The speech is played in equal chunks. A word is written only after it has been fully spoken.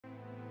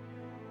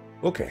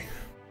Okay.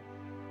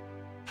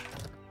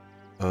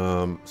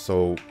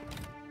 So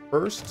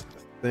first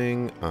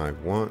thing I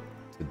want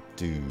to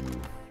do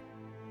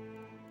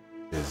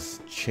is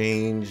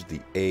change the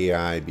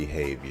AI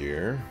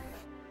behavior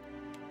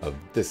of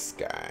this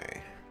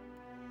guy.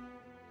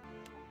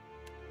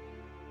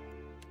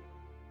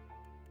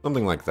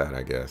 Something like that,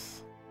 I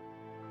guess.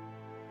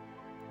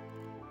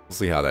 We'll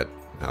see how that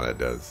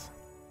does.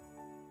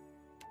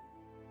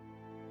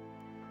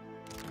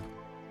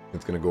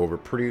 It's gonna go over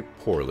pretty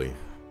poorly.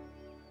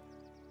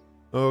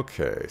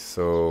 Okay,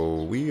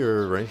 so we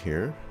are right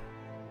here.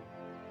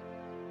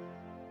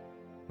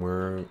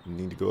 We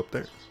need to go up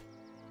there.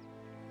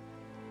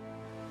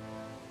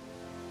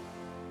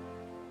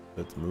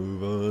 Let's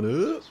move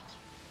on up.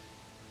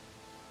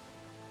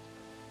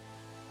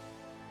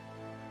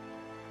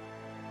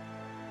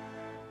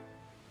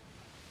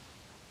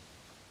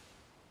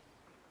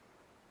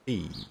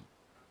 E.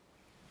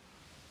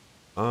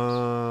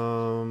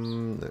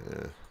 Something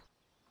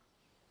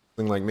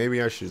like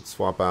maybe I should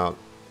swap out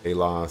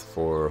Aloth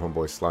for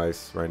Homeboy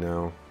Slice right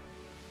now.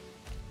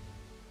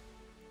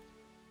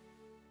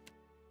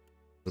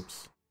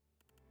 Oops.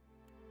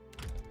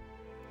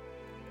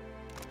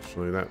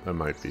 Actually, that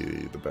might be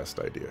the best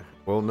idea.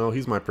 Well, no,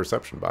 he's my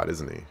perception bot,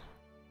 isn't he?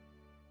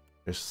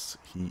 Yes,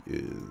 he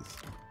is.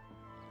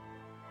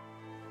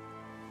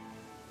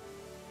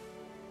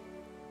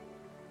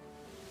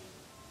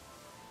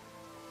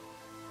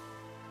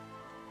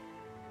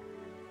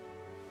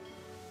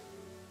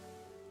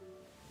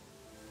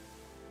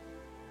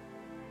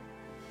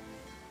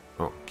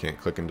 Oh, can't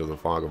click into the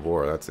fog of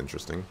war. That's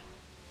interesting.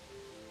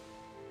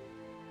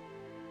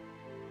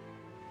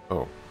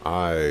 Oh,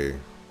 I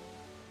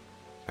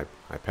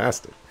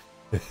passed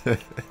it.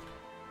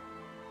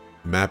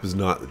 Map is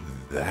not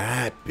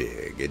that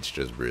big. It's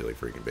just really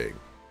freaking big.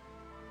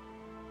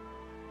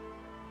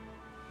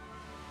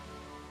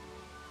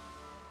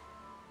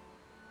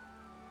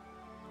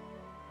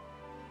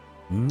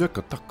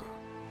 Nakataka.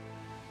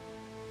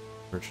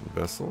 Merchant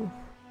vessel.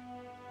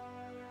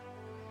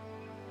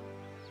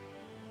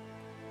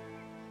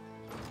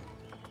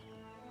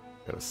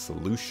 Got a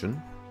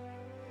solution.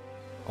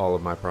 All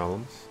of my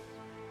problems.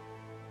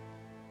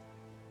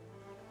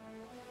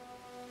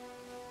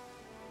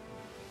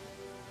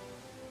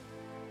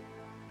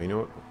 You know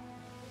what?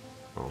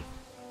 Oh,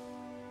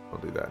 I'll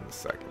do that in a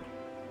second.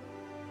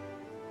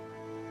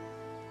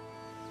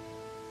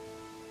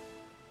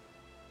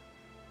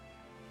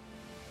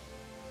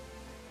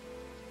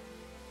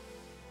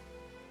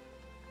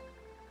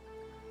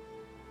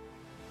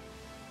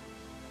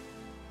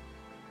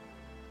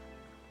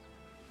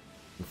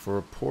 And for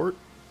a port,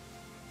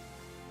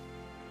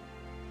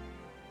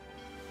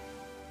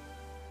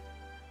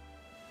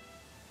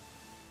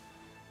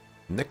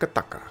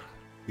 Nekataka.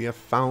 We have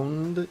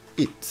found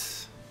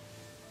it.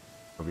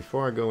 Now,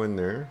 before I go in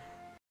there,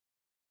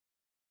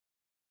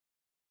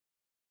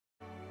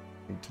 I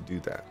need to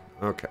do that.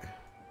 Okay.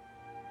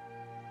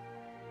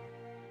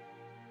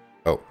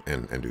 Oh,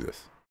 and do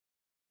this.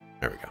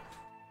 There we go.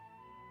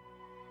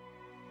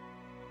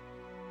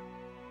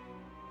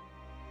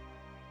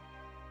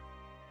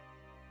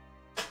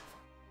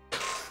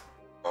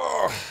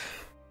 Oh.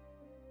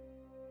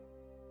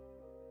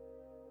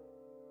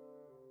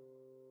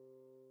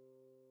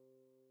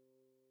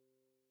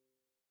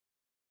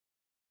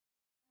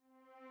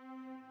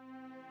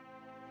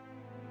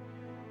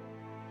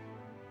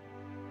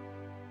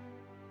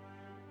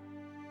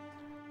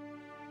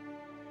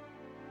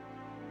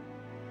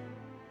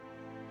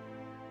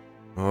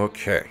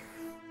 Okay.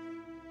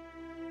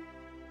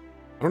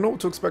 I don't know what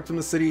to expect from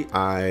the city.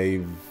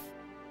 I've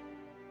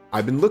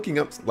been looking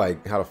up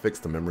like how to fix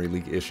the memory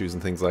leak issues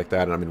and things like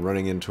that, and I've been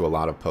running into a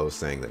lot of posts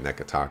saying that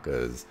Nekataka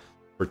is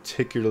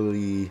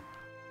particularly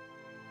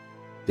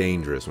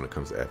dangerous when it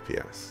comes to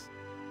FPS.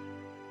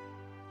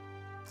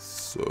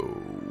 So,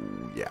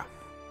 yeah.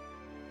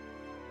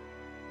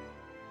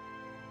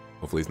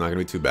 Hopefully it's not going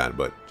to be too bad,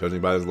 but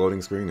judging by this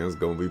loading screen, it's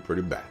going to be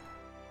pretty bad.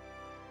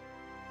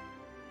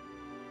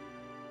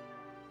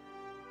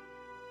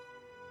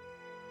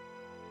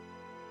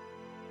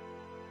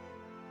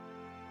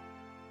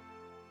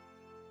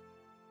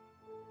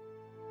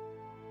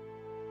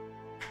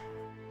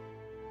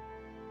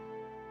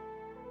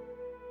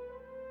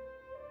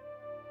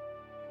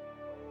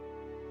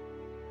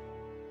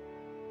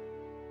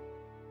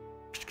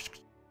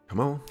 Come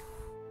on.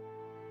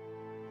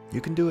 You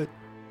can do it.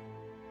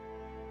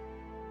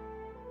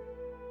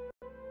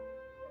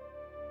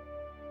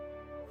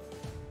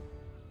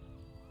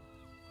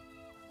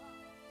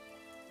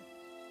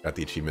 Got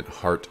the achievement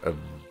Heart of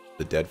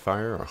the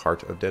Deadfire, or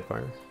Heart of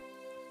Deadfire.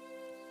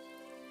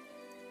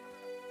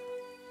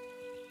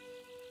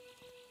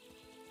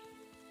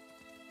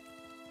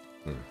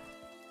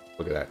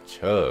 Look at that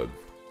chug.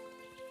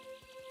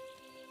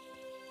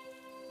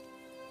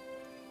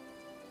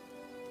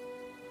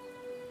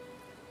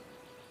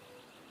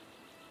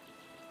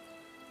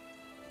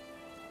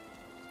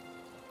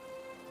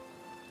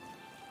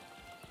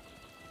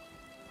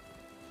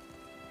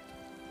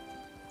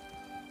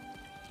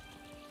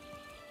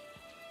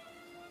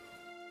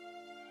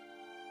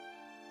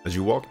 As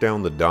you walk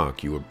down the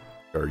dock,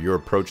 your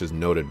approach is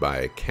noted by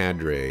a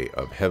cadre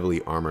of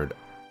heavily armored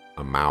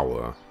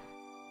Amawa.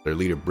 Their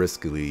leader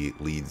briskly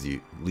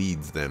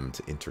leads them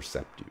to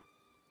intercept you.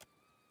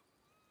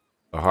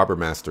 The harbor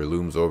master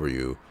looms over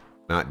you,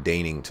 not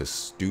deigning to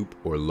stoop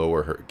or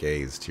lower her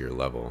gaze to your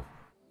level.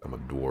 I'm a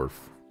dwarf.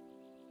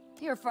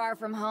 You're far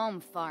from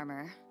home,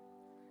 farmer.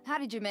 How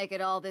did you make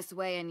it all this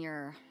way in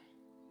your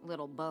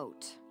little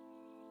boat?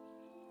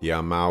 The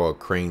Amawa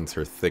cranes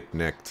her thick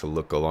neck to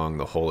look along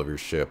the hull of your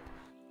ship.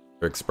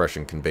 Her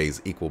expression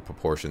conveys equal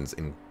proportions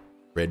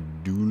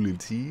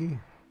incredulity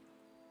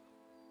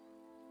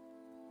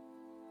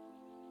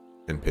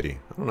and pity.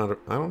 I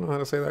don't know how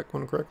to say that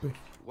one correctly.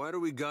 Why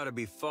do we gotta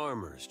be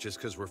farmers just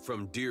because we're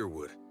from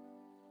Deerwood?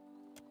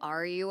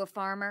 Are you a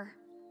farmer?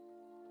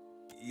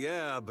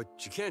 Yeah, but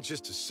you can't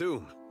just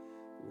assume.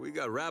 We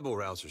got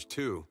rabble-rousers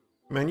too.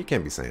 Man, you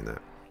can't be saying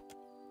that.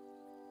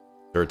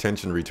 Her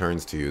attention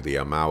returns to you. The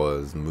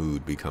Amawa's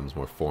mood becomes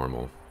more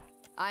formal.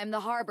 I'm the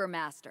harbor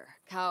master,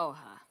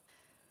 Kauha.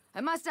 I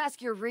must ask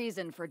your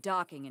reason for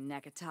docking in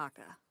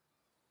Nekataka.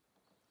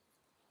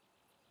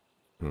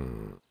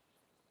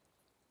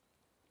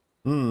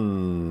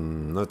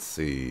 Let's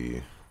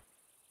see.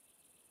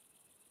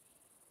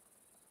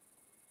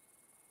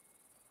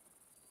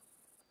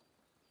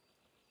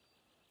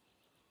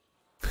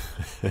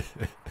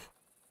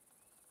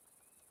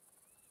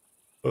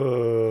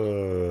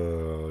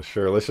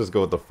 Sure, let's just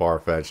go with the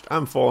far-fetched.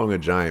 I'm following a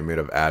giant made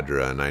of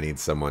Adra, and I need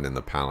someone in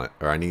the palace,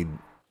 or I need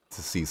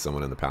to see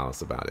someone in the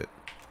palace about it.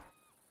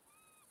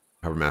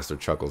 Harbor Master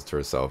chuckles to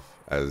herself,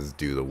 as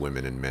do the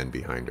women and men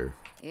behind her.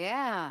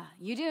 Yeah,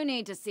 you do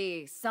need to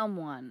see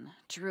someone,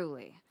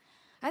 truly.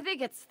 I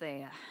think it's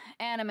the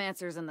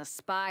animancers in the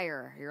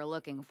spire you're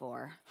looking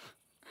for.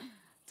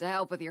 To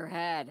help with your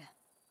head.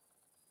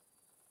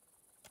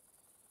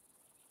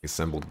 The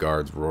assembled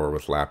guards roar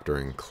with laughter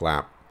and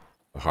clap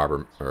the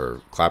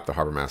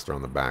harbor master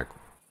on the back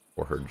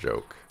for her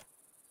joke.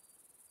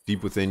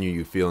 Deep within you,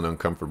 you feel an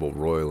uncomfortable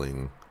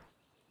roiling.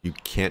 You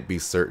can't be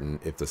certain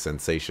if the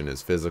sensation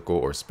is physical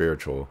or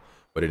spiritual,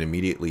 but it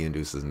immediately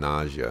induces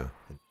nausea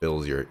and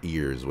fills your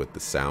ears with the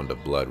sound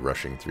of blood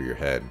rushing through your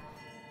head.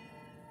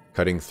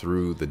 Cutting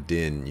through the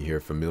din, you hear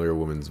a familiar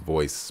woman's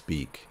voice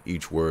speak.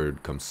 Each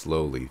word comes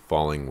slowly,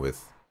 falling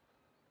with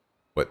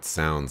what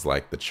sounds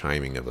like the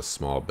chiming of a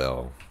small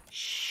bell.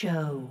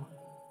 Show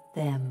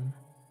them.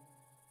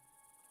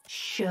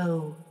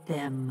 Show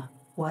them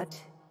what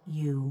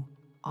you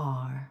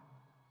are.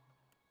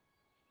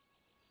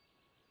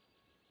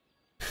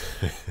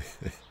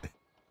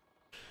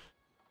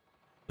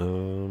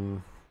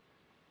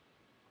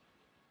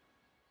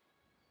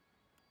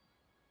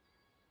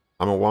 I'm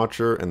a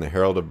watcher and the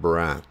Herald of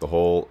Barath. The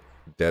whole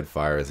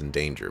Deadfire is in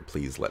danger.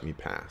 Please let me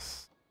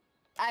pass.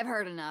 I've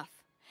heard enough.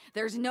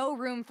 There's no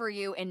room for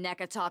you in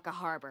Nekataka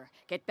Harbor.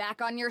 Get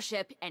back on your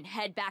ship and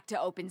head back to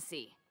open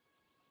sea.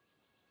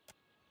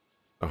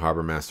 The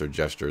harbor master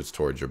gestures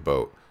towards your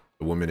boat.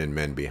 The women and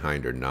men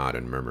behind her nod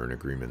and murmur in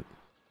agreement.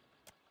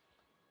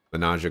 The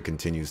nausea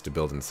continues to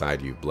build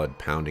inside you, blood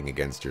pounding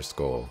against your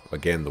skull.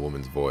 Again the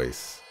woman's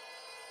voice.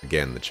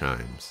 Again the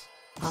chimes.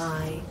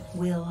 I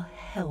will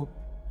help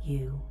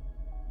you.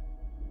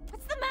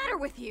 What's the matter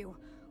with you?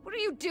 What are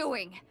you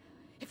doing?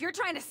 If you're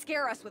trying to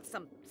scare us with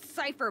some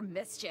cipher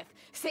mischief,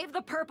 save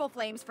the purple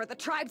flames for the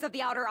tribes of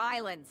the Outer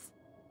Islands.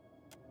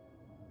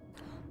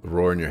 The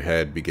roar in your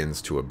head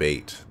begins to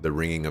abate. The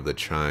ringing of the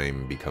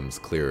chime becomes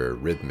clearer,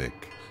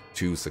 rhythmic.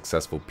 2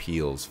 successful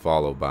peals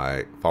followed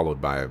by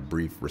a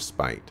brief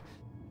respite.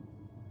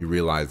 You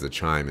realize the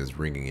chime is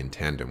ringing in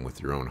tandem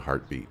with your own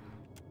heartbeat.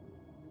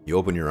 You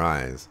open your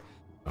eyes.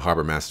 The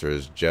harbor master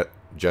is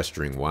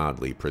gesturing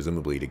wildly,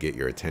 presumably to get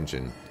your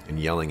attention, and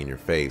yelling in your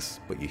face,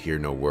 but you hear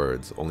no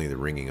words, only the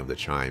ringing of the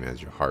chime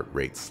as your heart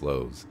rate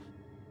slows,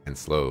 and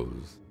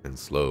slows, and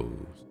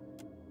slows,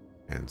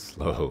 and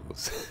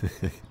slows.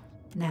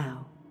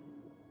 Now.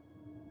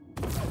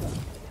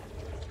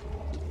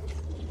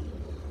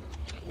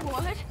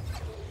 What?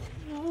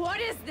 What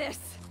is this?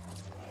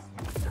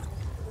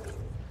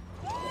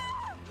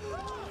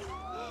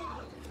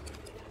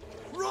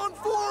 Run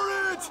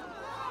for it!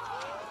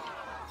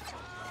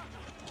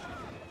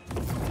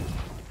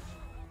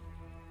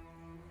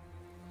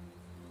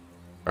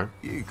 Huh?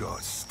 You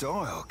got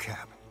style,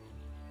 Cap.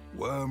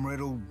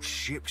 Worm-riddled,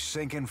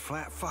 ship-sinking,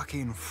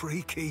 flat-fucking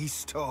freaky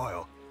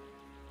style.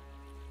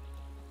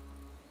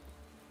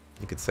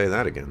 You could say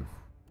that again.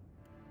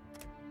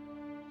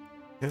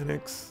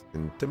 Mechanics,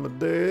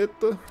 intimidate.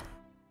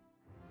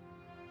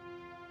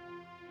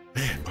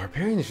 Man,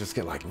 barbarians just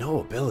get like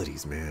no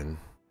abilities, man.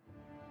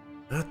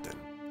 Nothing.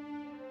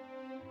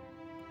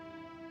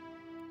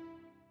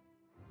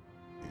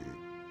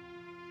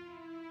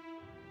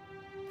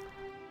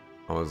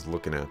 I was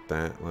looking at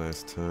that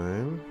last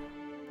time.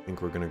 I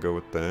think we're gonna go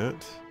with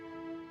that.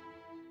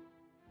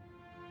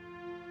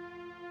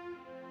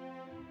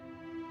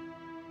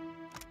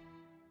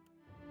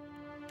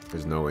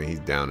 There's no way he's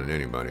downing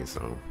anybody,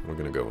 so we're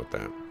gonna go with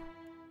that.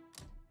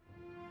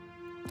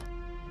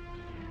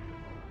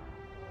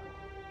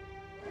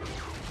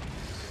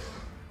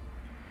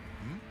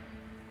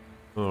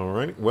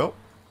 Alright, well,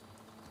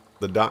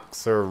 the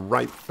docks are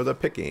ripe for the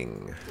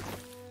picking.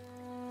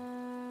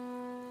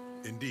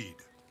 Indeed.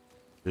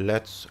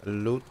 Let's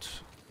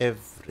loot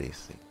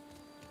everything.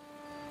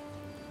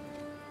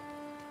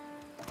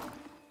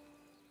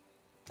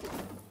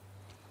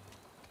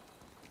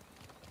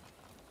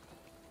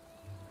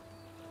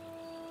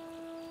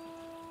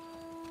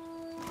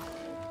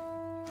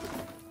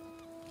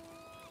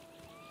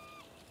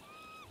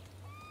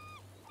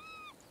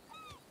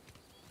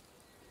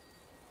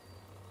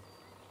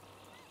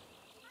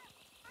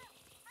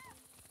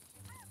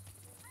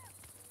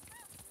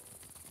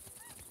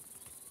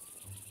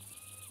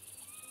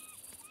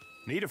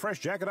 Need a fresh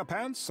jacket or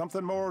pants?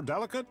 Something more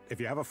delicate? If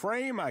you have a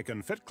frame, I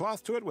can fit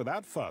cloth to it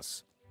without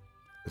fuss.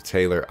 The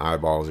tailor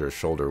eyeballs your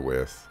shoulder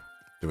width,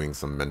 doing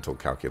some mental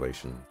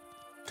calculation.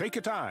 Take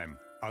your time.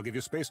 I'll give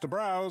you space to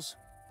browse.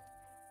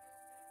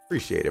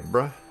 Appreciate it,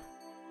 bruh.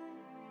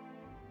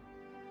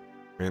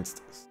 Grants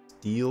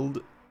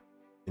steeled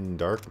in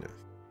darkness.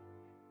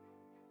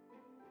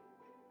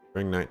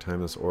 During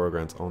nighttime, this aura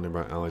grants all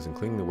nearby allies,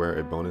 including the wearer,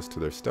 a bonus to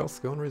their stealth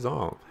skill and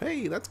resolve.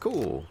 Hey, that's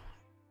cool.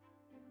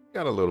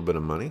 Got a little bit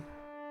of money.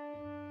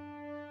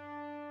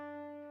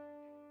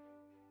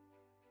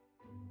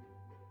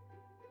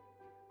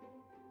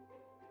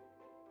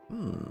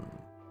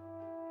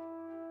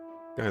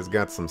 Guy's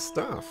got some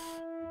stuff.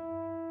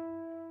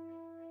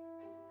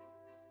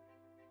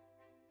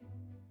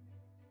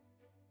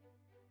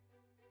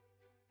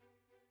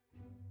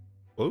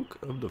 Cloak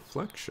of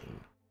Deflection.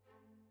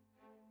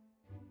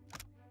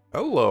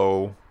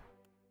 Hello.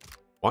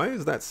 Why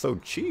is that so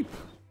cheap?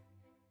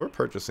 We're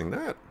purchasing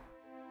that.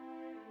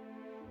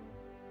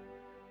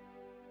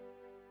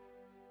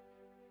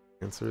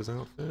 Answer's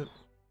outfit.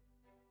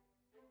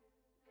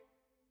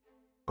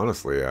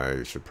 Honestly,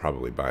 I should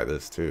probably buy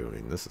this too. I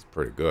mean, this is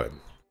pretty good.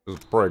 This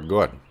is pretty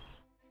good.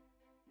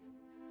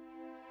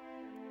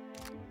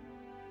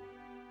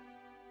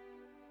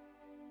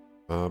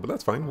 But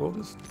that's fine. We'll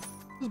just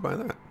buy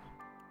that.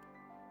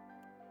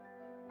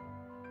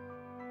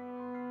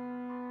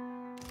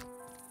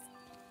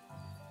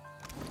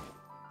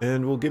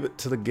 And we'll give it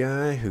to the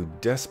guy who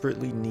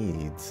desperately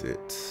needs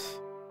it.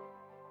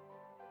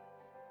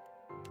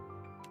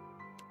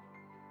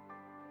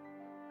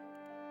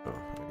 Oh,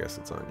 I guess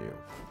it's on you.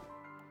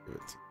 Give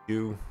it to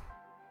you.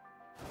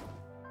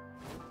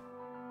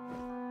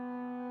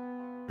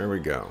 There we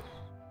go.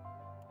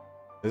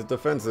 His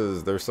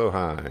defenses, they're so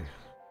high.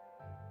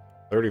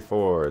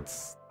 34,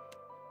 it's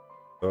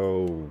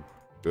so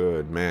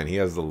good. Man, he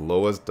has the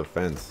lowest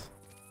defense.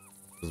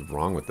 What's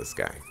wrong with this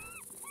guy?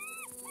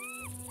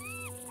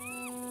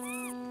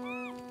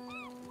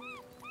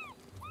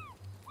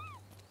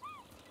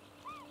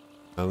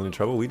 Not in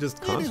trouble, we just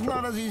It caused is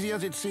not trouble. as easy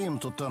as it seems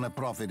to turn a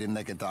profit in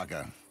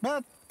Neketaka,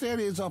 but there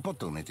is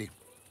opportunity.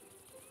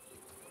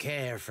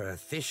 Care for a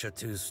fish or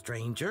two,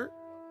 stranger?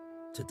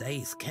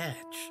 Today's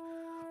catch,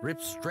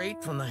 ripped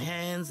straight from the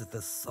hands of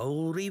the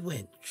salty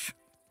wench.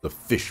 The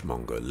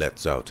fishmonger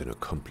lets out an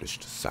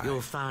accomplished sight.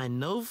 You'll find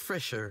no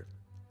fresher.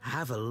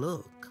 Have a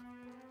look.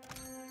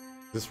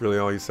 Is this really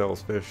all he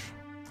sells, fish?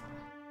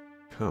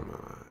 Come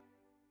on.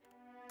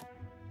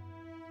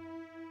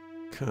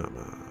 Come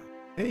on.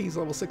 Hey, he's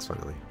level 6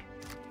 finally.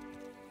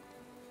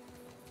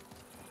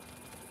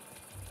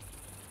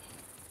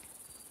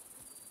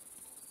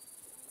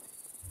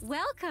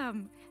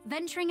 Welcome.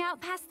 Venturing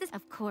out past this,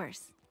 of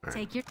course. Right.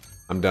 Take your.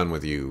 I'm done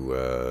with you.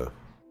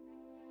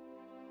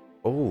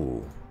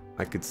 Oh,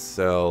 I could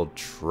sell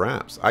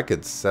traps. I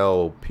could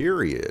sell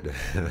period.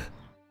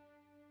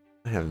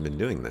 I haven't been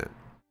doing that.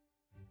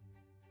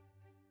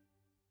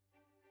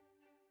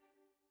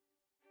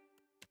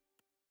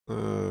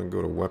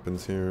 Go to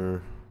weapons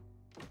here.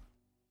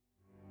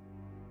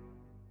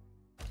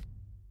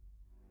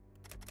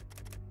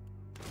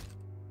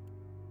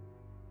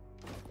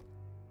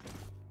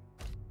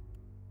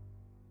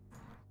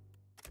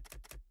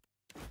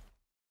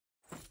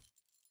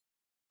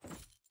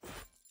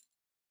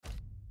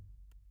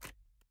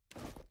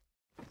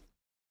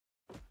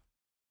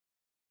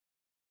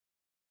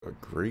 A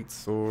great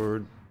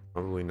sword,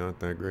 probably not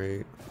that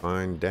great.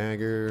 Fine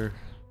dagger.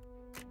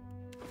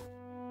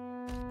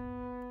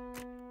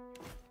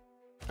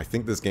 I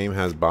think this game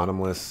has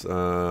bottomless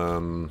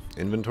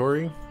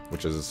inventory,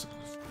 which is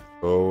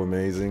so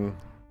amazing.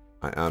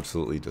 I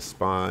absolutely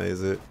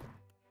despise it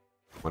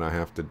when I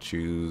have to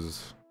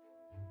choose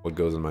what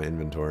goes in my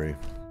inventory.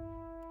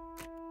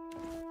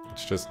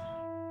 It's just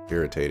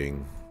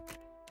irritating.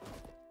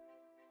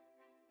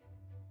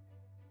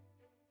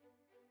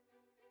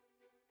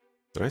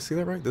 Did I see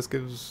that right? This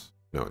gives...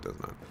 No, it does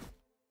not.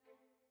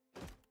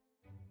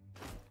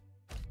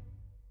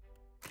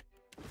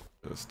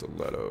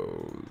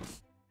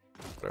 Stilettos.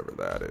 Whatever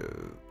that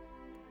is.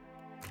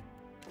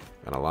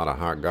 Got a lot of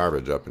hot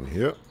garbage up in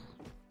here.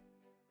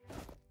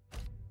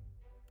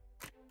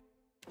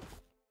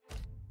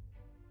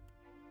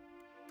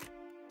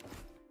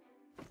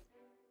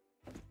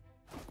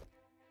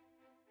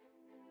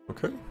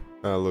 Okay,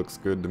 that looks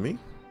good to me.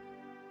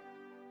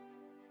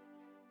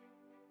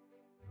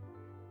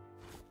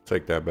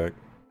 Take that back.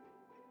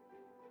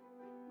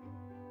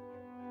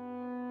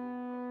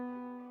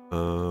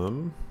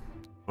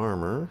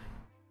 Armor.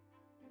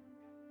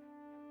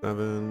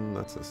 7,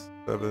 that's a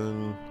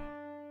 7.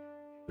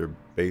 They're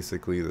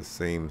basically the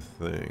same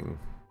thing.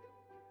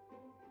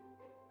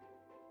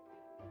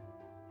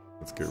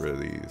 Let's get rid of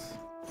these.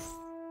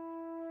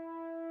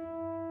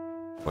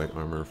 Light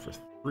armor for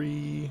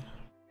 3.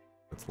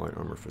 That's light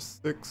armor for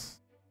 6.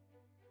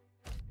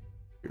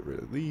 Get rid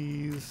of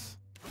these.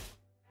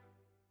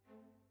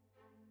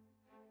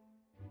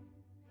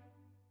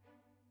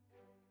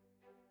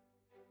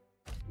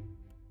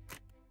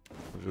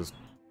 We'll just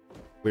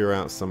clear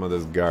out some of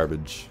this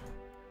garbage.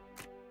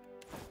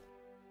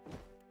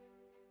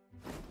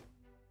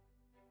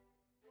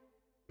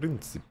 We'll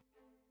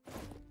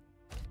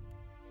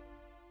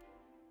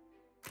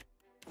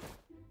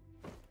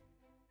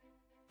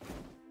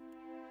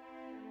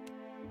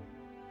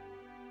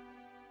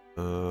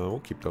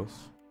keep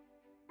those.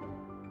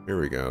 Here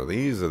we go.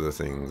 These are the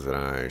things that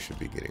I should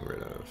be getting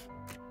rid of.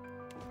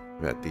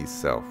 I bet these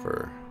sell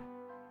for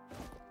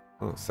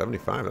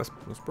 75. That's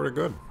pretty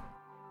good.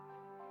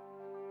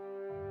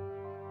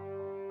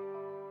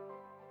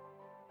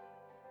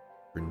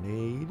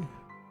 Grenade.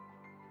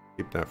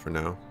 Keep that for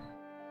now.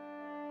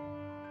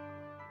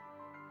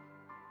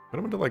 I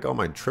don't want to like all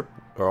my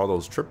all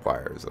those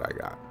tripwires that I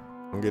got.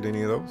 Don't get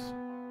any of those.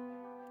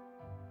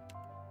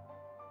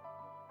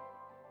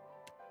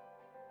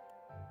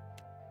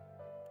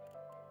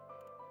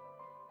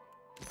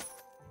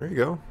 There you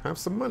go. Have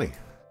some money.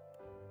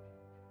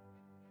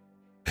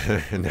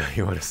 And now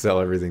you want to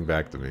sell everything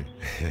back to me.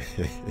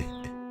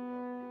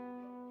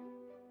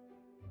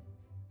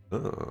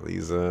 Oh,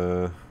 these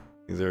are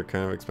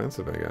kind of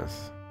expensive, I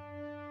guess.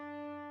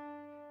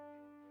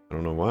 I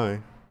don't know why.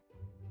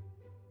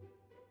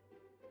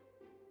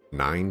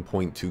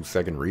 9.2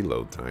 second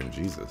reload time,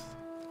 Jesus.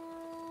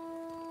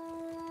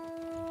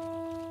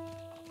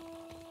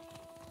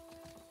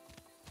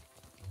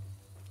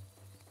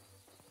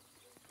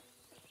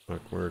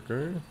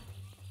 Worker,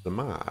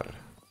 Samar.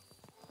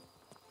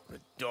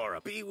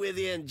 Dora, be with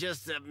you in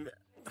just a...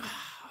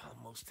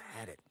 Almost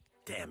had it.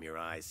 Damn your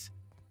eyes.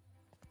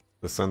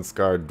 The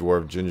sun-scarred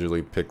dwarf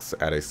gingerly picks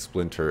at a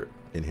splinter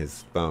in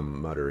his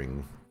thumb,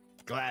 muttering.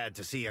 Glad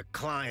to see a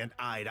client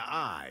eye to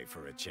eye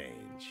for a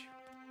change.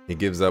 He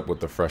gives up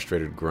with a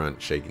frustrated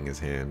grunt, shaking his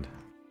hand.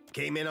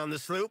 Came in on the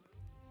sloop?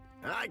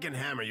 I can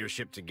hammer your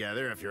ship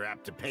together if you're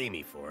apt to pay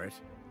me for it.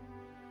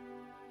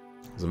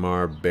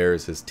 Zamar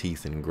bares his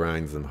teeth and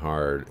grinds them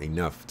hard,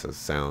 enough to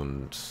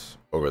sound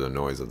over the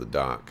noise of the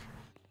dock.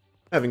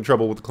 Having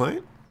trouble with the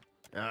client?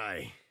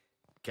 Aye.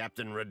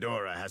 Captain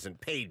Redora hasn't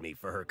paid me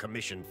for her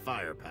commissioned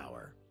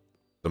firepower.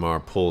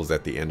 Zamar pulls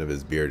at the end of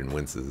his beard and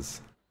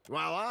winces.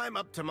 While I'm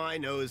up to my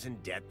nose in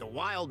debt, the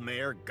wild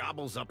mare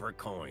gobbles up her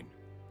coin.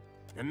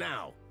 And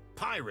now,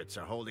 pirates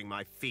are holding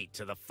my feet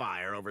to the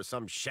fire over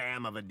some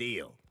sham of a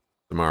deal.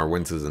 Zamar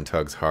winces and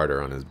tugs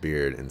harder on his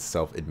beard in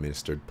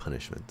self-administered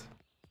punishment.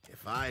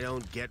 If I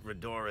don't get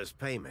Redora's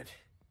payment,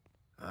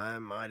 I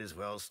might as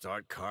well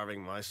start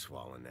carving my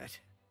swallow net.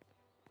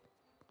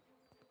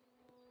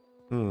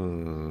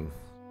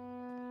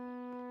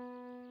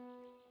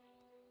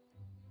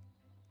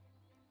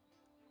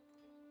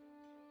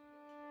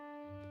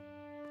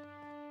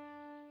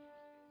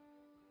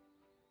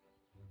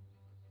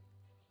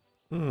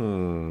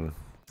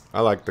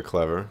 I like the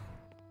clever.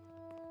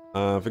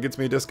 If it gets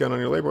me a discount on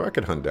your labor, I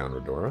could hunt down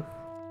Redora.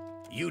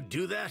 You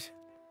do that?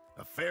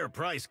 A fair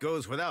price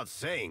goes without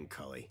saying,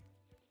 Cully.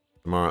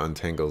 Zamar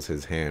untangles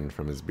his hand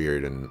from his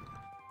beard and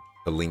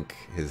to link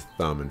his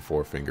thumb and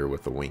forefinger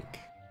with a wink.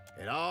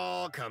 It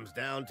all comes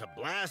down to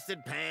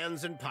blasted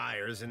pans and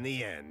pyres in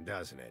the end,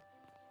 doesn't it?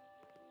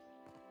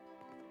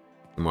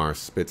 Zamar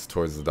spits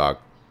towards the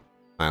dock,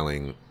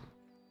 pillings,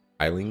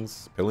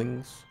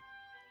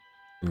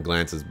 and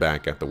glances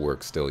back at the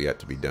work still yet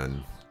to be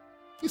done.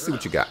 You see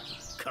what you got.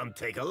 Come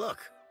take a look.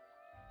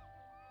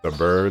 The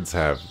birds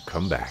have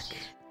come back.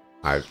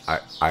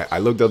 I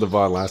looked at the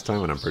VOD last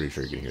time, and I'm pretty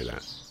sure you can hear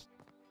that.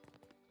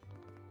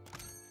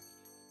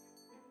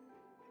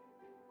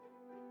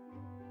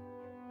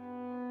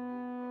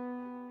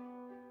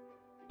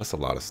 That's a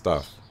lot of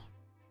stuff.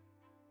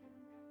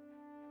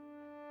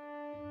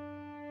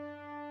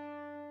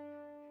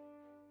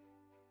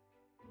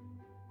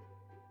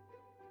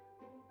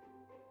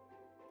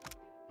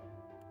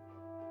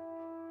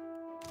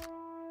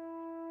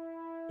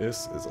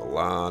 This is a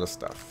lot of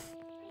stuff.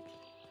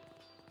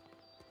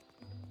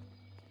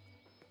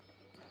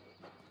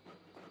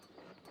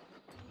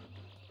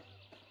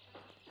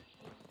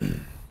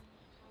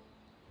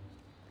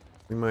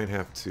 We might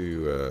have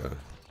to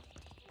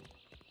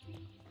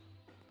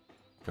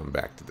come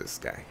back to this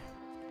guy.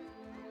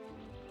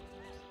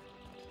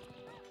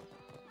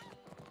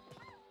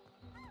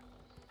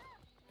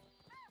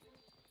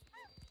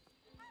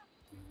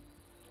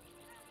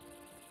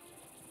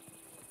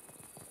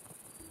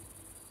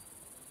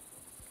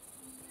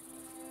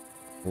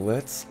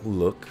 Let's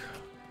look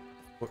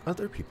for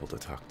other people to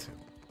talk to.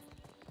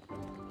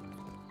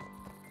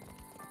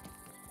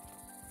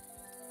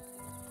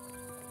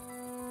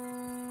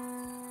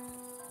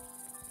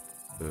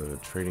 The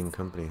trading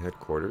company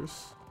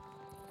headquarters.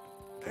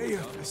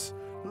 Aeolus,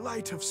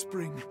 light of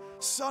spring,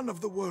 son of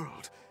the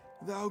world,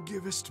 thou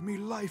givest me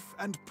life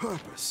and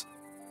purpose.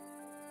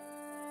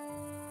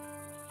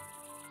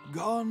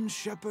 Gone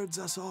shepherds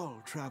us all,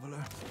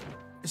 traveler.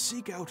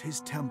 Seek out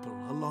his temple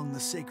along the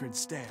sacred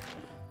stair,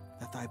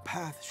 that thy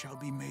path shall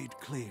be made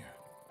clear.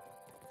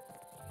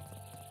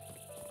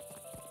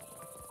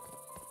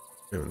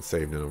 We haven't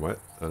saved in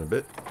a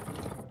bit.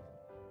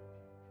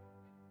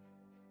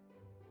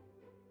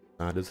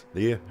 That is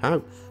the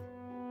house.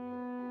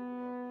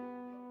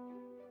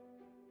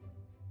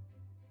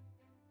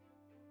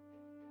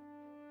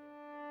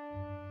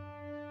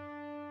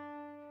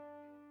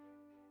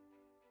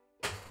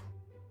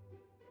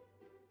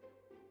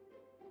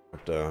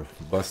 Have to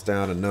bust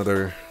out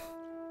another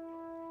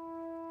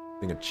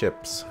thing of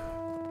chips.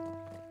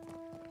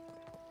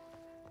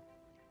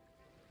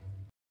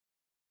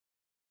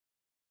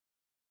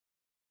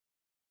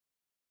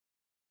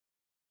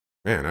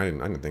 Man, I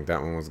didn't think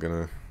that one was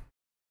gonna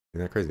be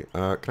that crazy.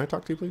 Can I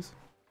talk to you, please?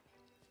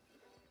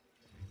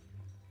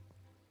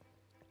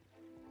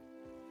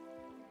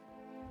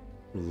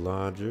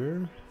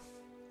 Lodger,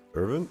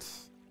 servant,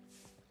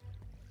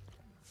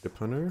 ship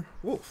hunter,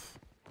 wolf.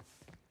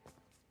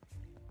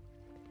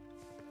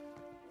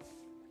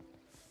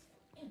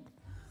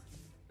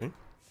 Okay.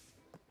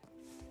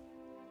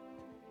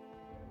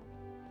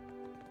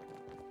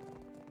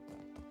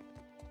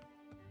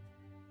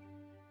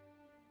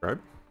 Right.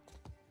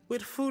 We're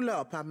full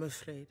up, I'm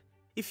afraid.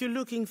 If you're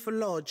looking for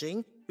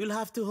lodging, you'll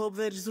have to hope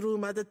there's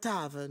room at the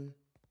tavern.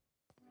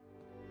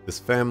 This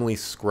family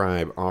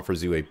scribe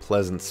offers you a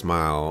pleasant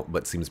smile,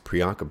 but seems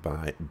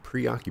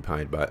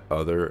preoccupied by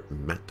other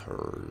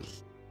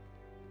matters.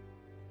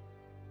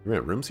 You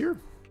rent rooms here?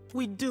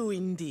 We do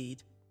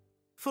indeed.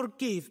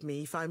 Forgive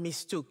me if I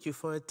mistook you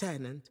for a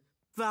tenant.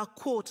 There are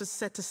quarters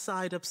set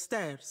aside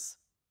upstairs.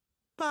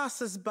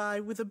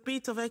 Passers-by with a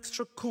bit of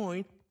extra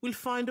coin will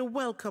find a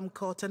welcome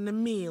cot and a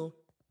meal.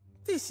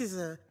 This is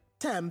a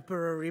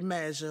temporary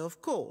measure,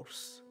 of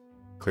course.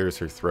 Clears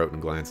her throat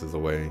and glances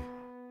away.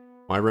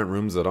 Why rent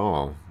rooms at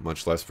all,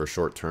 much less for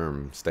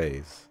short-term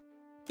stays?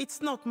 It's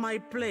not my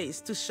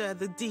place to share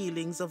the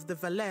dealings of the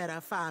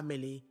Valera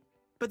family,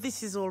 but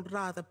this is all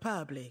rather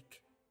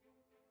public.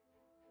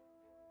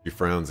 She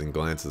frowns and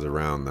glances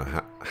around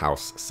the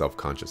house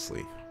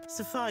self-consciously.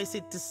 Suffice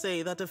it to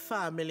say that a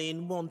family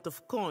in want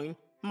of coin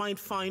might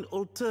find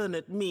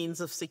alternate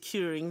means of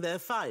securing their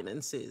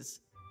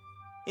finances.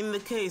 In the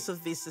case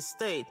of this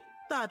estate,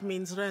 that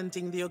means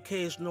renting the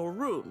occasional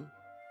room.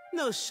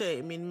 No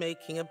shame in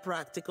making a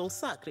practical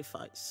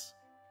sacrifice.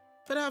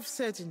 But I've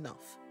said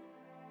enough.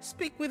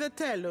 Speak with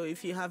Otello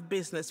if you have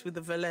business with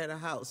the Valera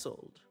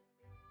household.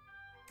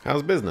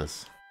 How's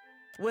business?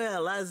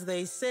 Well, as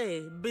they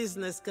say,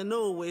 business can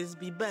always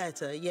be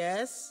better,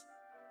 yes?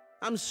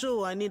 I'm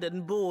sure I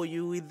needn't bore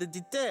you with the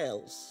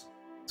details.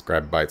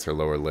 Scribe bites her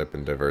lower lip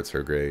and diverts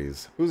her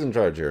gaze. Who's in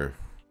charge here?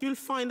 You'll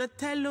find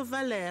Otello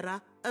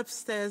Valera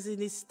upstairs in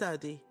his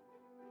study.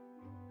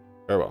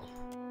 Very well.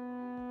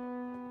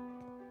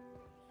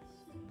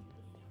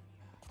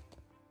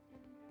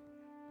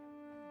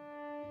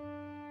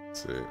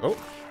 Let's see. Oh!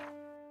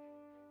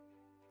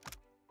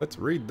 Let's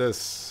read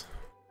this.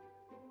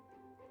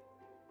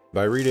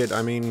 By read it,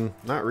 I mean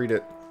not read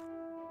it.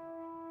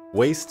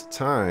 Waste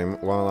time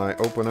while I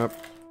open up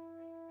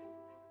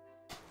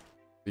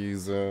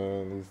these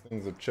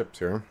things of chips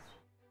here.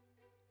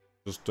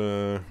 Just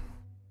you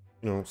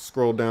know,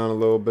 scroll down a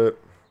little bit.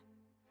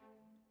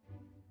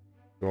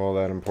 Do all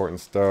that important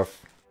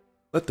stuff.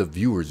 Let the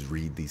viewers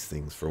read these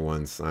things for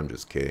once. I'm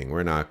just kidding.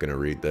 We're not gonna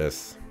read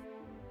this.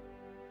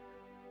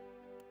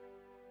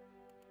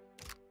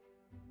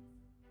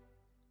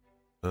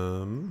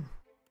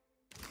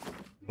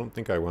 I don't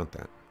think I want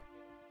that.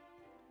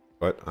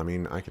 But, I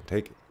mean, I can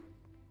take it.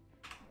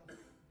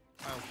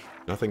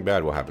 Nothing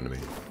bad will happen to me.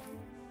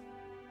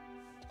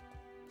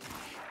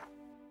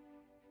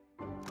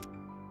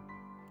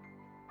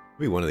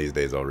 Maybe one of these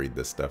days I'll read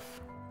this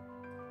stuff.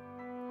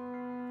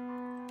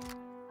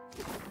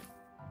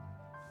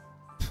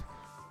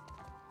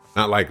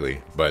 Not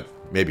likely, but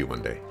maybe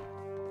one day.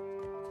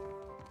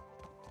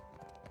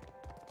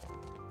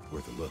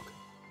 Worth a look.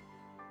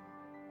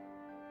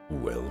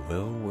 Well,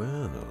 well,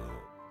 well.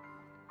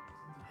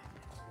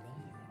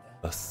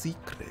 A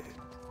secret.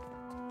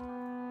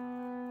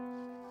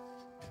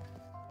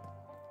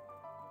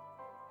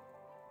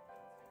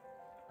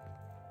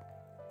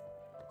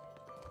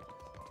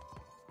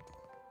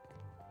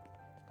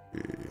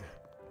 Okay.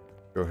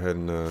 Go ahead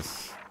and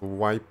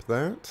swipe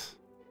that.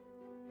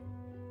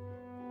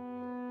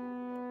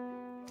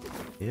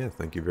 Yeah,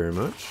 thank you very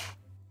much.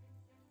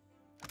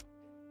 I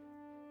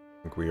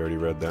think we already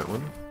read that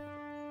one.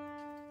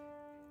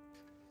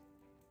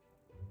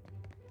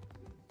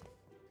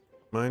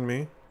 Mind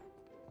me?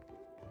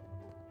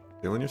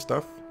 Stealing your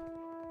stuff?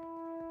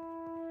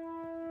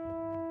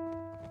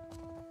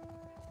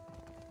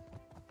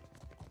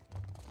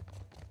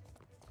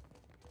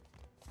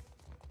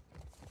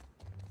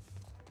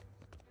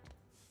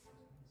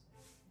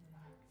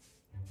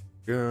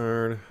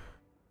 Guard.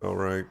 All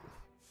right.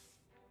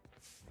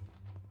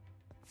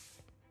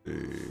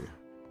 See.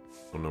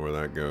 Don't know where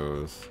that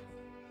goes.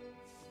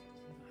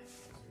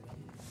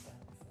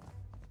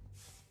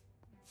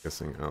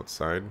 Guessing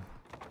outside.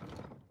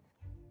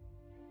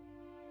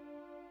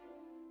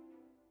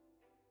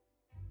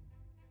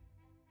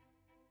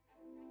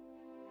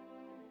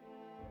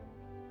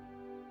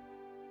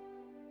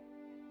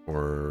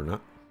 Or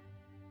not.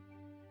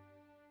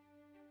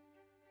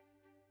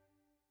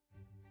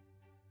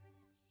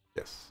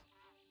 Yes.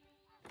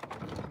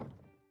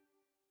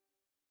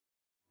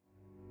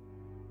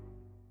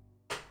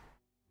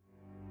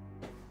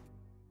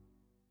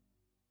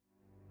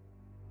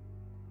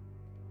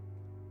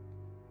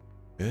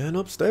 And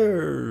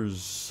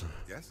upstairs.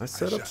 Yes, I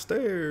said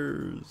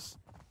upstairs.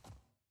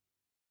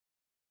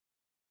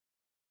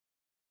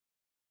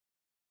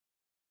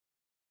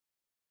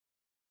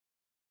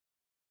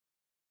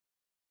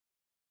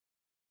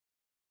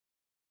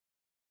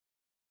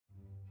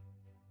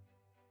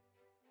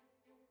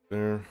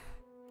 There.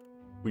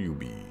 Who you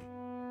be?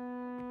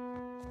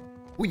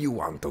 Who you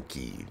want to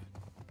kill?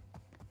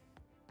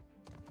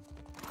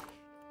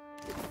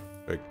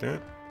 Like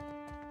that.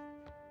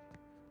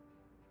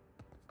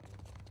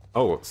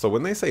 Oh, so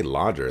when they say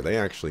lodger, they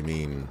actually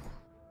mean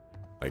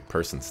like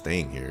person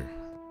staying here.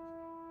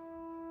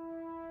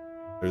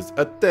 There's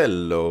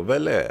Atello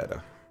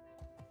Valera.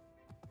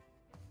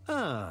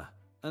 Ah,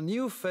 a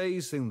new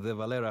face in the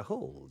Valera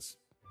halls.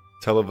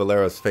 Tello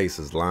Valera's face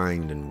is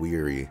lined and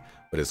weary,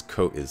 but his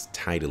coat is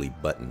tidily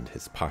buttoned,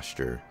 his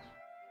posture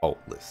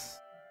faultless.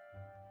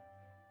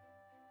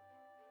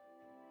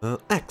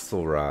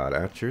 Axelrod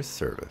at your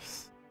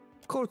service.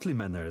 Courtly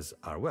manners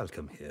are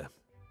welcome here.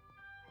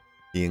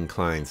 He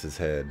inclines his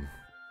head.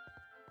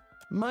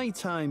 My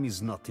time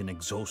is not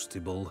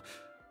inexhaustible,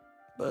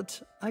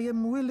 but I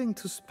am willing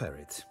to spare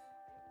it.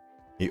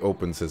 He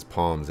opens his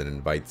palms and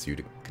invites you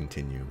to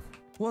continue.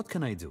 What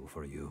can I do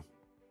for you?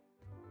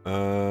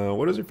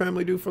 What does your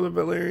family do for the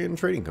Valerian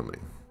Trading Company?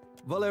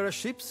 Valera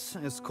ships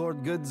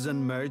escort goods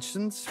and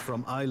merchants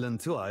from island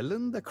to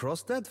island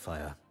across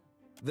Deadfire.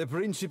 The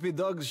Principe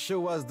dogs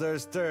show us their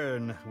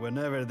stern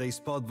whenever they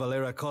spot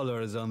Valera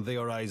colors on the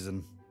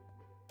horizon.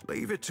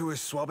 Leave it to a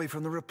swabby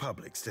from the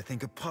Republics to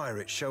think a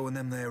pirate showing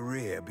them their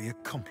rear be a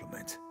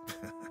compliment.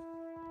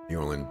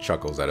 Yorlin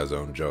chuckles at his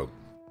own joke,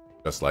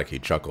 just like he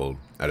chuckled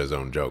at his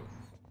own joke.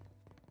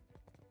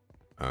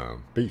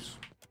 Peace.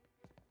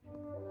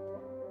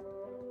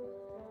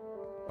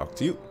 Talk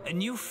to you. A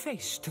new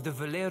face to the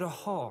Valera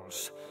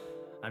halls,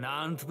 and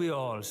aren't we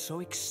all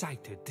so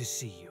excited to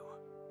see you?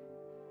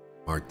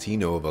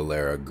 Martino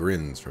Valera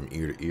grins from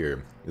ear to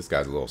ear. This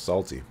guy's a little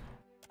salty.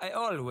 I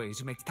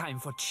always make time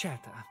for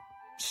chatter.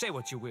 Say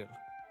what you will.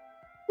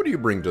 What do you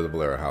bring to the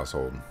Valera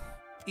household?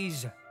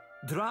 Is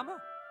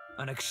drama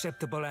an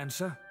acceptable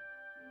answer?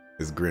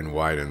 His grin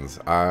widens.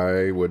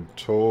 I would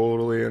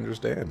totally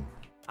understand.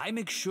 I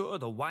make sure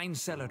the wine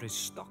cellar is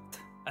stocked,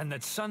 and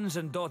that sons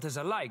and daughters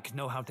alike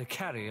know how to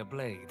carry a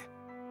blade.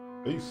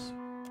 Peace.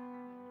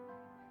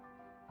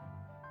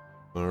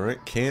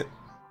 Alright, can't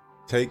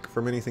take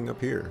from anything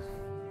up here.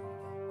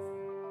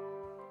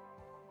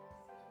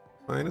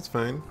 Fine, it's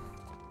fine.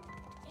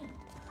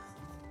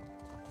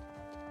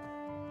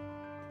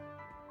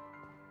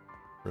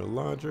 You're a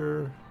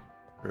lodger.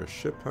 You're a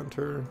ship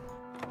hunter.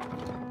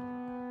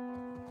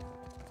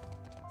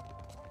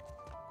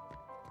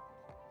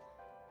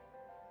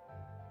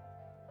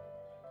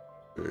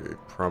 They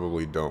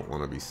probably don't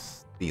want to be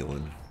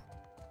stealing.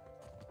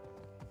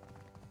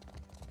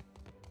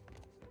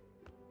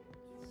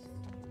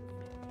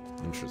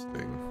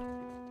 Interesting.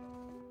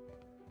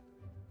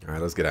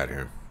 Alright, let's get out of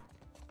here.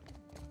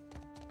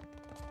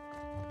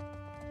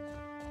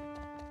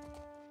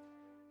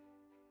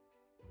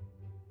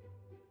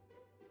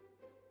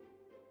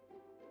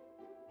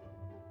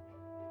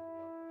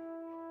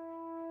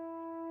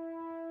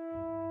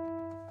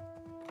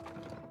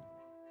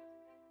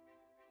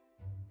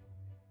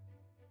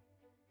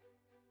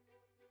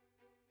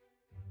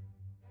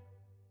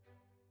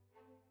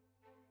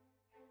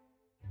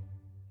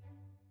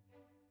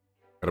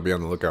 Gotta be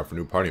on the lookout for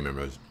new party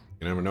members.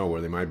 You never know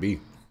where they might be.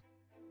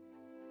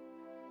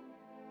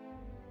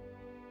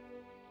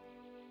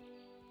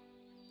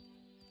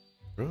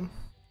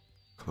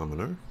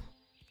 Commoner.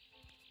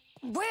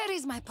 Where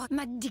is my pot?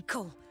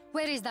 Madico?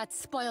 Where is that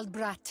spoiled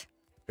brat?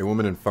 A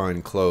woman in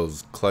fine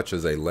clothes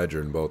clutches a ledger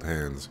in both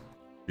hands.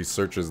 She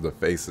searches the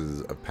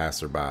faces of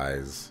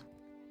passerbys,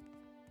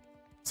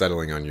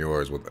 settling on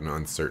yours with an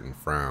uncertain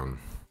frown.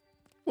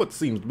 What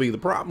seems to be the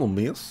problem,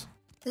 miss?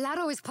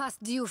 Laro is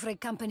past due for a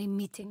company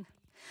meeting.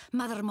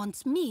 Mother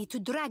wants me to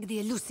drag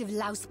the elusive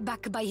louse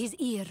back by his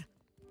ear.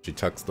 She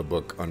tucks the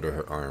book under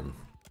her arm.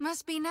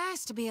 Must be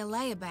nice to be a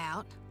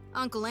layabout.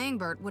 Uncle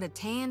Angbert would have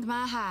tanned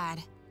my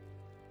hide.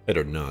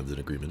 Edward nods in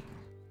agreement.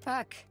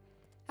 Fuck.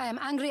 I am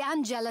angry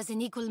and jealous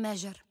in equal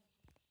measure.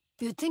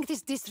 You'd think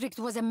this district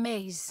was a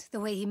maze, the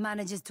way he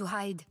manages to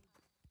hide.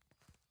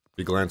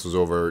 She glances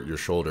over your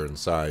shoulder and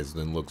sighs,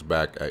 then looks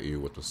back at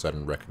you with a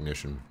sudden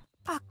recognition.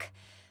 Fuck.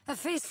 A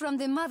face from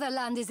the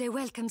motherland is a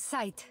welcome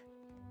sight.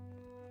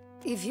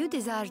 If you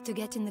desire to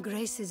get in the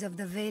graces of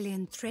the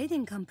Valiant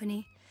Trading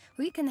Company,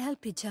 we can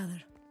help each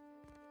other.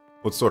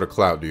 What sort of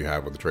clout do you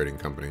have with the trading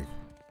company?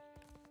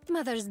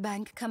 Mother's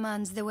bank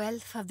commands the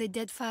wealth of the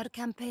Deadfire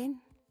campaign.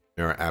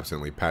 Nera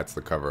absently pats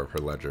the cover of her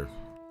ledger.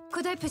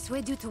 Could I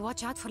persuade you to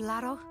watch out for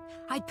Laro?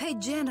 I'd pay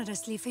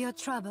generously for your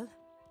trouble.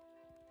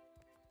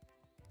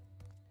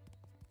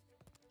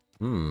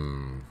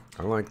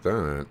 I like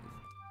that.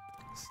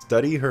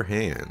 Study her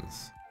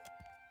hands.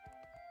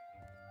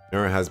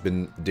 Nera has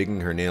been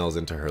digging her nails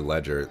into her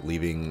ledger,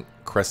 leaving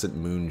crescent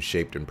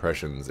moon-shaped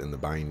impressions in the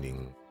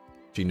binding.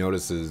 She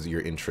notices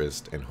your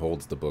interest and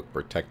holds the book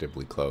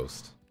protectively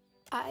close.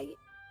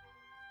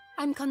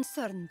 I'm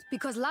concerned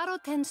because Laro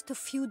tends to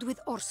feud with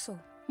Orso,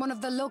 one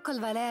of the local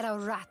Valera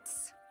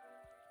rats.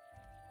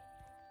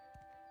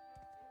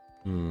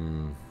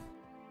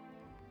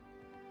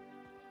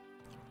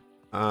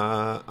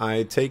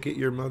 I take it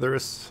your mother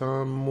is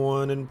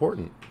someone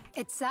important.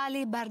 It's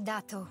Ali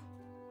Bardato.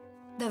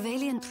 The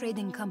Valiant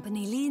Trading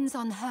Company leans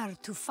on her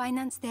to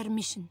finance their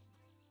mission.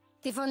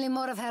 If only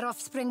more of her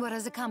offspring were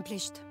as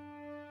accomplished.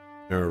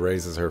 Nera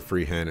raises her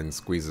free hand and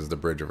squeezes the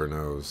bridge of her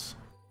nose.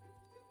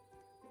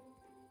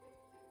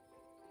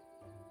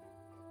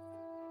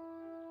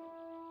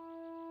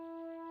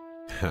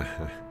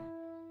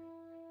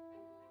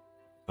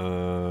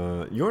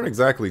 You aren't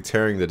exactly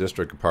tearing the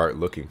district apart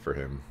looking for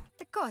him.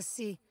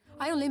 Così.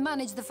 I only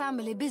manage the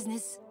family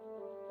business.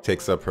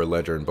 Takes up her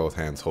ledger in both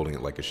hands, holding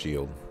it like a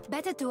shield.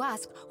 Better to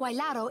ask why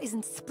Laro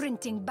isn't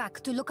sprinting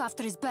back to look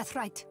after his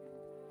birthright.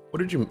 What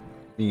did you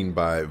mean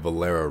by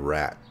Valera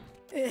rat?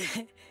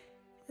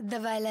 The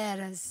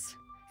Valeras.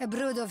 A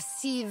brood of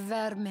sea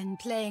vermin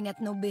playing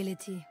at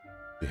nobility.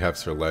 She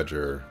hefts her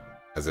ledger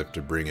as if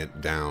to bring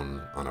it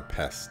down on a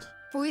pest.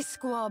 We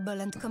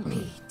squabble and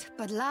compete,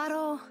 but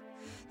Laro,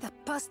 the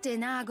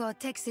Pastinago,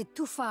 takes it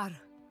too far.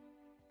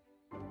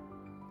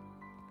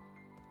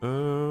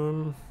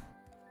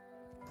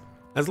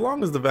 As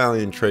long as the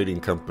Valiant Trading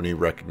Company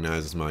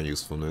recognizes my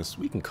usefulness,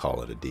 we can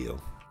call it a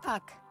deal.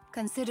 Fuck.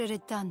 Consider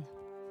it done.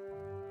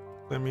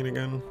 That mean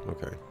again?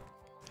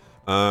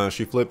 Okay.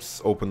 She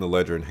flips open the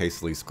ledger and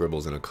hastily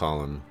scribbles in a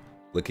column,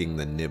 licking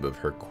the nib of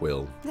her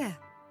quill. There.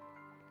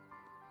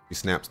 She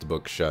snaps the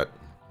book shut.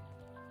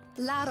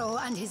 Laro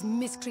and his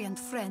miscreant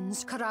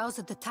friends carouse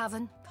at the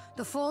tavern,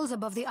 the falls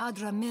above the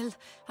Adra Mill,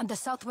 and the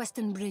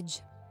southwestern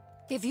bridge.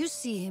 If you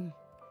see him,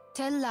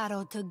 tell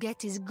Laro to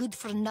get his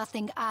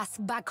good-for-nothing ass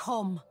back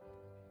home.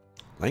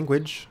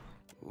 Language.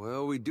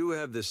 Well, we do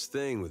have this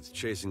thing with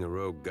chasing a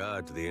rogue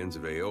god to the ends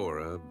of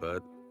Aora,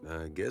 but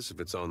I guess if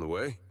it's on the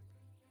way.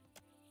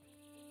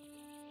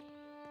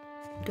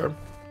 Okay.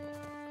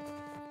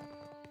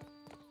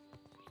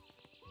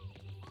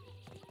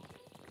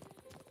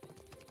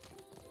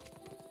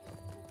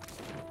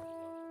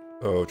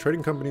 Oh,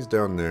 trading company's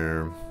down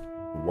there.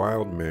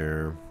 Wild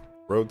Mare.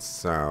 Road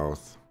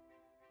south.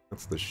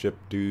 That's the ship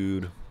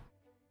dude.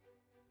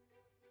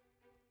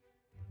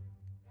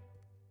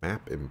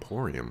 Map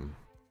Emporium.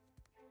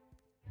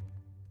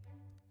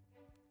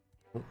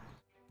 Oh,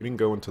 we didn't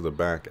go into the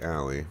back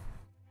alley.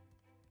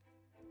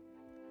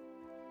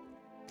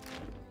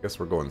 Guess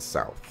we're going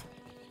south.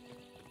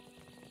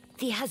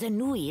 The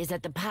Hazanui is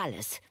at the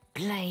palace,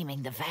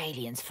 blaming the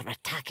Valiants for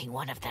attacking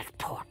one of their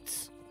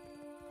ports.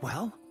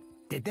 Well,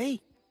 did they?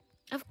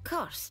 Of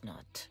course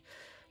not.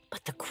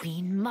 But the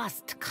Queen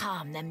must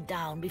calm them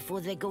down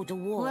before they go to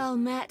war. Well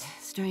met,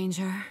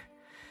 stranger.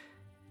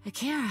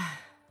 Akira,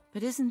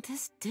 but isn't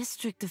this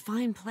district a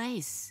fine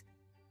place?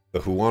 The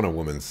Huana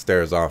woman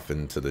stares off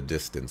into the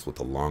distance with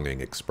a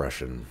longing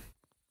expression.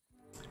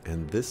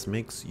 And this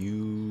makes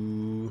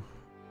you...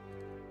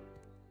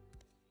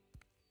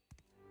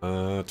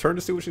 turn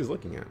to see what she's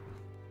looking at.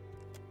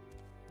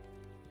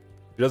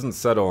 She doesn't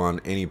settle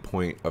on any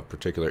point of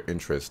particular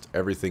interest.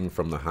 Everything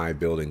from the high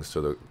buildings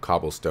to the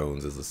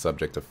cobblestones is the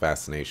subject of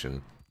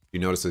fascination. She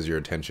notices your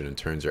attention and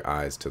turns your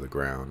eyes to the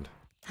ground.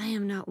 I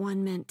am not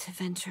one meant to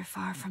venture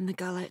far from the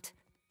gullet.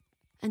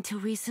 Until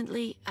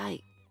recently,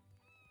 I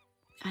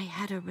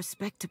had a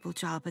respectable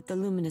job at the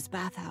Luminous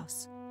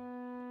Bathhouse.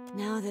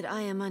 Now that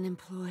I am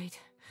unemployed,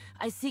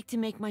 I seek to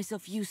make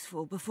myself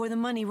useful before the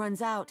money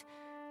runs out,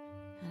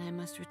 and I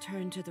must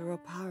return to the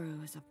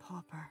Roparu as a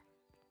pauper.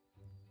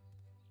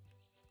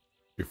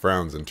 She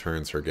frowns and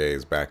turns her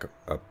gaze back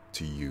up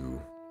to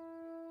you.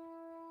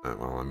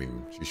 Well, I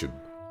mean, she should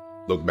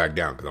look back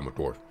down because I'm a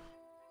dwarf.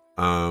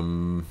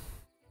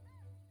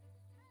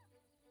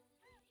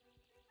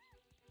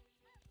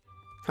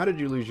 How did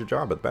you lose your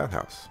job at the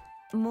bathhouse?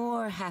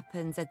 More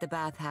happens at the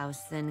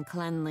bathhouse than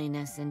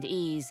cleanliness and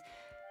ease.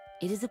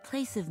 It is a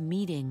place of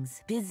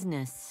meetings,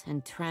 business,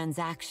 and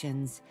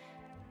transactions,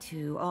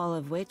 to all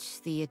of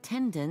which the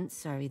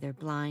attendants are either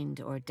blind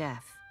or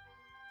deaf.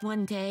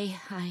 One day,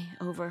 I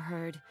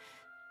overheard,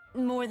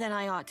 more than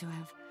I ought to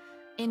have.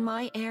 In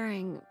my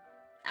erring,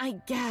 I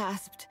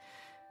gasped.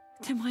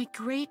 To my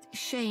great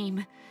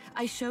shame,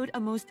 I showed a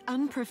most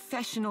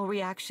unprofessional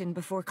reaction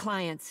before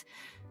clients.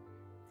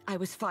 I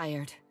was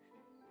fired,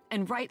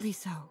 and rightly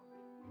so.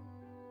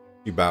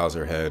 She bows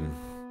her head.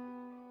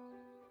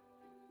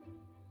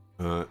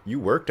 You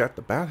worked at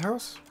the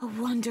bathhouse? A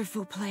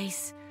wonderful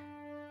place.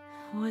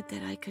 Would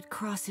that I could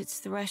cross its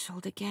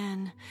threshold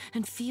again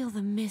and feel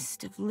the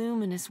mist of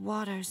luminous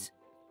waters.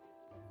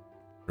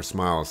 Her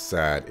smile is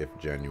sad, if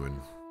genuine.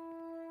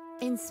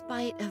 In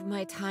spite of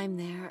my time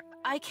there,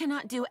 I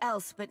cannot do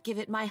else but give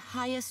it my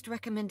highest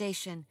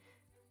recommendation.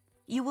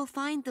 You will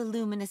find the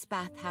luminous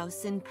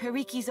bathhouse in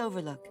Periki's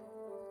Overlook.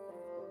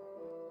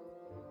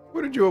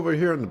 What did you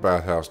overhear in the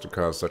bathhouse to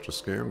cause such a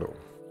scandal?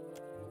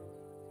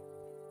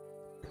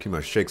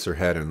 Akima shakes her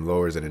head and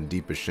lowers it in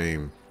deepest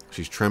shame.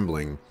 She's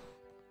trembling,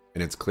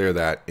 and it's clear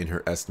that, in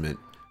her estimate,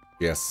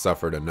 she has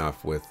suffered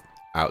enough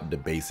without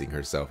debasing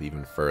herself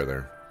even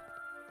further.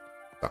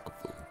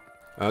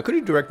 Could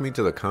you direct me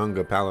to the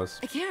Kanga Palace?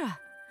 Akira,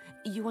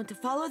 you want to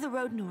follow the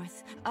road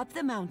north, up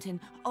the mountain,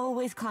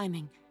 always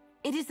climbing.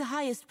 It is the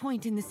highest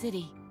point in the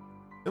city.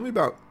 Tell me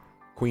about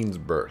Queen's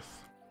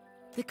birth.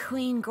 The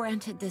Queen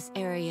granted this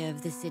area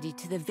of the city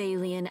to the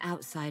Valian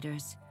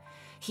outsiders.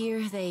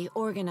 Here they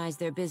organized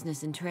their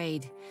business and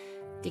trade,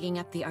 digging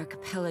up the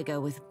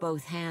archipelago with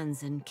both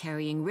hands and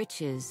carrying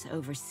riches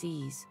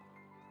overseas.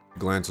 She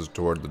glances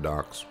toward the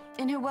docks.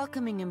 In her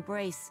welcoming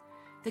embrace,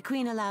 the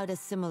Queen allowed a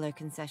similar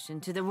concession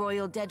to the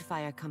Royal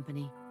Deadfire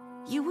Company.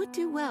 You would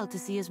do well to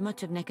see as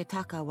much of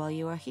Neketaka while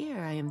you are here,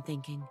 I am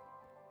thinking.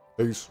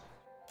 Peace.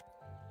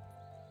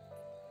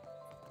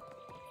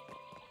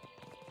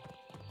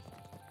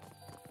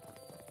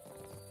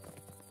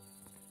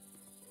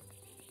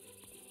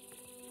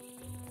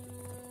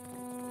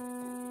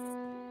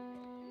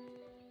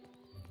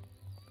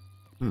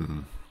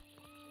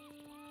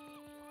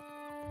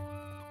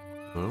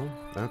 Well,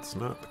 that's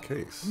not the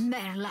case.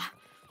 Merla,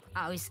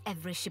 how is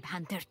every ship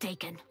hunter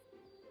taken?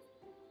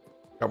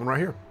 Got one right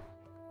here.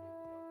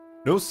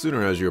 No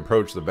sooner as you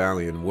approach the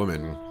Valiant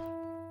woman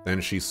than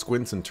she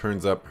squints and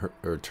turns up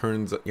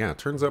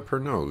her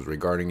nose,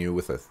 regarding you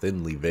with a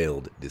thinly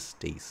veiled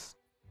distaste.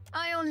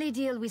 I only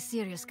deal with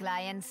serious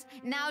clients.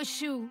 Now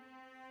shoo.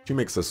 She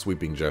makes a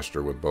sweeping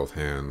gesture with both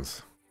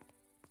hands.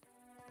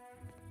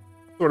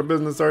 What sort of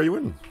business are you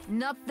in?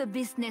 Not the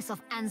business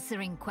of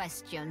answering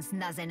questions,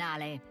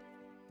 Nazenale.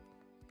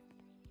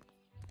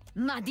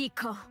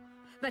 Madiko,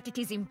 but it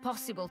is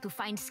impossible to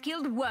find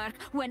skilled work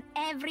when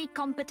every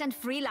competent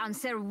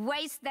freelancer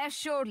wastes their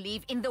shore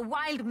leave in the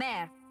wild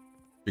mare.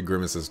 She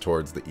grimaces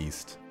towards the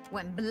east.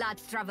 When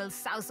blood travels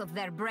south of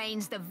their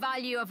brains, the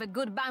value of a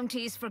good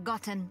bounty is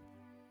forgotten.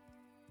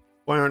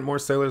 Why aren't more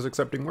sailors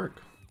accepting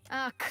work?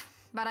 Ugh,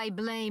 but I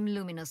blame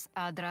Luminous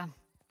Adra.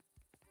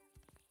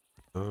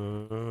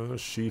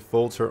 She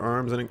folds her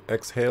arms and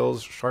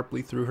exhales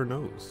sharply through her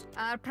nose.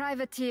 Our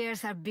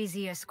privateers are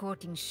busy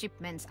escorting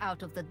shipments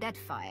out of the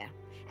Deadfire.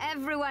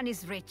 Everyone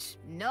is rich,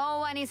 no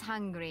one is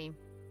hungry.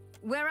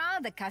 Where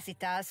are the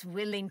casitas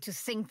willing to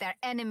sink their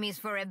enemies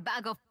for a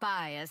bag of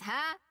pies,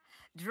 huh?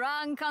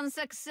 Drunk on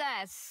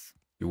success.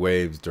 He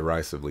waves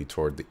derisively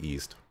toward the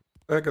east.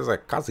 That is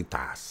like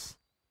casitas.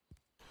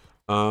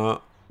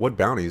 What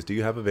bounties do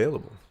you have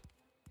available?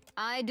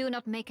 I do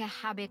not make a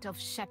habit of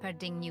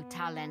shepherding new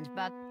talent,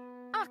 but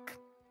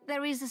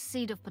there is a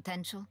seed of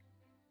potential.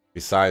 She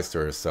sighs to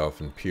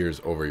herself and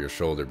peers over your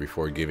shoulder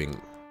before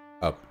giving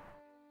up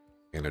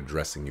and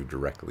addressing you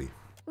directly.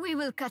 We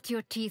will cut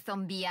your teeth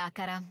on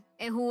Biakara,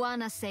 a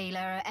Huana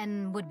sailor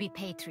and would-be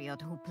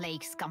patriot who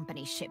plagues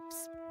company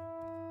ships.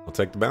 I'll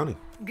take the bounty.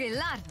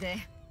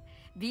 Gelarde!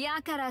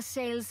 Biakara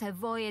sails a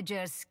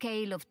voyager's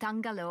scale of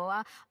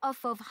Tangaloa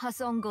off of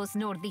Hasongo's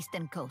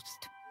northeastern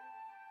coast.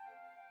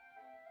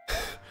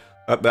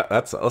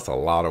 That's a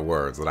lot of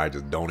words that I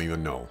just don't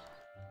even know.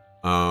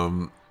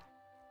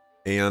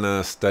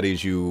 Anna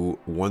studies you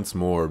once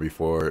more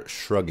before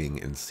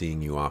shrugging and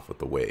seeing you off with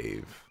the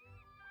wave.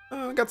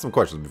 I got some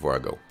questions before I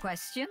go.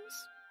 Questions?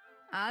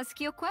 Ask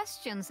your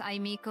questions,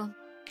 Aimiko.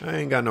 I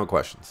ain't got no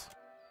questions.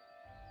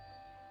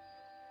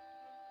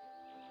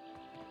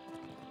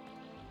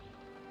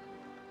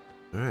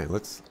 Alright,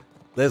 let's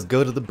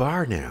go to the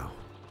bar now.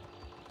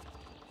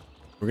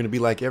 We're gonna be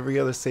like every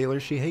other sailor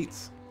she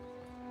hates.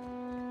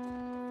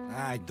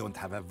 I don't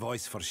have a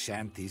voice for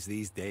shanties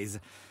these days.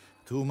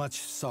 Too much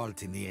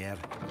salt in the air.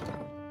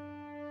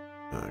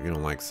 You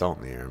don't like salt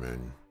in the air,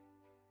 man.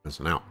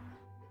 Listen out.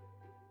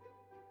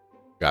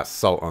 Got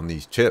salt on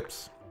these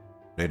chips.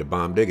 Made a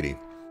bomb diggity.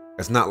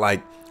 It's not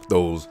like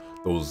those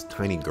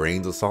tiny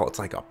grains of salt. It's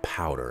like a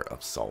powder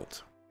of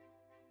salt.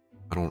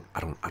 I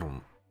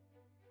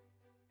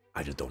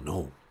just don't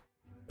know.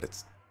 But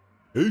it's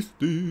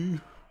tasty.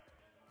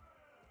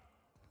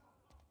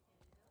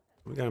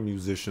 We got a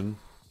musician.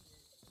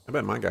 I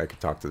bet my guy could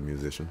talk to the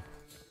musician.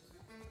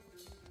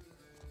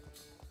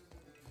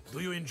 Do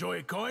you enjoy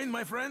a coin,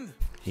 my friend?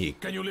 He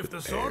Can you lift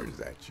a sword?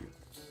 At you.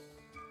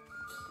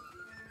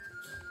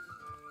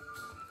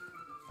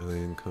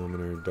 Alien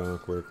commoner,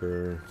 dock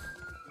worker.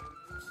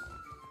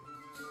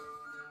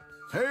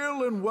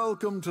 Hail and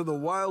welcome to the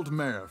Wild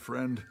Mare,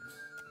 friend.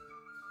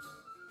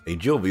 A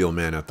jovial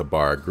man at the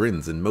bar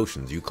grins and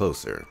motions you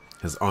closer.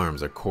 His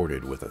arms are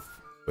corded with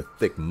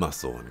thick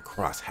muscle and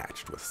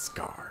cross-hatched with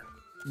scar.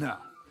 Now,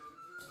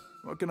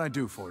 what can I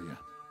do for you?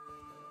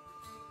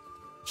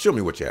 Show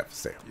me what you have to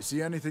say. You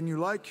see anything you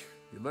like,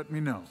 you let me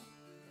know.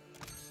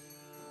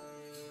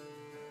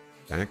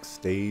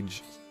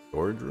 Backstage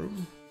storage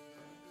room?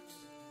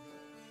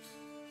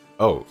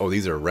 Oh,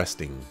 these are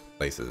resting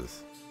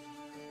places.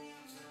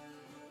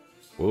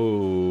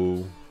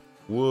 Whoa.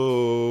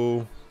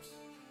 Whoa.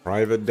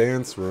 Private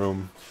dance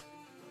room.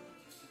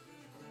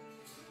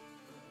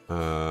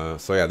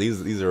 So yeah,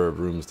 these are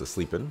rooms to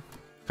sleep in.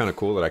 Kind of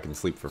cool that I can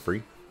sleep for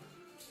free.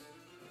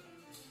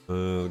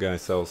 The guy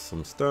sells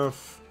some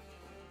stuff.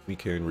 We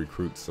can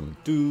recruit some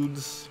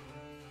dudes.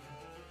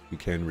 We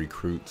can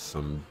recruit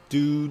some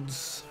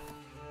dudes.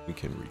 We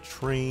can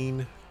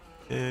retrain.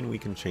 And we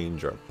can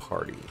change our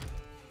party.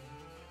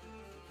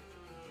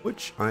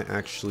 Which I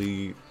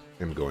actually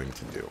am going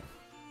to do.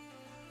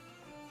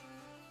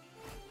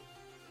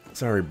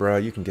 Sorry,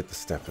 bruh, you can get the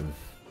stepping.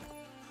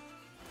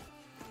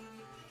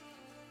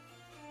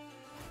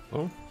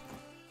 Oh?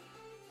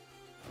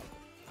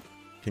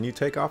 Can you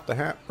take off the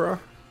hat, bruh?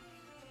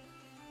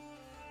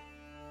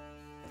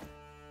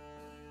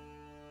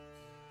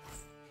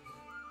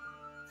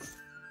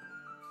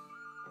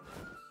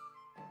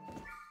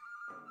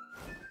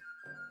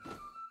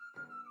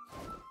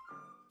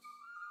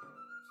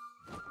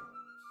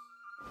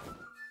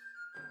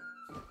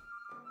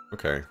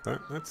 Okay,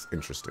 that's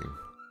interesting.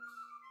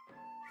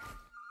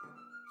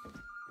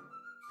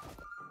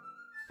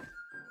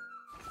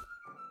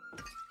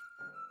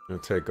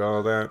 Gonna take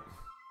all that.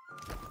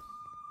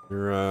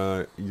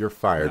 You're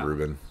fired, Now,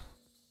 Ruben.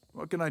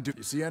 what can I do?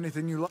 You see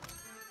anything you like?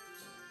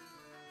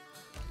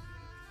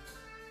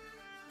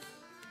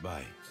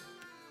 Bye.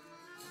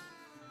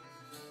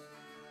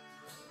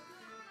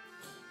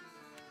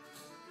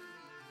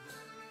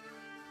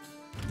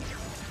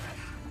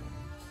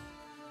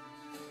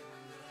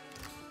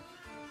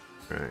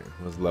 Alright,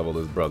 let's level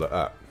this brother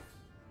up.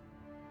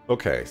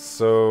 Okay,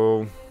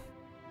 so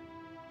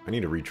I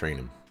need to retrain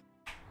him.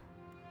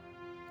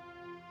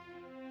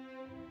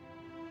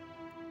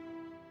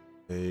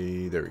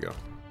 Hey, there we go.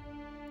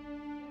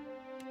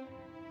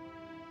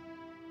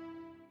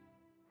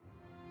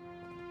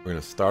 We're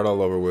gonna start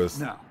all over with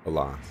Now, a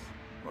loss.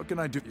 what can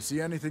I do? You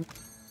see anything?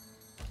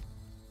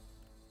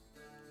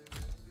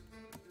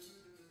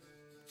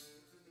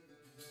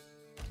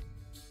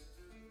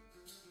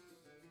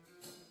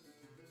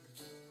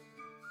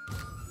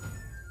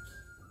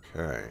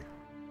 Okay.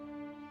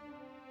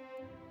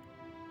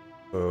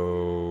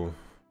 So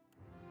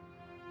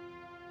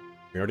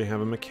we already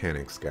have a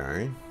mechanics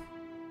guy.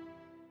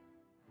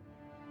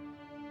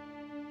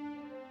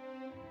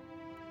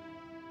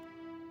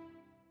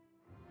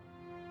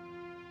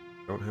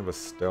 Don't have a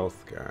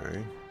stealth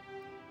guy.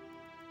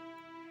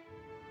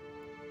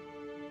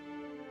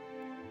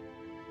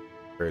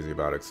 Crazy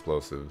about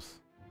explosives.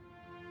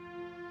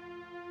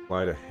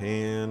 Sleight of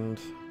hand.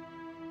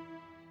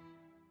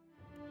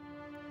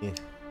 Yeah.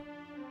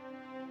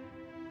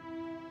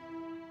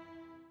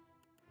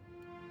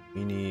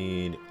 We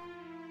need...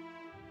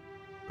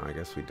 I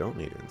guess we don't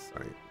need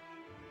insight.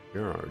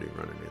 You're already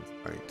running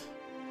insight.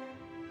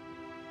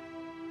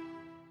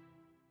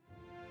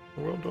 What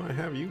the world do I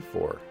have you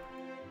for?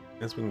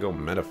 Guess we can go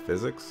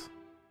metaphysics.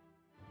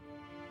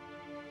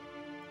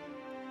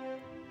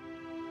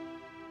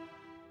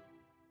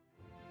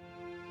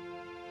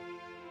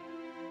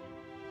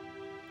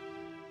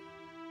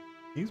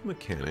 Use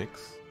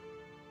mechanics.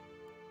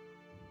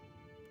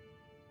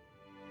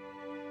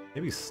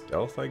 Maybe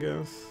stealth, I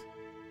guess.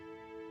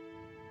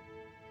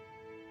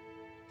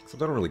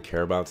 Except I don't really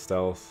care about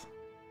stealth.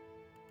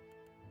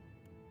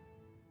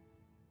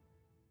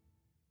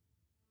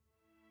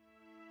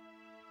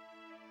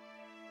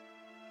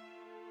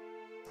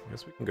 I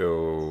guess we can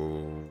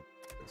go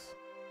this.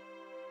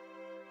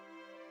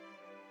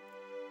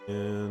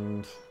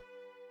 And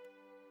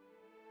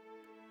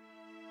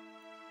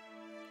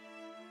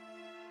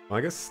well,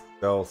 I guess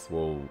stealth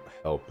will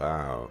help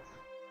out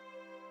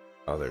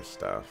other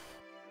stuff.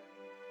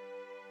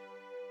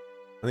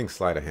 I think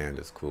sleight of hand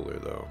is cooler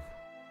though.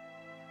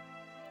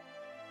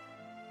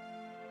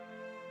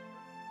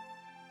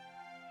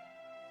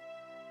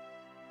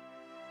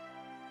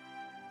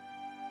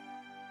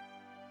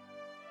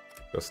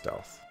 Go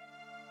stealth.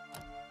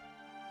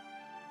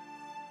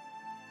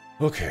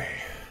 Okay.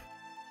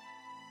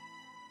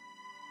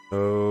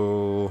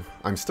 So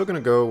I'm still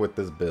gonna go with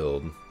this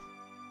build.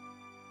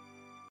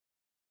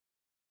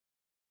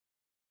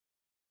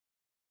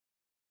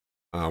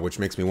 Which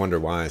makes me wonder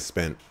why I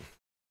spent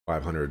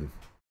 500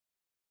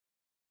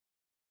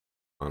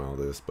 on all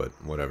this, but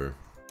whatever.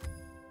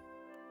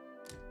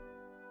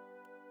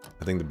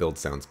 I think the build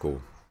sounds cool.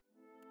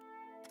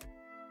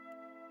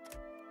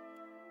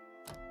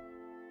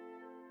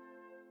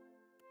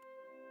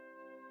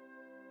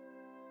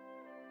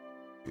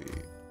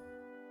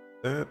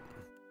 That.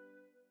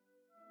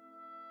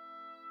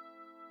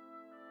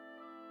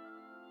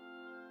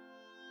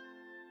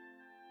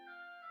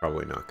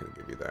 Probably not going to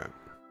give you that.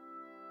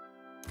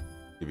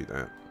 Give you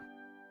that.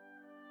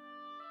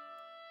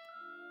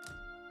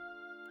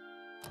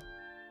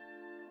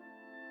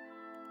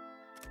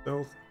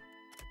 stealth,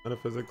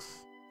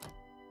 metaphysics,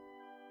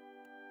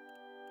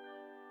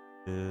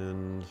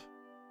 and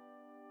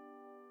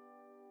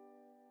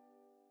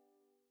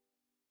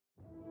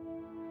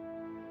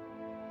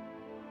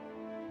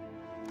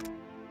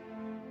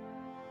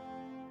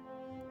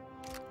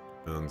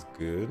sounds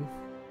good.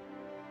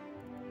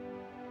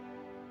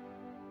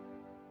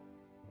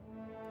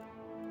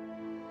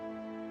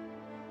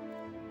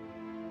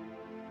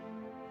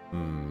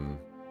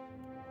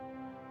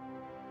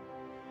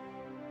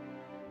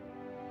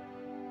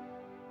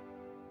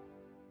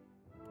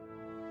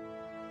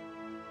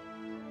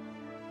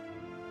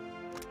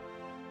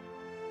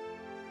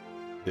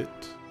 It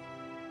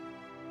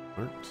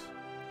aren't.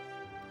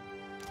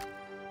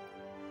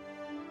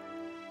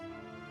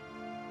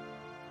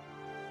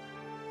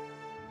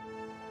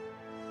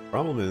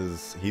 Problem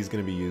is, he's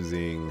going to be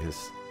using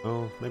his.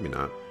 Oh, maybe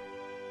not.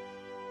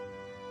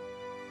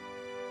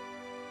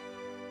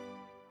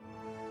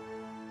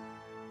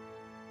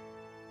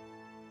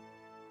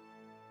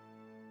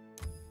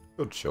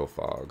 Go chill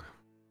fog.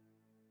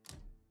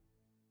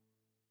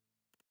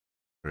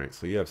 Alright,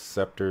 so you have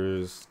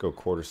scepters. Go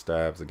quarter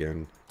staves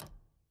again.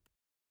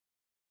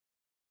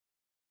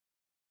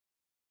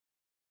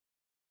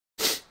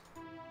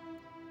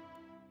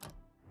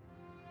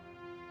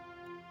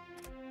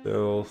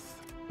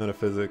 Stealth,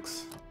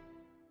 metaphysics.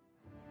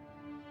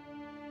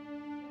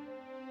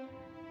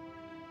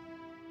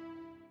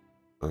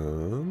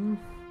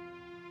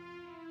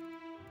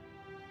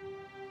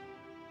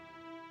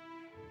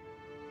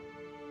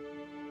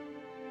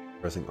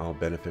 Pressing all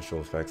beneficial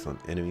effects on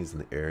enemies in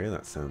the area.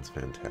 That sounds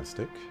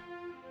fantastic.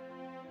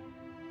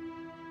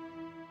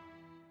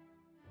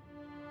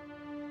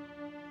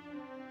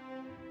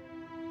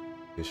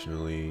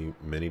 Additionally,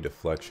 many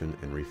deflection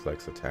and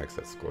reflex attacks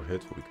that score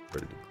hits will be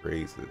converted to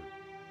grazes.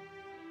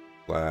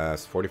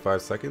 Last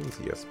 45 seconds,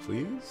 yes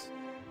please.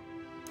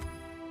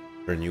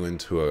 Turn you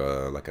into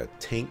a like a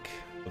tank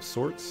of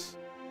sorts.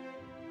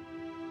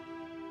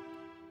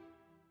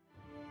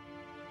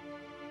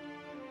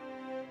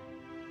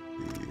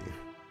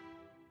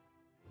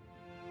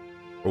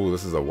 Oh,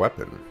 this is a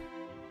weapon.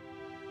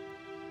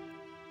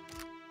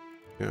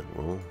 Yeah,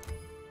 well,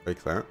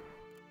 take that.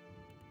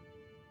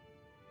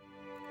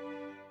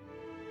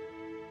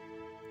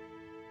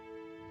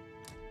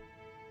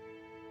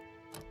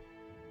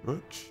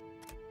 Much.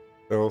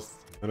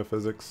 Stealth,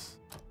 metaphysics.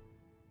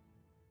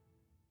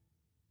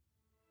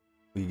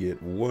 We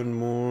get one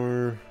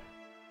more.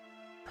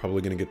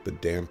 Probably gonna get the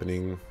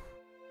dampening.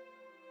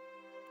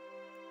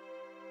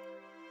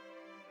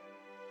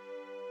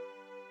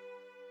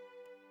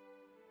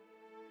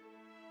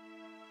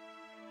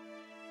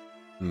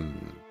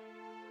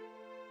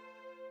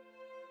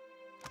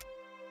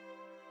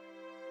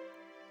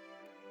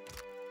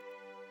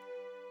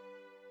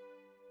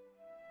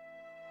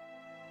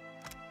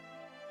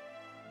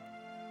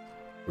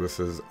 This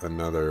is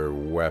another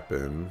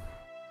weapon.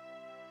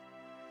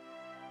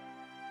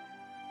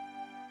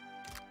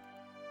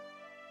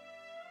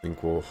 I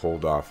think we'll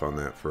hold off on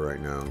that for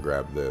right now and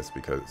grab this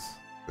because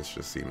this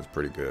just seems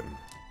pretty good.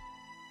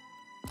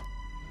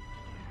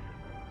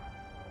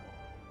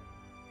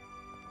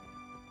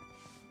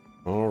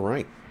 All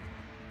right.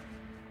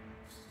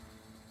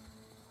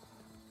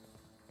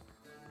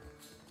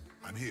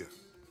 I'm here.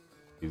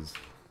 He's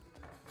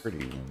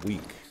pretty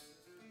weak.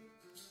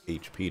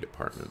 HP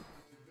department.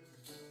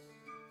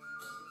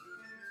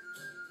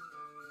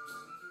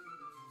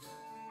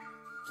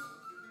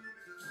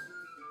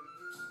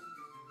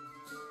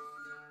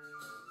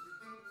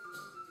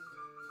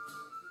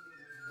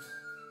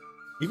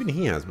 Even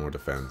he has more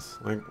defense.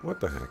 Like, what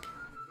the heck?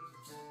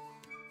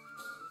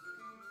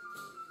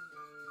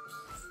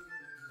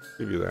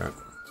 Give you that.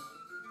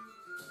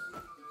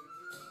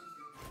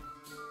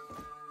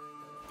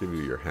 Give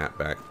you your hat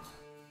back.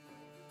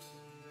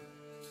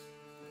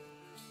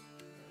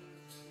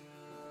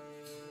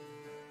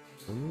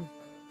 I'm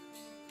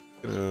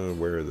gonna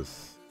wear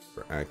this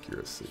for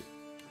accuracy.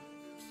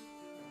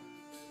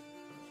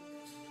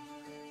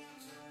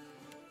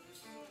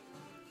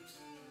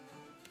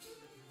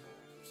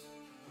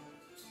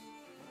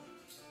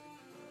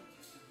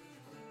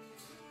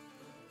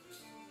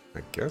 I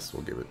guess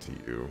we'll give it to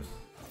you.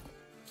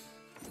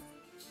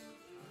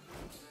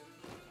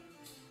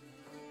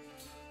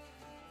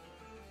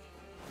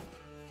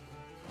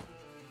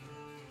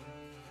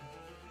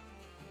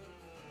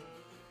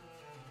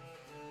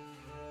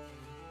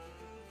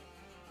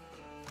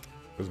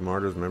 What does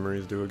Martyr's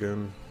Memories do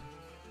again?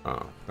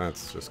 Oh,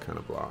 that's just kind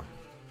of blah.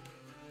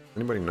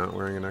 Anybody not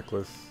wearing a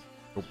necklace?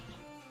 Nope.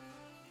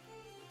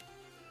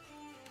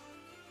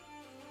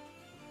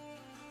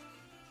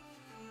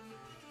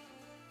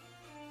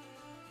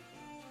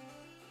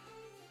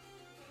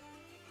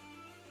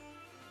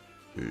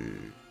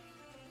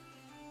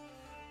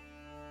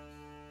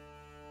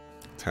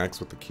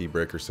 Attacks with the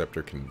Keybreaker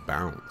Scepter can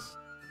bounce. Is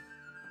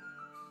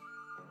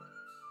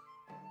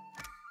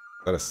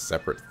that a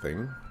separate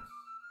thing?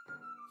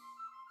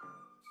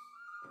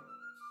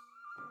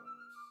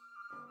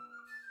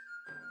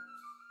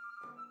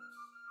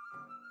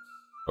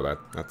 Oh,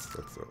 that's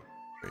a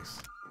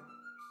Nice.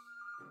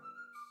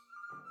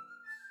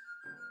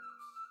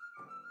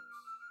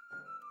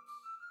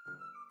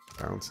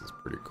 Bounce is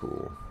pretty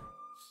cool.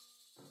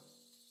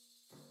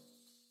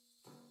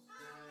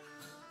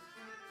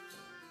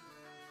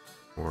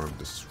 More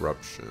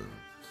disruption.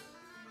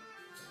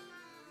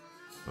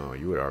 Oh,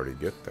 you would already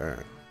get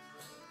that.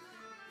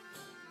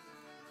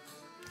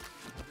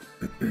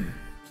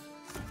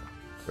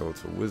 Go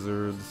to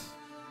wizards.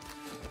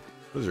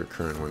 What does your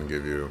current one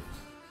give you?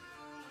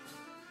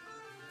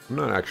 I'm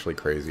not actually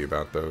crazy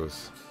about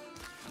those.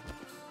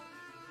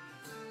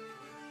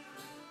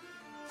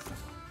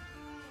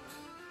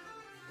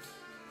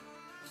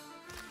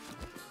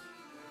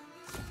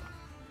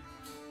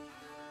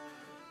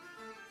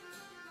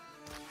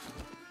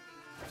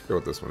 Go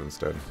with this one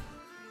instead.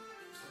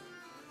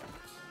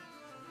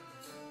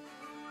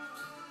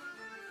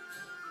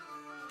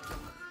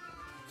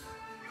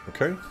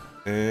 Okay,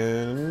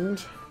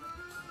 and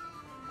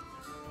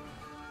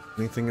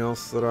anything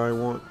else that I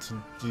want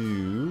to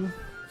do?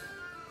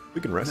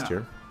 We can rest Now,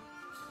 here.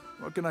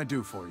 What can I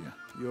do for you?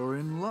 You're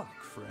in luck,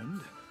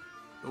 friend.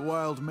 The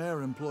Wild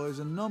Mare employs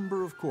a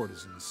number of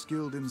courtesans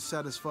skilled in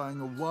satisfying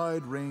a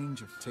wide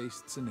range of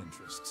tastes and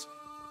interests.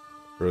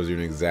 Throws you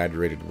an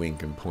exaggerated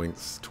wink and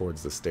points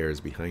towards the stairs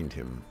behind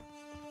him.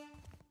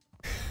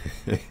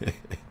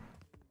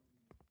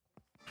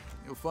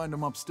 You'll find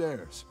them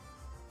upstairs.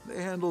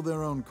 They handle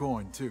their own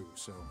coin too,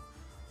 so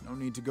no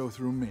need to go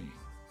through me.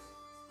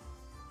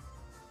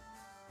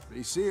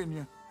 Be seeing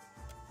you.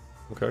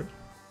 Okay.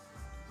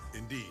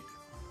 Indeed.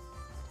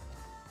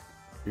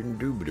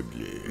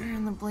 Indubitably. Where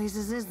in the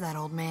blazes is that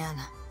old man?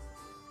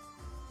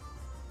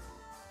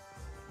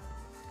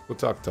 We'll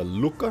talk to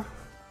Luca.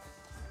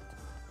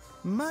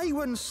 My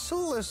one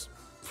solace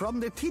from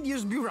the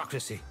tedious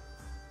bureaucracy.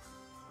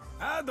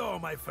 Ado,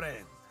 my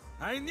friend.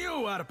 I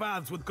knew our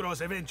paths would cross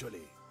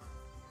eventually.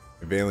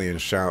 Valian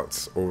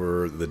shouts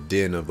over the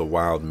din of the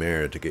Wild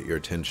Mare to get your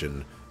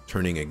attention,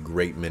 turning a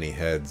great many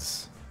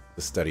heads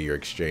to study your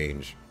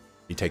exchange.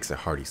 He takes a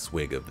hearty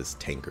swig of this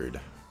tankard.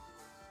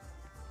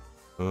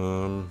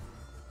 I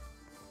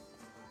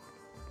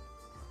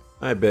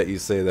bet you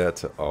say that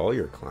to all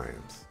your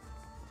clients.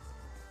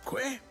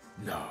 Que?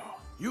 No,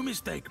 you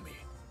mistake me.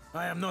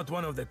 I am not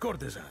one of the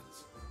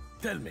courtesans.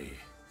 Tell me,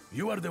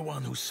 you are the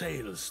one who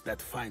sails that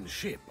fine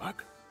ship,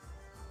 Ak?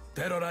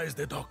 Terrorize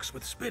the docks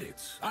with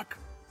spirits, Ak?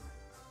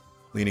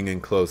 Leaning in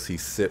close, he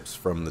sips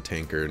from the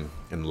tankard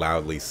and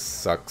loudly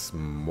sucks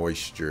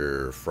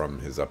moisture from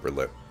his upper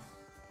lip.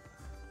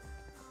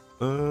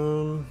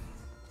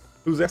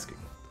 Who's asking?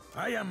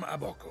 I am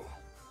Aboko,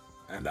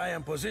 and I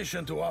am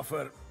positioned to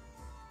offer...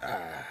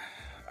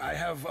 I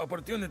have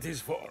opportunities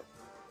for...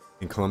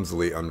 He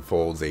clumsily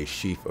unfolds a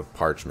sheaf of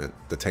parchment.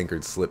 The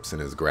tankard slips in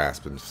his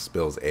grasp and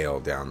spills ale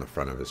down the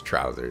front of his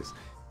trousers.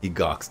 He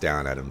gawks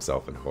down at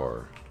himself in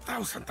horror.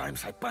 1,000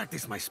 times I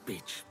practiced my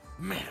speech.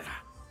 Merda.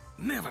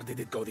 Never did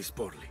it go this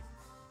poorly.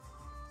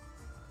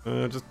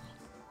 Just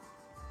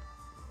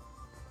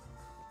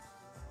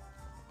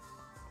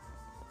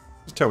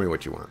tell me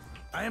what you want.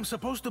 I am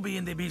supposed to be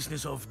in the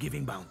business of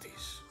giving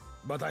bounties,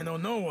 but I know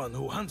no one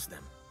who hunts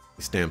them.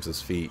 He stamps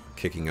his feet,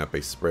 kicking up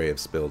a spray of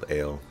spilled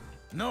ale.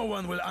 No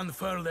one will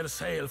unfurl their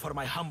sail for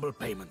my humble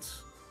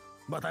payments.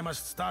 But I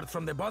must start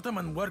from the bottom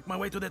and work my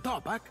way to the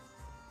top, Ak?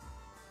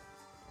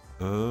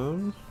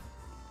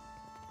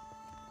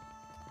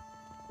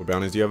 What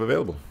bounties do you have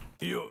available?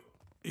 You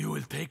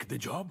will take the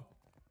job?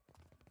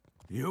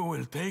 You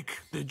will take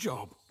the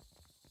job.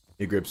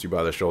 He grips you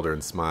by the shoulder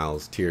and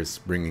smiles, tears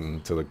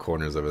springing to the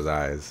corners of his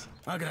eyes.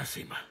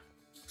 Agrasima.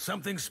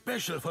 Something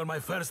special for my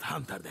first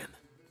hunter, then.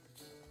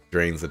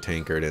 Drains the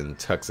tankard and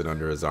tucks it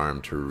under his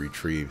arm to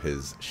retrieve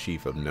his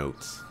sheaf of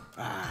notes.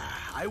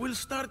 I will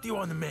start you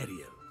on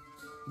Meriel,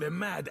 the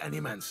mad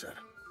animancer.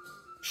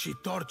 She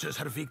tortures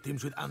her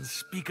victims with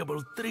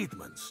unspeakable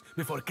treatments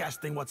before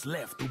casting what's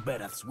left to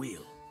Berath's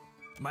will.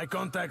 My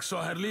contact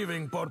saw her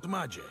leaving Port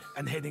Mage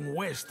and heading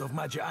west of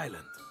Mage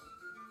Island.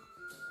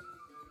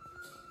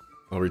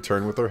 I'll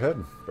return with her head.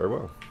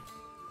 Farewell.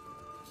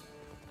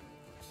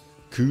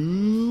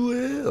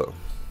 Cool.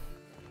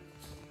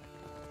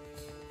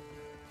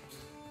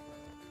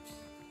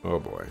 Oh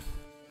boy.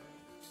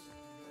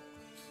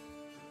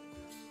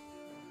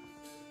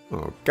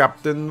 Oh,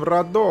 Captain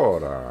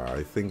Radora,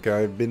 I think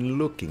I've been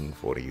looking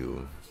for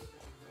you.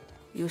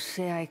 You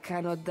say I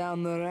cannot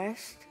down the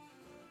rest?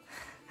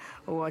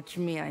 Watch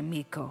me,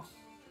 Amico.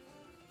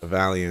 A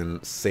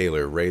valiant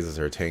sailor raises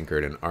her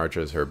tankard and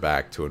arches her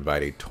back to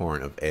invite a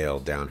torrent of ale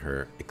down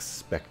her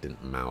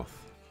expectant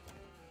mouth.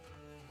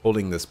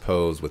 Holding this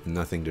pose with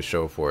nothing to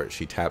show for it,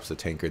 she taps the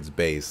tankard's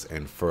base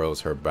and furrows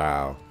her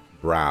brow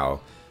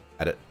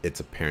at its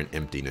apparent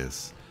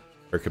emptiness.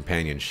 Her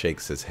companion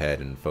shakes his head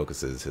and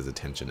focuses his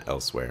attention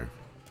elsewhere.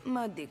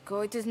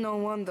 Madico, it is no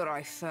wonder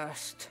I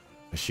thirst.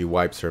 As she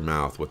wipes her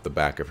mouth with the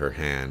back of her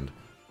hand,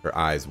 her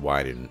eyes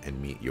widen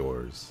and meet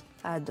yours.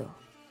 Ado,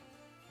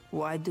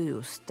 why do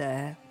you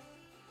stare?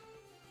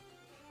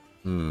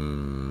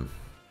 You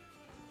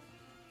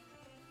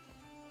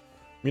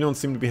don't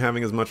seem to be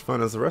having as much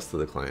fun as the rest of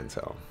the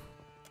clientele.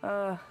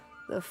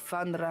 The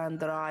fun ran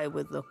dry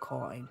with the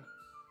coin.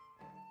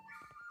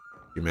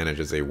 He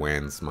manages a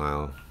wan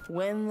smile.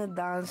 When the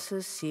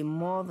dancers see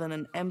more than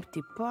an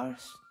empty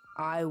purse,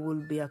 I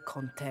will be a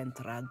content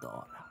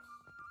Radora.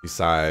 He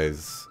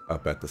sighs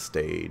up at the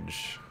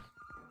stage.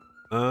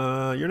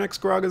 Your next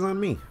grog is on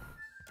me.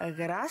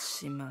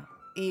 Grassima.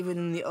 Even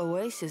in the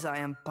oasis I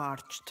am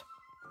parched.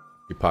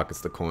 He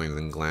pockets the coins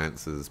and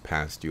glances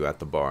past you at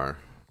the bar.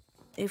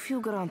 If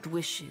you grant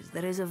wishes,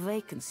 there is a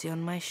vacancy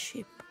on my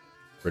ship.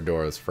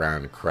 Redora's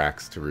frown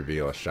cracks to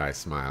reveal a shy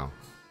smile.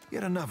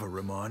 Yet another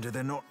reminder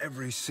that not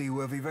every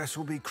seaworthy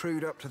vessel be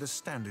crewed up to the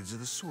standards of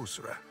the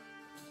sorcerer.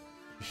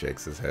 He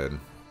shakes his head.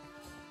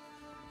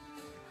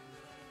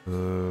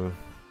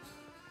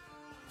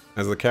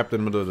 As the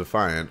captain of the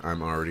Defiant,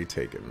 I'm already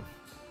taken.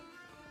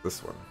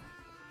 This one.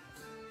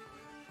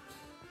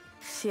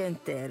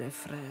 Sientere,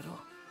 frero.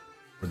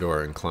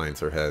 Redora inclines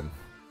her head.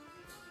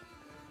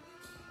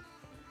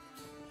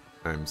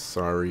 I'm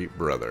sorry,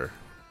 brother.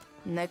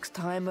 Next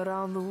time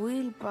around the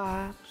wheel,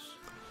 perhaps.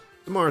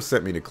 Damar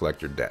sent me to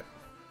collect your debt.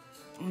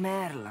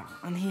 Merla,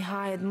 and he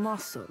hired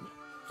muscle.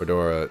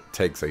 Redora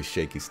takes a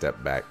shaky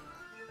step back.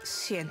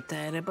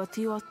 Sientere, but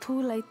you are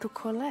too late to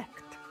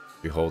collect.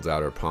 She holds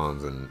out her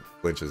palms and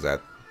flinches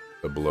at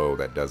the blow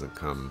that doesn't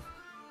come.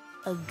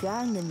 A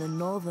gang in the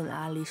northern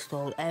alley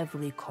stole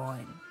every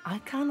coin. I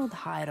cannot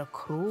hire a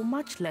crew,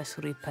 much less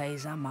repay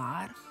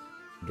Zamar.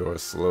 Redora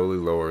slowly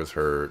lowers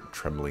her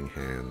trembling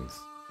hands.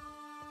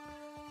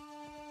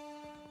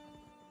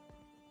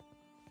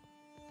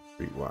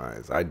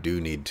 Streetwise, I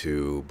do need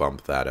to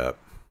bump that up.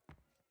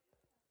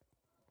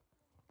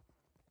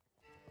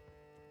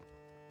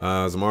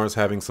 Zamar's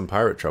having some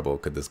pirate trouble.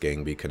 Could this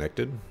gang be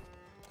connected?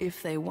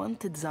 If they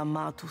wanted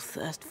Zamar to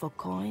thirst for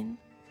coin,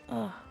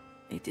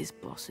 it is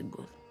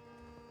possible.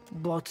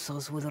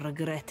 Botsos will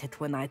regret it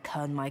when I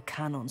turn my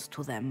cannons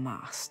to their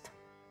mast.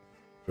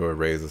 Redora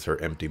raises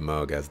her empty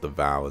mug as the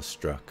vow is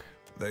struck.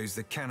 Those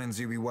the cannons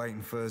you be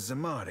waiting for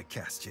Zamar to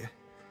cast you?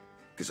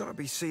 Because I'd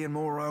be seeing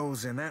more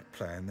holes in that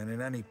plan than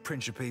in any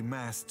Principe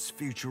mast's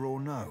future or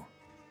no.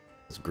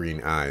 His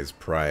green eyes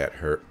pry at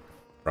her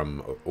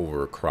from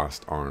over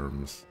crossed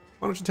arms.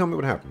 Why don't you tell me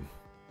what happened?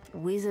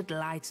 Wizard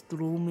lights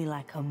drew me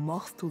like a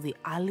moth to the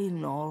alley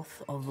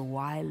north of the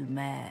Wild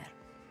Mare.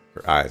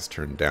 Her eyes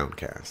turn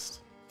downcast.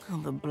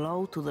 And the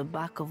blow to the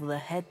back of the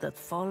head that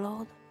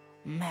followed,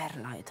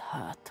 Merlight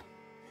hurt.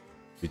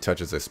 She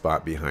touches a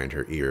spot behind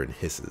her ear and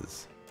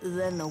hisses.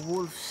 Then a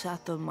wolf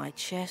sat on my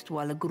chest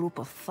while a group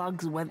of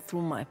thugs went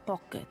through my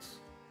pockets.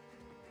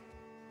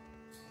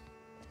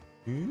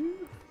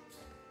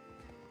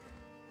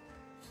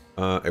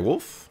 A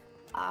wolf?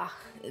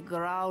 It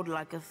growled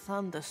like a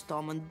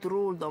thunderstorm and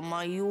drooled on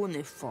my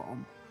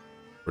uniform.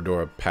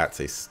 Redora pats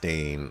a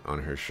stain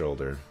on her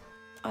shoulder.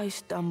 I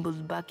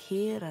stumbled back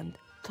here and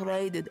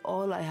traded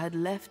all I had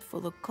left for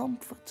the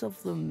comforts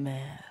of the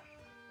mare.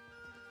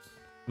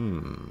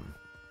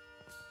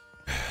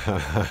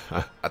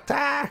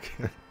 Attack!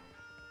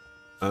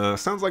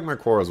 Sounds like my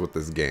quarrels with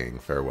this gang.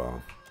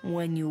 Farewell.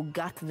 When you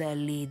got their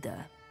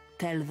leader,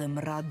 tell them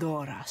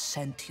Radora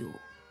sent you.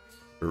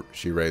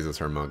 She raises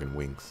her mug and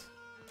winks.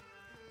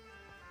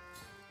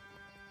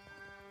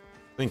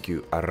 Thank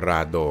you,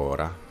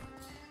 Radora.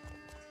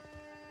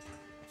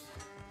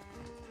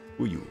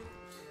 Who you?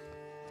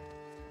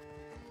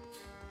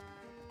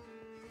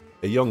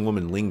 A young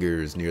woman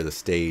lingers near the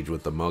stage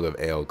with the mug of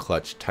ale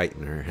clutched tight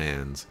in her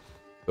hands.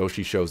 Though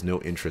she shows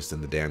no interest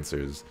in the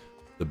dancers,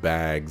 the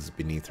bags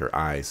beneath her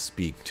eyes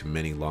speak to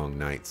many long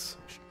nights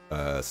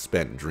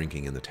spent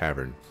drinking in the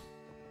tavern.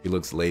 She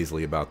looks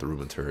lazily about the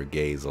room until her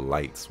gaze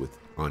alights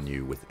on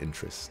you with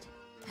interest.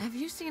 Have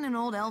you seen an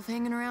old elf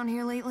hanging around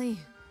here lately?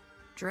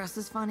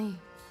 Dresses funny,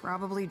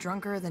 probably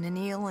drunker than an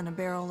eel in a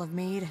barrel of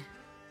mead.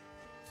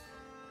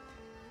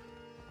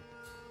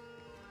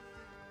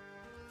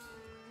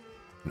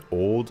 An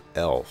old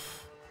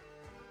elf.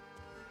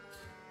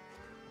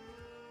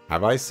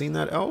 Have I seen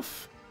that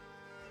elf?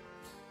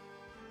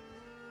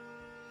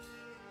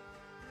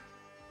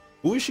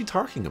 Who is she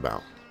talking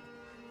about?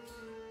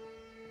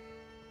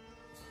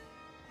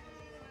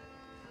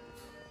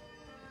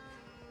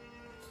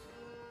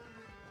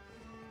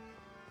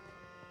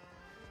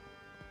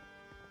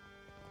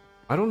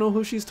 I don't know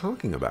who she's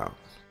talking about.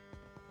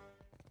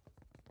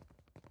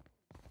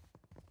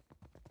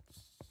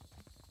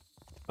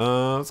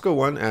 Let's go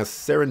one. As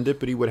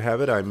serendipity would have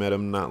it, I met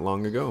him not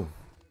long ago.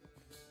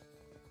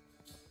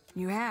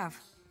 You have?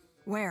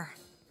 Where?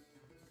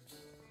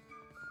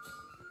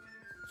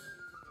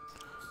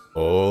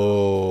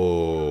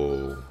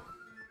 Oh.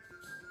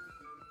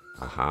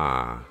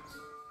 Aha.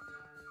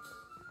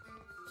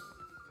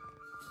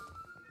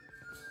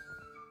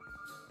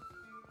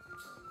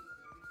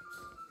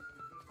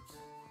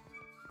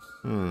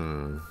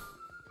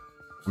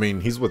 I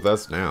mean, he's with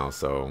us now,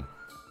 so...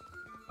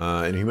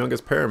 an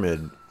humongous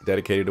pyramid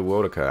dedicated to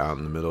Wotica out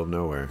in the middle of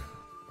nowhere.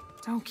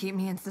 Don't keep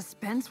me in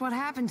suspense. What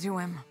happened to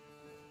him?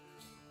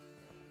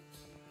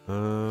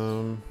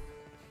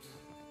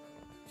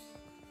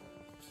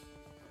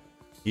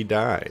 He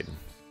died.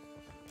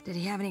 Did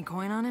he have any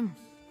coin on him?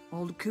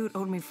 Old Coot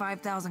owed me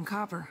 5,000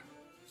 copper.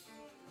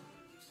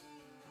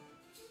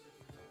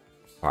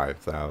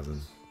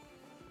 5,000.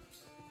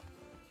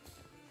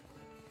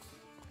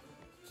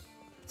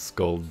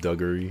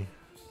 Skullduggery.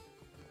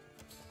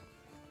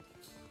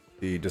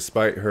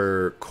 Despite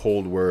her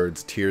cold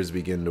words, tears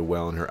begin to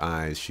well in her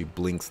eyes. She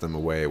blinks them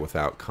away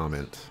without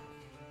comment.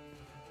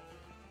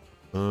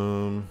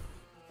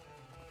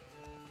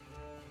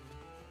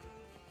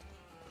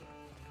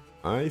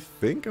 I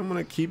think I'm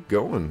gonna keep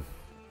going.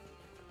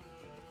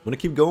 I'm gonna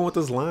keep going with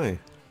this lie.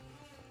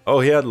 Oh,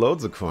 he had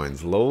loads of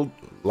coins.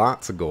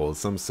 Lots of gold,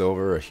 some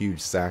silver, a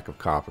huge sack of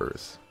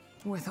coppers.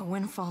 With a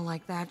windfall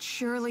like that,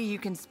 surely you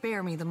can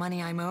spare me the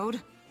money I'm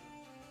owed?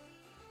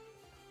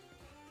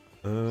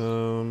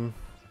 Oh.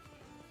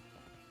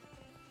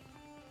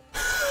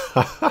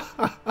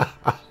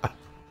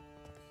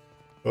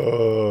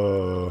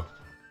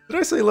 Did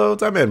I say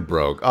loads? I meant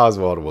broke.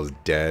 Oswald was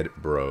dead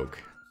broke.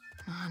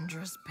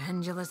 Andrus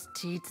pendulous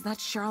teats, that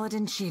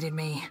charlatan cheated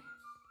me.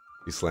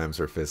 She slams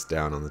her fist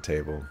down on the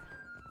table.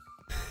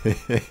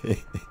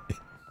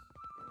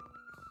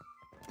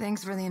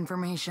 Thanks for the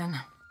information.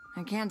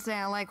 I can't say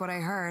I like what I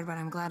heard, but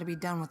I'm glad to be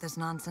done with this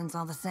nonsense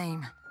all the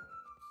same.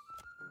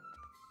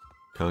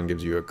 Khan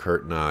gives you a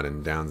curt nod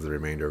and downs the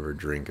remainder of her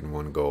drink in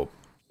one gulp.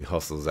 He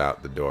hustles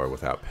out the door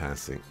without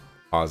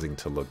pausing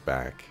to look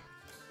back.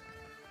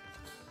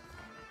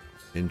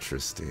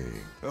 Interesting.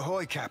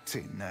 Ahoy,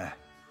 Captain.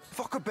 If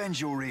I could bend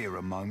your ear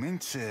a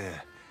moment,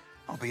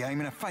 I'll be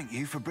aiming to thank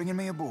you for bringing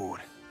me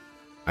aboard.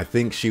 I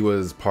think she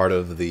was part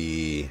of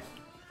those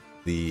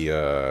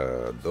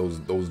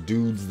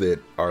dudes that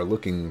are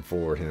looking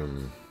for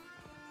him.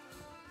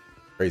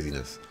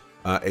 Craziness.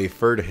 A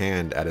furred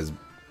hand at his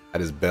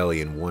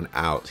belly and one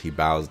out. He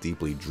bows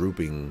deeply,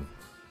 drooping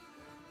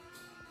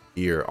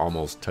ear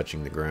almost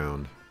touching the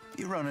ground.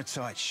 You run a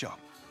tight shop,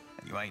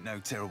 and you ain't no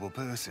terrible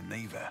person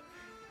neither.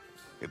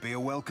 It'd be a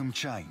welcome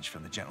change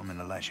from the gentleman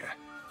of leisure.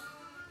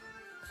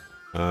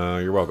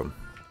 You're welcome.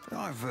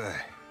 I've a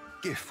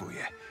gift for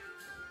you.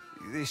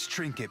 This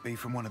trinket be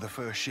from one of the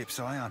first ships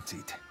I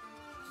hunted.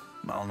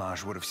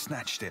 Malnage would have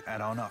snatched it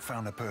had I not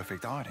found a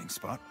perfect hiding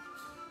spot.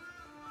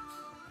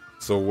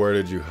 So where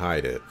did you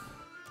hide it?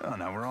 I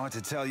know right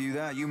to tell you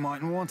that. You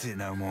mightn't want it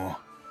no more.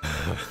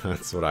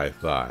 That's what I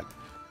thought.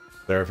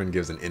 Seraphim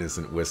gives an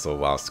innocent whistle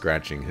while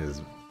scratching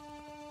his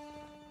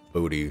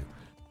booty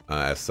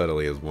as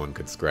subtly as one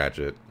could scratch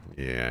it.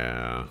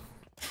 Yeah.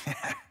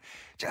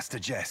 Just a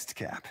jest,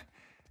 Cap.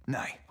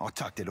 Nay, I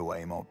tucked it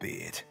away in my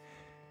beard.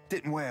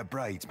 Didn't wear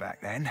braids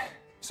back then,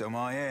 so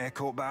my hair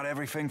caught about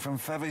everything from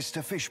feathers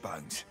to fish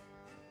bones.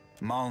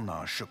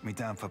 Malnar shook me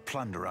down for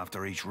plunder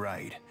after each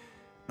raid.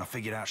 I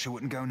figured out she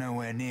wouldn't go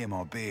nowhere near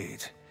my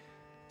beard.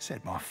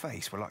 Said my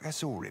face were like a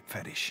saw rip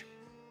fetish.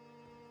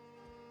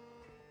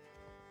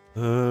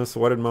 So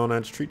why did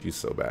Malnage treat you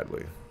so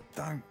badly?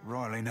 Don't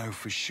rightly know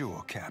for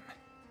sure, Cap.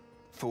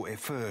 Thought at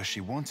first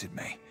she wanted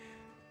me.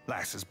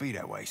 Lasses be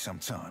that way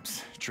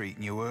sometimes,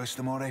 treating you worse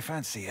the more they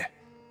fancy you.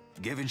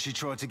 Given she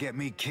tried to get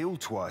me killed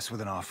twice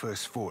within our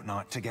first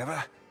fortnight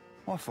together,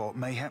 I thought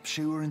mayhap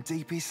she were in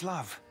deepest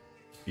love.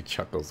 He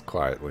chuckles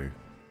quietly.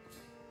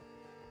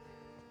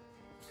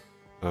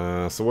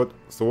 So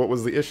what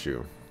was the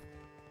issue?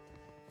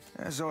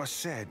 As I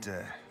said,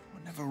 I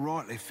never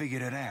rightly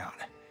figured it out.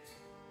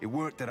 It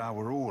worked that I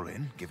were all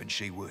in, given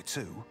she were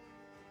too.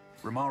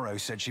 Romaro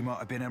said she might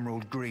have been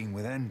emerald green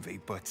with envy,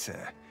 but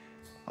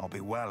I'll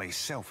be well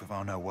himself if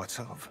I know what's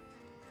of.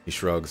 He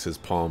shrugs his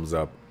palms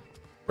up,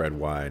 spread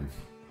wide.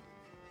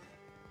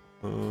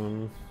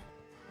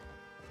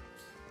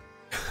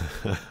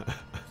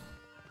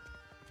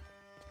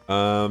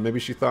 Maybe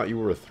she thought you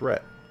were a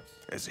threat.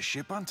 As a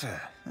ship hunter,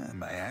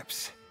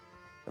 mayhaps.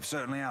 I've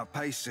certainly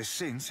outpaced her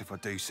since, if I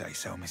do say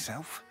so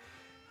myself.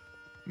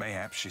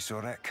 Mayhaps she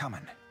saw that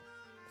coming.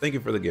 Thank you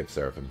for the gift,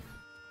 Seraphim.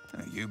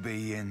 You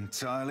be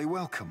entirely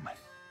welcome.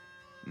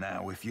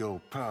 Now, if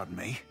you'll pardon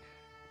me,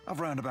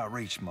 I've roundabout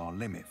reached my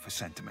limit for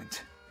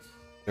sentiment.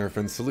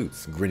 Seraphim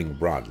salutes, grinning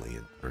broadly,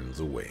 and turns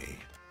away.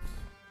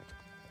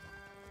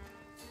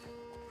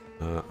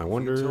 I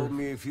wonder... You told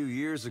me a few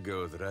years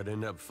ago that I'd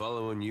end up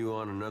following you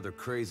on another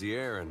crazy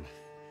errand.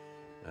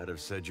 I'd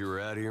have said you were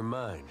out of your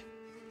mind.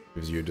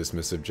 Gives you a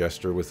dismissive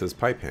gesture with his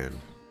pipe hand.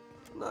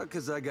 Not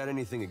because I got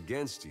anything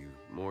against you,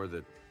 more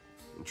that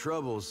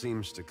trouble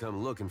seems to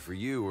come looking for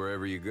you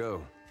wherever you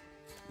go.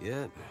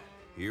 Yet,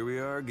 here we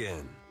are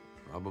again,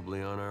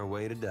 probably on our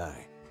way to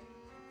die.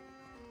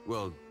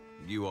 Well,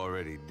 you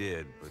already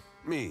did, but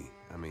me,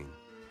 I mean.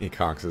 He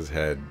cocks his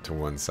head to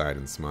one side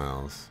and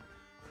smiles.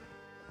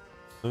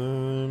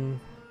 Here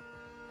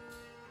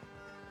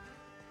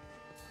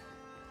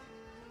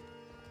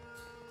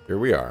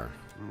we are.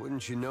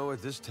 Wouldn't you know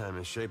it, this time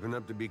is shaping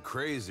up to be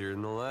crazier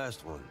than the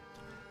last one.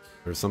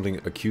 There's something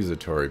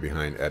accusatory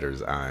behind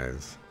Eddar's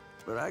eyes.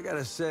 But I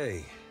gotta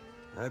say,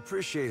 I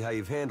appreciate how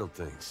you've handled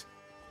things.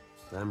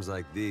 Times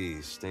like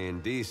these,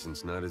 staying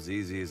decent's not as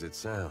easy as it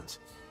sounds.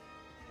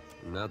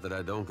 Not that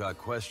I don't got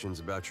questions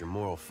about your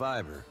moral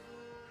fiber,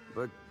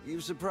 but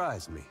you've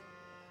surprised me.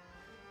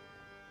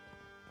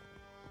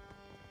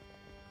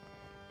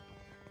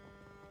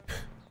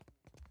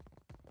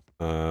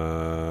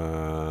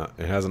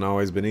 hasn't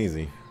always been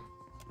easy.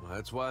 Well,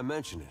 that's why I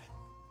mention it.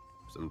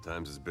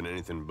 Sometimes it's been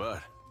anything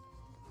but.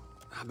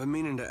 I've been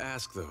meaning to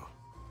ask, though.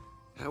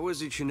 How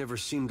is it you never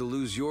seem to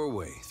lose your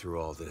way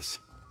through all this?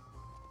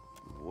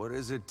 What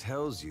is it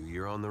tells you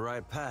you're on the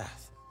right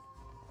path?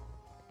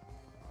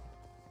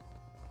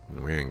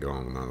 We ain't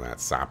going with none of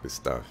that soppy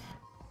stuff.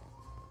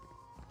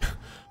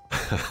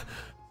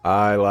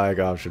 I like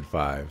option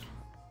 5.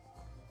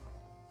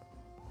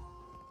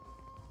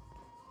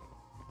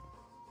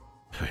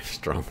 I have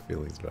strong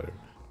feelings about it.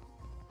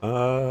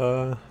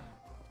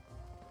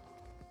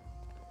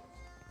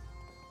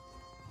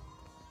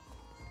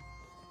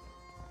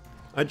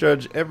 I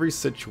judge every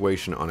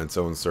situation on its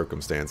own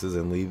circumstances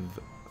and leave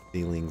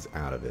feelings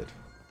out of it.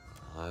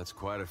 Well, that's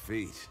quite a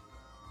feat.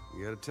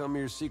 You gotta tell me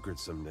your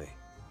secrets someday.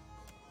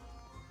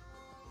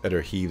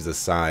 Eder heaves a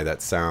sigh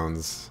that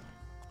sounds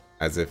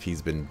as if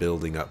he's been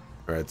building up,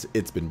 or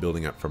it's been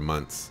building up for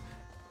months.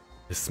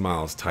 His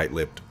smile's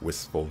tight-lipped,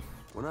 wistful.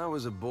 When I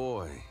was a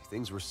boy,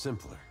 things were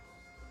simpler.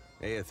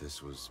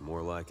 Aethys was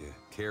more like a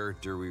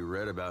character we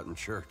read about in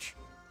church.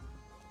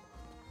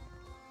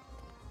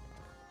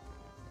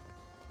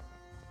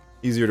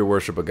 Easier to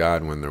worship a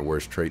god when their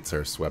worst traits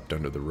are swept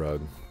under the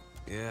rug.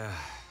 Yeah,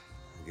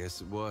 I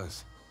guess it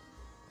was.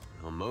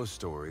 Well, most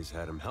stories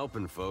had him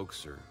helping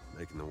folks or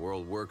making the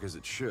world work as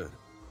it should.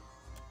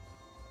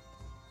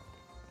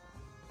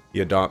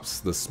 He adopts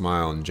the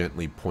smile and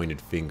gently pointed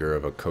finger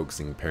of a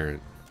coaxing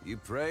parent. You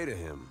pray to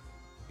him.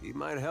 He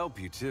might help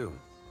you too.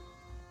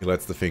 He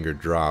lets the finger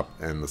drop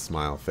and the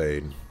smile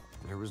fade.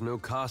 There was no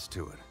cost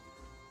to it.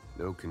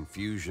 No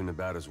confusion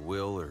about his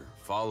will or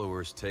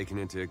followers taken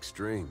into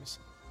extremes.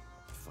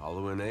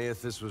 Following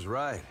Aethys was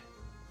right.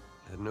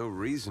 Had no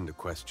reason to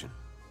question.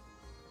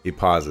 He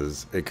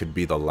pauses. It could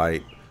be the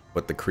light,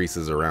 but the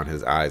creases around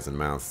his eyes and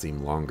mouth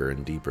seem longer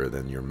and deeper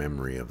than your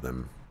memory of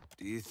them.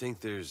 Do you think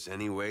there's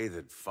any way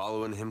that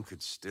following him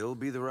could still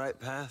be the right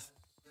path?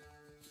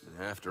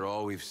 After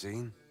all we've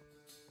seen?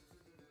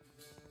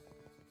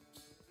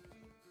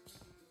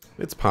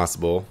 It's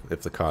possible,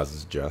 if the cause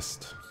is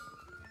just.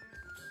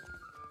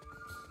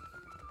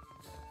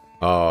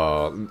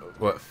 Oh,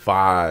 what,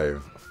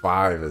 5?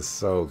 5 is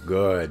so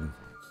good.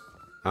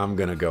 I'm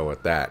gonna go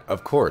with that.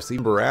 Of course,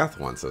 even Barath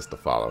wants us to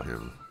follow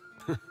him.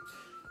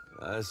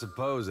 I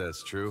suppose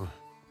that's true.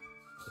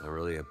 Not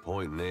really a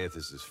point in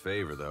Aethys'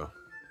 favor, though.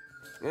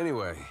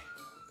 Anyway,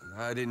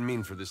 I didn't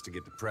mean for this to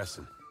get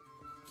depressing.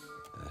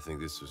 I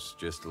think this was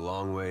just a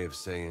long way of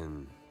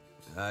saying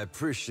I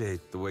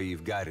appreciate the way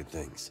you've guided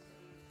things.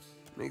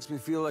 Makes me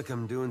feel like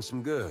I'm doing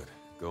some good,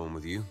 going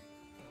with you.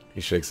 He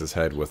shakes his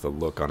head with a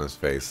look on his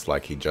face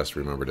like he just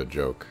remembered a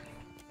joke.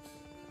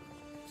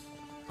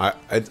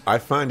 I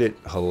find it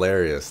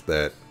hilarious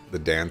that the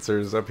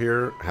dancers up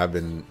here have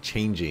been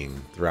changing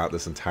throughout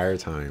this entire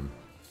time.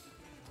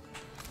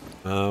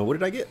 What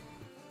did I get?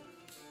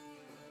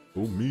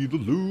 Show me the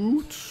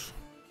loot.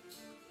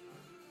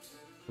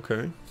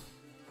 Okay.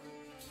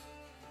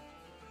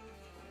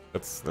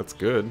 That's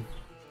good.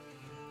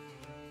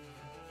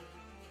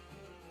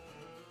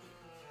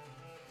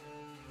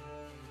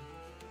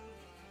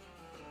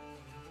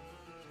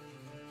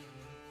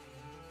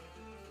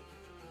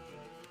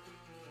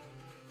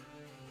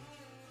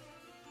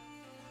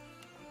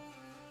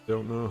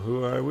 Don't know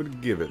who I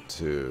would give it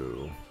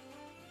to.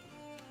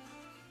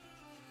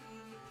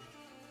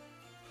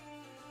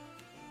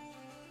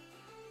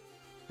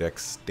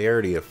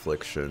 Dexterity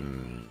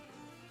affliction.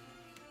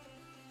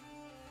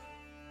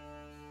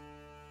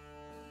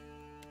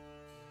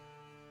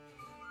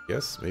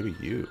 Guess maybe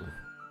you.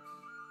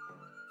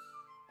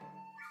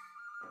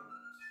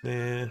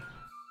 Nah.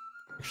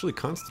 Actually,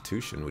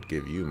 Constitution would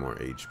give you more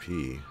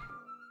HP.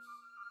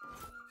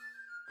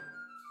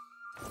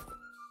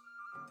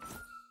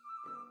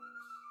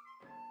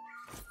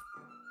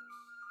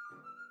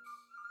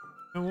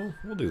 Oh,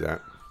 we'll do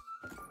that.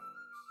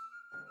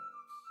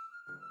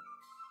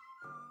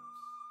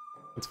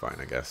 That's fine,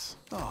 I guess.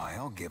 Oh,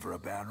 I'll give her a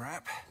bad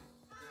rap.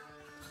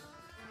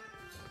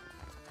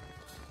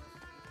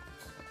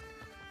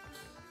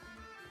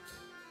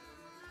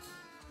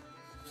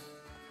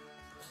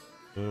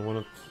 I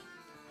want to...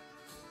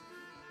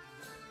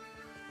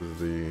 This is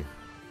the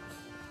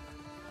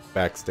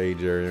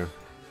backstage area.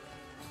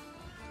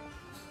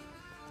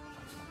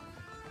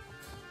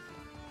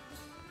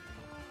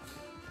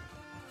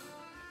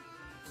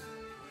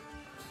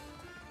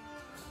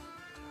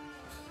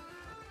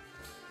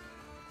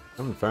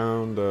 Haven't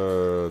found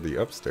the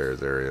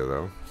upstairs area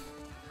though.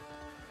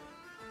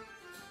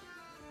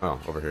 Oh,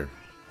 over here.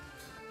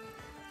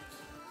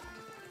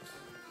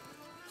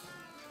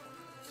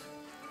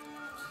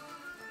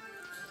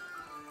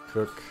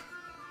 Cook.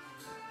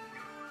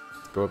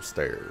 Let's go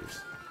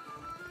upstairs.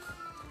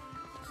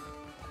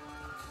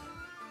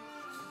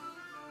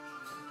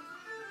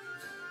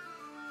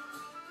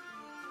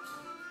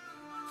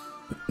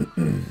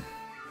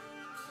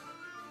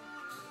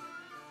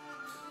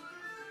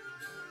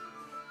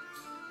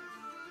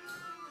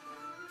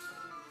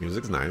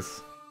 Music's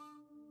nice.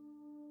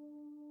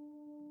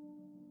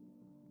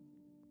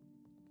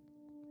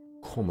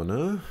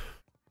 Commoner.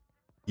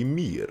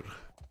 Ymir.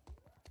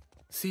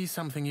 See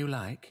something you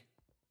like?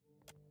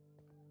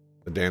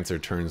 The dancer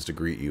turns to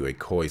greet you, a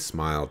coy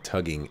smile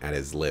tugging at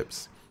his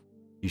lips.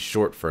 He's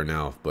short for an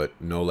elf, but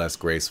no less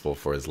graceful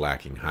for his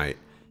lacking height.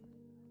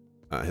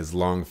 His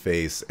long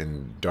face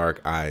and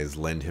dark eyes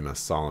lend him a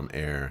solemn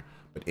air,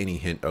 but any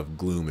hint of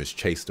gloom is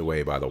chased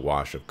away by the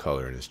wash of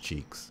color in his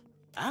cheeks.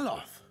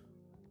 Aloth,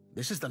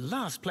 this is the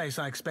last place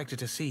I expected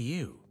to see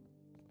you.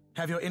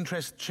 Have your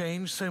interests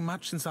changed so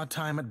much since our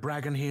time at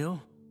Bragon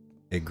Hill?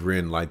 A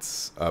grin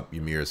lights up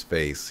Ymir's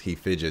face. He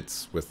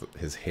fidgets with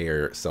his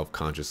hair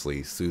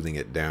self-consciously, soothing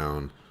it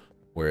down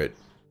where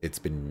it's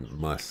been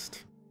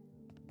mussed.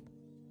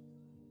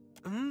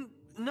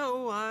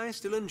 No, I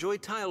still enjoy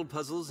tile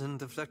puzzles and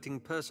deflecting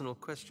personal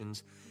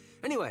questions.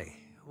 Anyway,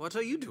 what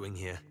are you doing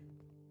here?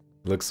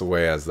 He looks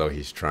away as though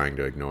he's trying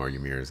to ignore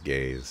Ymir's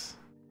gaze.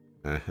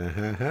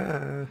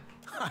 I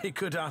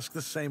could ask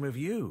the same of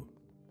you.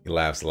 He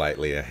laughs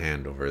lightly, a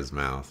hand over his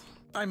mouth.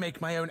 I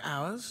make my own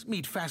hours,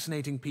 meet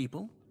fascinating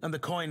people, and the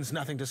coin's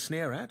nothing to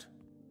sneer at.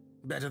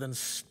 Better than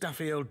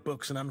stuffy old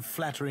books and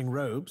unflattering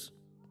robes.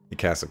 He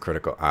casts a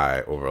critical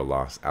eye over a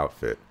lost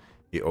outfit.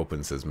 He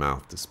opens his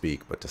mouth to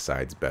speak, but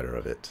decides better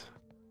of it.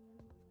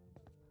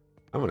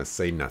 I'm gonna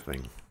say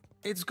nothing.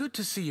 It's good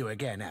to see you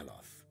again,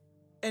 Aloth.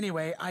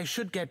 Anyway, I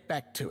should get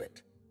back to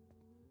it.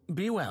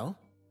 Be well.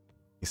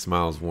 He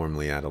smiles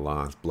warmly at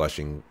Aloth,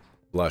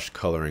 blush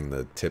coloring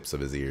the tips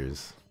of his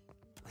ears.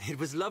 It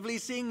was lovely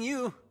seeing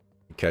you.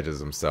 He catches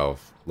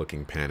himself,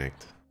 looking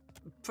panicked.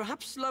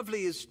 Perhaps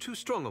lovely is too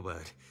strong a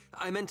word.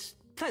 I meant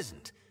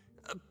pleasant.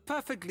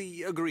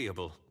 Perfectly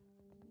agreeable.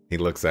 He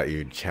looks at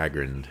you,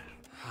 chagrined.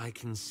 I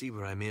can see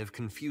where I may have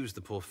confused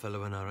the poor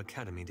fellow in our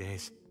academy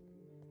days.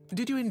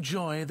 Did you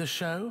enjoy the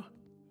show?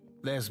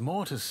 There's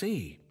more to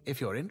see, if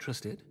you're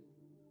interested.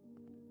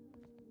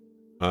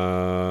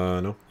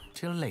 No.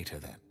 Till later,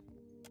 then.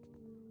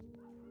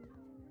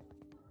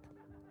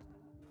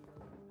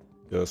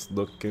 Just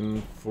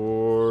looking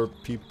for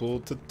people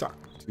to talk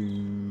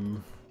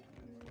to.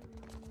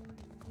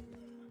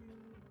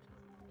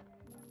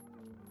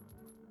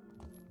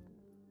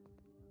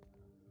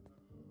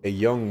 A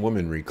young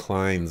woman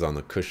reclines on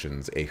the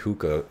cushions, a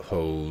hookah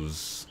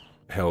hose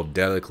held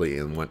delicately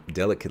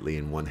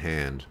in one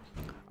hand.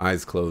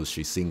 Eyes closed,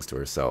 she sings to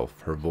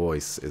herself. Her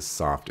voice is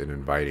soft and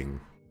inviting.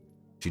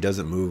 She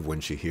doesn't move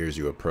when she hears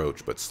you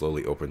approach, but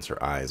slowly opens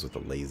her eyes with a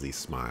lazy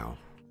smile.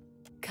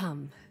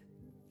 Come,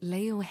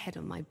 lay your head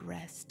on my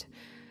breast.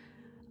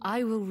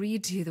 I will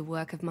read to you the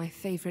work of my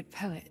favorite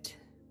poet,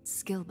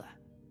 Skilba.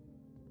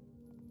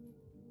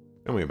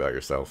 Tell me about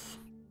yourself.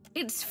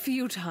 It's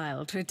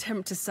futile to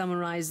attempt to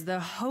summarize the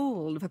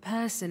whole of a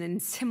person in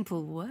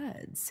simple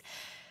words.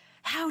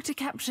 How to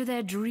capture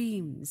their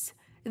dreams,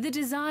 the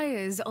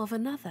desires of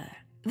another,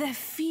 their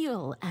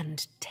feel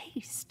and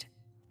taste.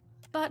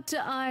 But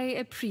I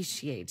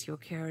appreciate your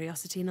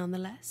curiosity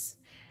nonetheless.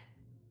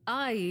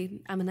 I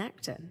am an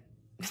actor.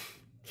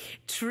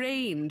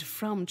 Trained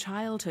from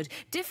childhood.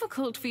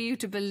 Difficult for you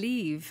to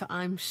believe,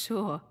 I'm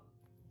sure.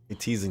 A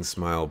teasing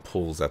smile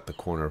pulls at the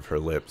corner of her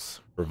lips.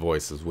 Her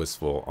voice is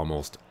wistful,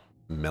 almost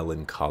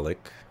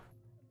melancholic.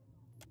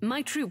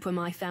 My troop were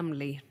my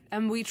family,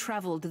 and we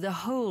traveled the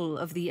whole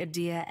of the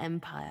Adir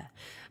Empire,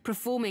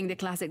 performing the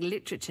classic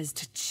literatures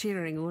to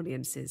cheering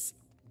audiences.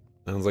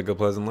 Sounds like a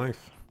pleasant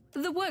life.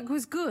 The work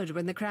was good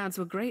when the crowds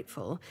were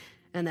grateful,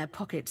 and their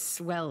pockets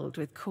swelled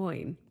with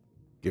coin.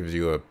 Gives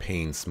you a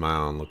pained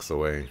smile and looks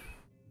away.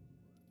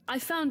 I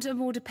found a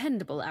more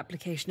dependable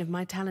application of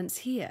my talents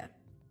here.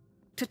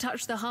 To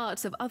touch the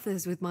hearts of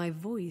others with my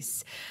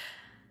voice.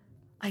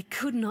 I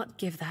could not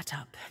give that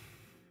up.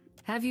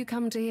 Have you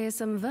come to hear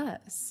some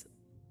verse?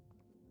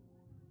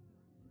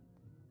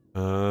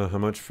 How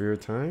much for your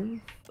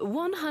time?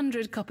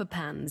 100 copper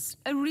pans.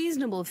 A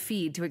reasonable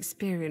fee to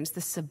experience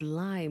the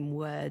sublime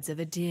words of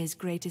Adir's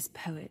greatest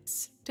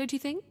poets, don't you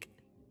think?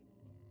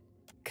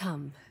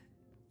 Come,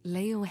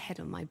 lay your head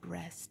on my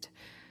breast.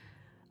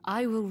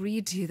 I will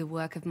read to you the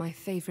work of my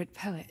favorite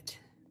poet,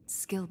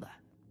 Skilba.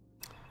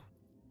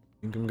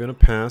 I think I'm gonna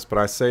pass, but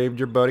I saved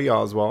your buddy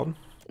Oswald.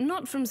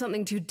 Not from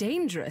something too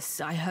dangerous,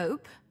 I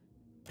hope.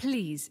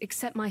 Please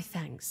accept my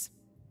thanks.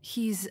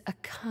 He's a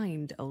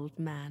kind old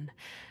man.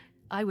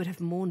 I would have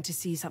mourned to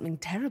see something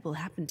terrible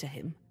happen to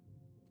him.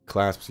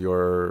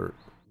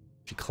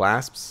 She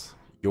clasps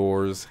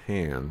yours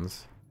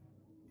hands.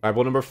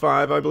 Bible number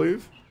 5, I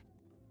believe,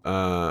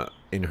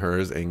 in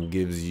hers, and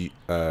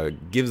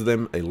gives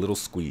them a little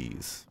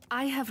squeeze.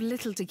 I have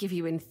little to give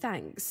you in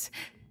thanks.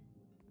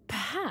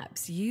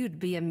 Perhaps you'd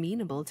be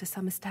amenable to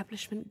some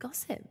establishment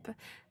gossip.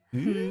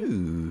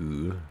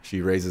 Ooh.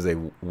 She raises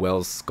a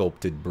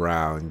well-sculpted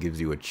brow and gives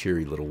you a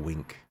cheery little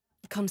wink.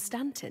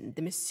 Constantin,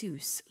 the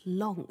masseuse,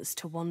 longs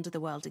to wander the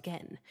world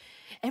again.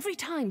 Every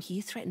time he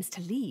threatens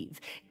to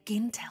leave,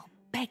 Gintel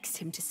begs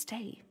him to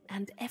stay,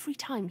 and every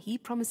time he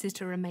promises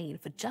to remain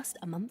for just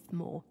a month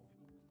more.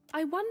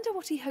 I wonder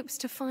what he hopes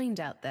to find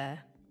out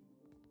there.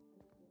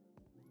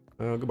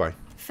 Goodbye.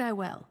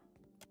 Farewell.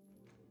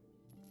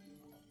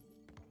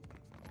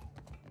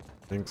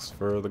 Thanks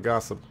for the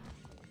gossip.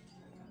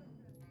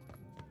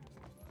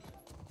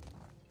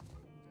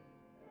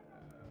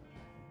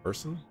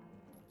 Person?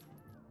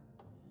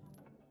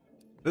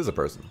 It is a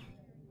person.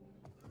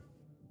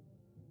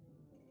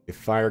 A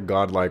fire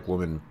godlike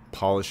woman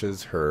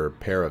polishes her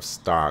pair of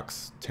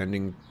stocks,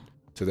 tending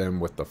to them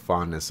with the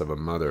fondness of a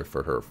mother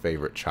for her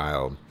favorite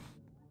child.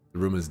 The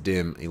room is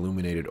dim,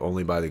 illuminated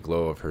only by the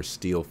glow of her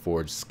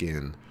steel-forged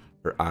skin.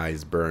 Her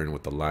eyes burn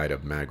with the light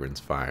of Magrin's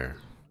fire.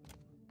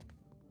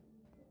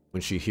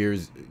 When she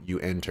hears you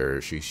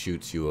enter, she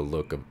shoots you a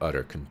look of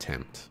utter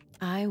contempt.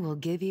 I will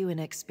give you an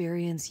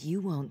experience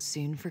you won't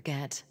soon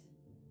forget.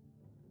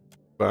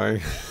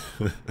 Bye.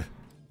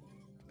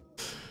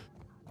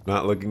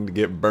 Not looking to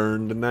get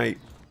burned tonight.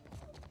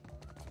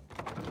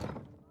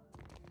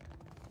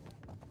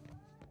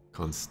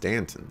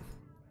 Constantin.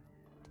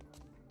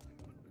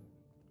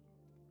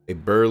 A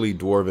burly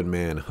dwarven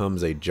man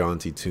hums a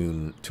jaunty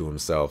tune to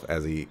himself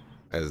as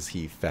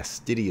he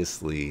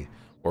fastidiously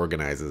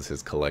organizes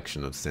his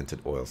collection of scented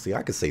oil. See,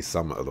 I could say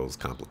some of those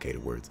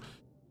complicated words.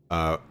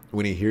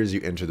 When he hears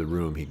you enter the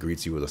room, he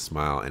greets you with a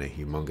smile and a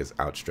humongous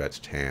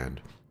outstretched hand.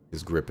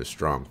 His grip is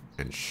strong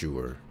and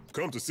sure.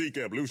 Come to seek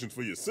ablutions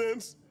for your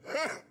sins?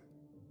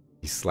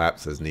 He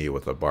slaps his knee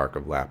with a bark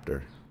of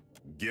laughter.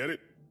 Get it?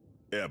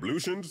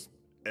 Ablutions?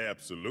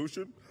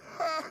 Absolution?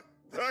 Ha!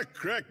 I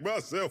crack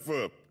myself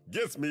up.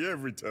 Gets me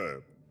every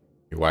time.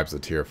 He wipes a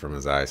tear from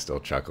his eye, still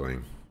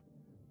chuckling.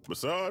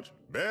 Massage?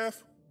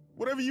 Bath?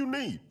 Whatever you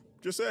need.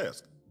 Just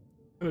ask.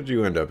 How did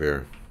you end up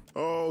here?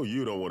 Oh,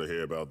 you don't want to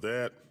hear about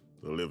that.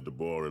 I lived a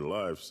boring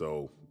life,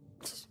 so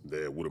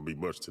there wouldn't be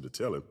much to the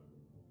telling.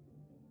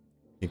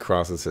 He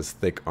crosses his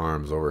thick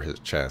arms over his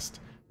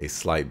chest. A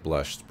slight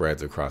blush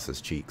spreads across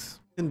his cheeks.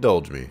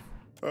 Indulge me.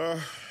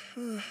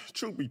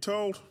 Truth be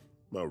told,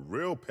 my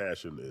real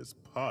passion is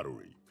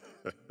pottery.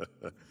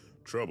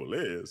 Trouble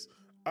is,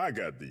 I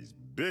got these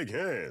big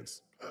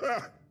hands.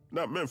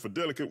 Not meant for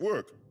delicate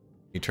work.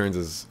 He turns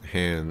his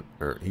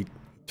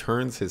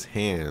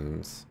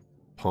hands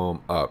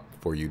palm up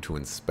for you to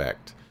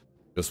inspect.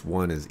 Just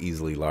one is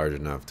easily large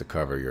enough to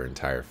cover your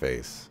entire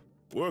face.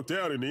 Worked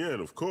out in the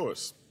end, of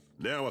course.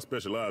 Now I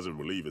specialize in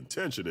relieving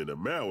tension in the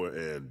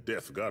Mauer and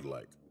death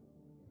godlike.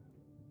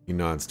 He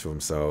nods to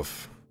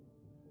himself.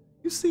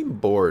 You seem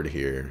bored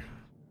here.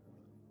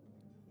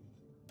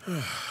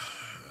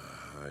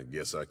 I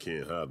guess I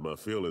can't hide my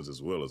feelings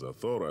as well as I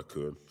thought I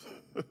could.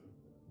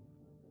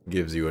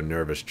 Gives you a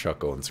nervous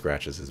chuckle and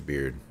scratches his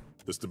beard.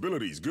 The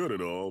stability's good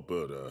and all,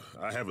 but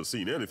I haven't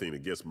seen anything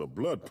that gets my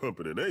blood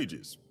pumping in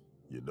ages.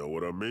 You know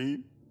what I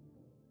mean?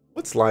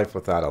 What's life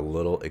without a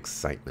little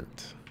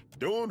excitement?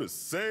 Doing the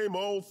same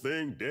old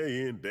thing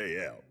day in,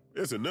 day out.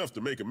 It's enough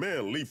to make a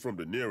man leap from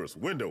the nearest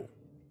window.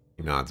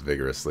 He nods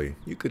vigorously.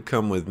 You could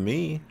come with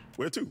me.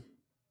 Where to?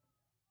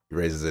 He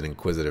raises an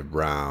inquisitive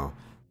brow,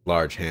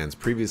 large hands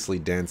previously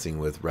dancing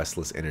with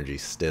restless energy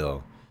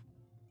still.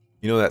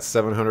 You know that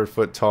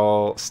 700-foot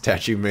tall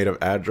statue made of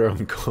Adro?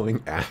 I'm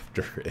going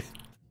after it.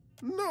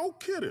 No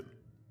kidding.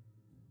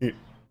 He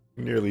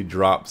nearly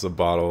drops a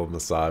bottle of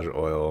massage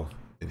oil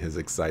in his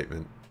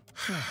excitement.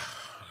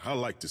 I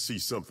like to see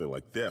something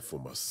like that for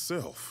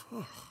myself.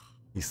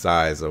 He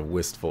sighs, a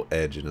wistful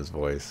edge in his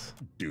voice.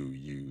 Do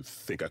you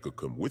think I could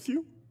come with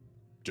you?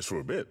 Just for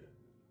a bit.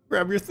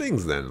 Grab your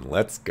things then,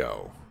 let's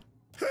go.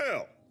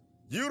 Hell,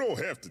 you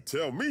don't have to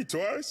tell me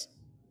twice.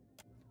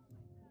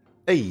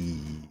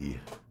 Hey.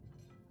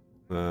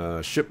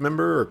 Ship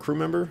member or crew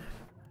member?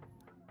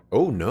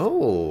 Oh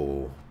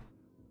no.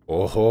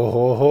 Oh ho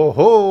ho ho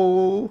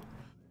ho.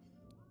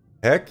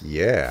 Heck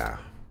yeah.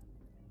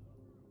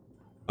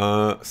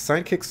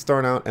 Sidekicks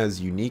start out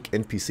as unique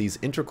NPCs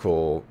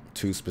integral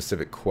to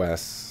specific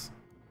quests.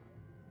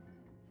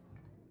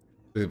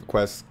 The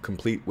quests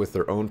complete with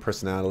their own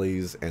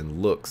personalities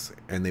and looks,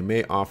 and they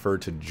may offer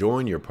to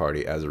join your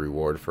party as a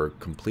reward for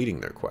completing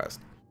their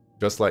quest.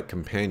 Just like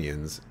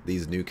companions,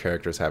 these new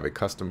characters have a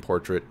custom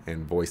portrait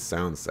and voice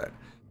sound set.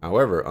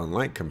 However,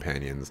 unlike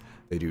companions,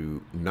 they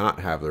do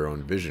not have their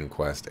own vision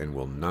quest and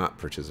will not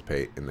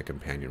participate in the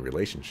companion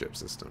relationship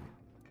system.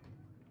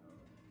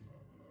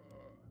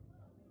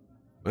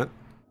 What?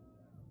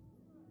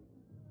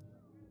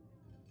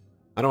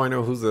 How do I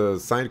know who's a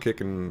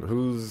sidekick and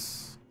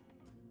who's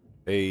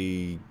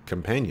a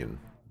companion?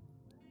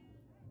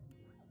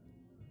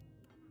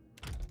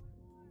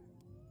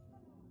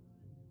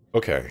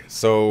 Okay,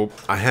 so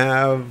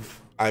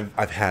I've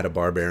had a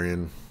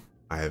barbarian.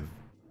 I have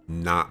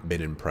not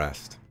been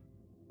impressed.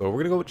 So we're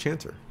gonna go with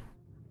Chanter.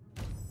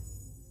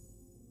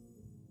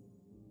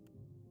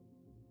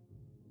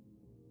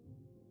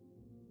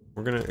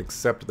 We're gonna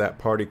accept that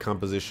party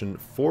composition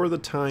for the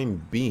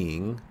time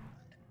being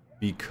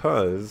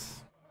because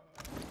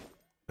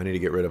I need to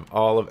get rid of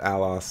all of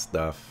Allah's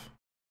stuff.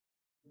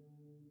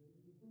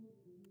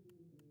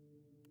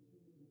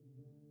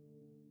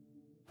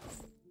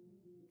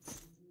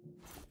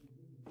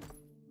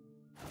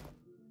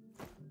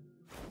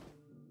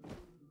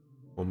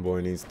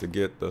 Homeboy needs to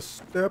get the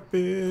step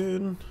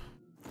in.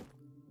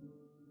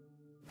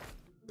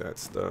 That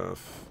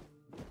stuff.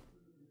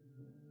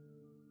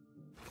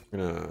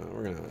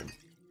 We're gonna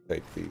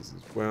take these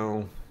as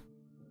well.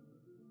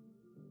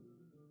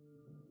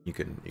 You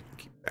can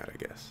keep that, I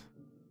guess.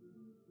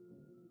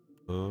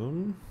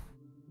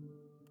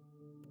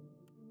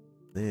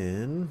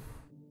 Then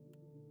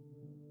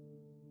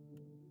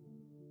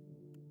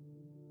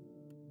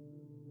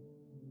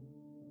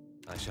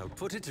I shall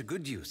put it to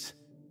good use.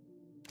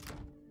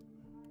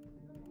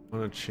 I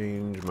want to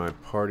change my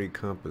party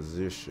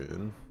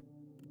composition.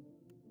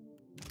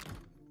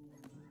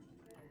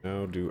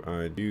 How do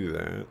I do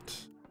that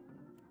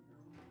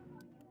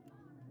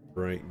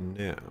right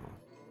now?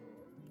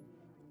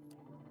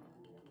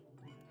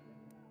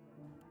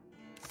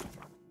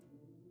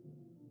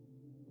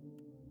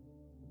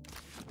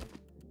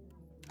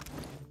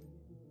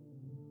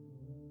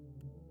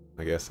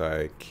 I guess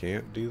I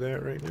can't do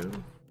that right now.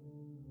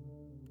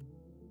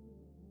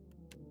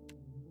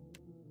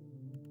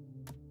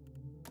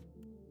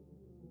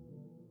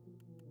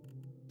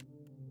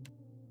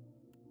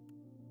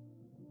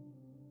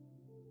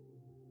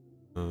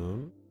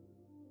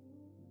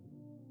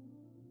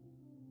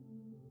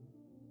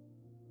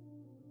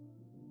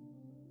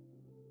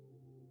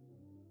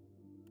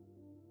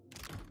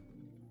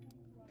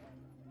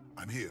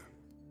 I'm here.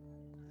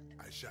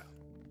 I shall.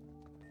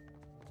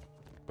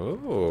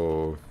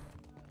 Oh.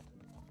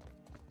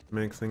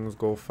 Makes things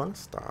go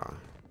faster.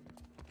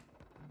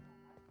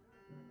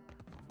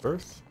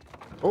 First.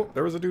 Oh,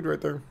 there was a dude right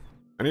there.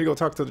 I need to go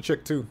talk to the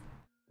chick too.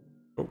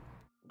 Oh,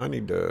 I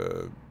need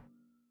to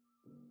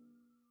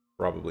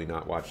probably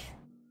not watch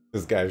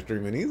this guy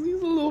streaming. He's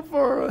a little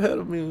far ahead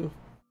of me.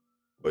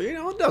 But you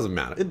know, it doesn't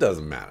matter. It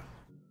doesn't matter.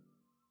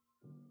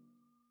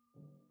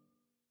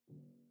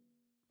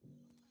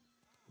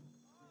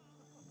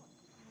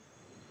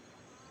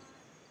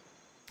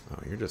 Oh,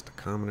 you're just a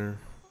commoner.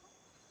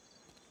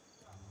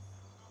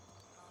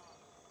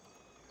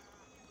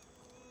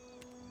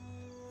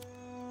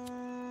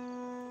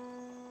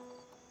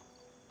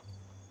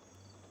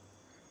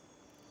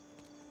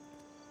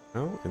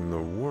 How in the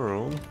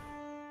world?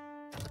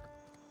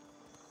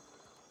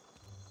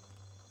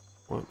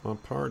 Want my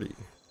party?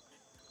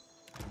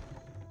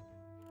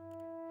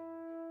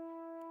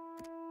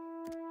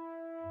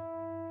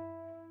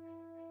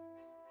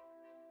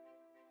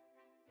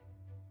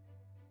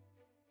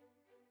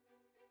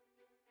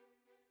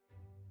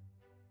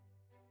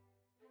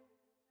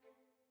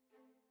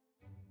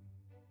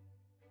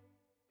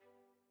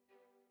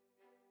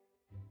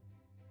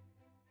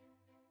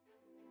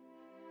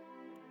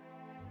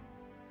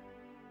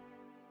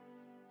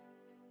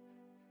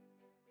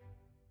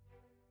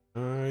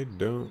 I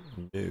don't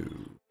know.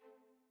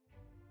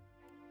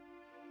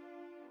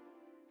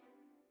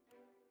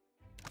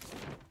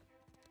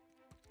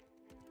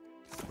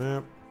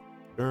 Map,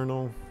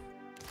 journal.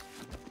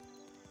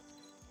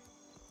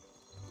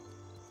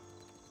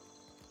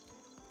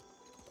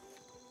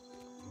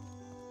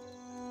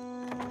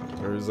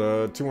 There's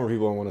two more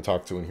people I want to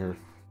talk to in here.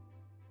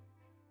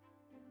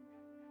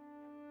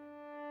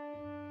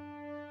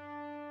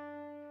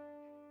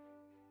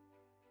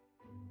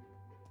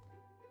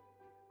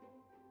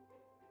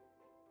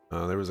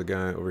 There was a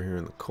guy over here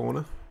in the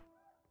corner.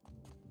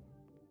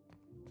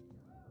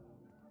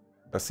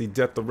 I see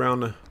death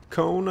around the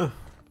corner.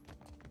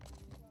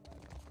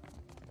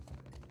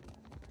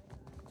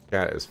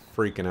 Cat is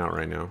freaking out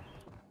right now.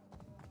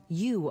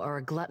 You are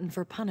a glutton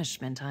for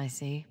punishment, I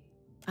see.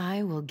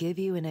 I will give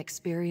you an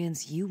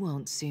experience you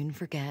won't soon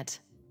forget.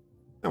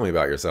 Tell me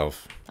about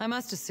yourself. I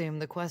must assume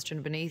the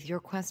question beneath your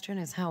question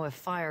is how a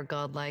fire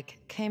godlike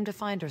came to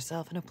find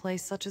herself in a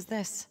place such as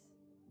this.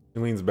 She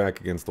leans back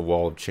against the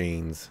wall of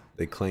chains.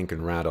 They clink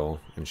and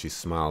rattle, and she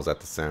smiles at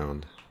the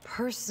sound.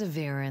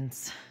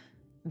 Perseverance.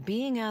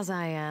 Being as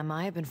I am,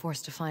 I have been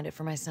forced to find it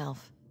for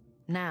myself.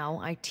 Now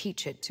I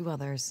teach it to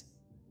others.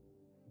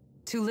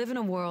 To live in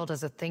a world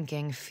as a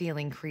thinking,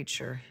 feeling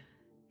creature,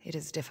 it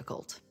is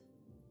difficult.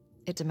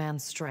 It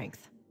demands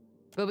strength.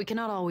 But we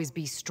cannot always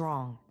be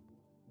strong.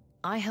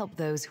 I help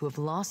those who have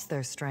lost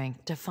their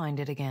strength to find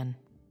it again.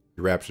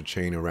 She wraps a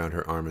chain around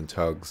her arm and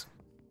tugs.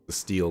 The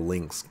steel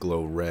links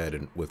glow red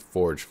and with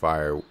forged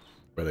fire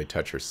where they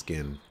touch her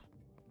skin.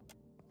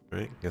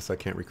 Right, guess I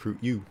can't recruit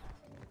you.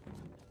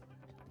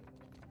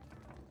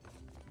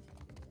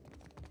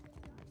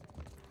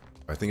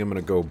 I think I'm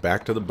gonna go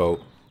back to the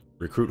boat,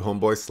 recruit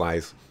Homeboy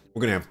Slice.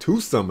 We're gonna have 2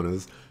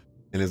 summoners,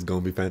 and it's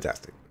gonna be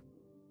fantastic.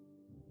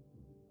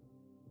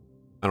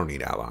 I don't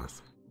need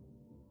allies.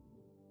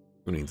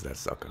 Who needs that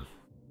sucker?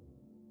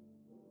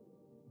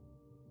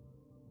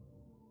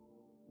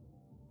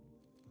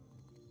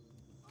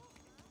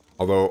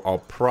 Although I'll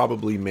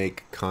probably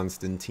make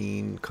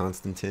Constantine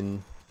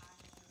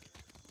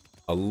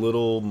a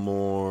little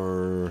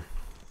more,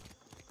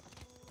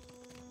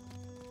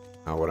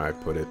 how would I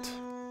put it?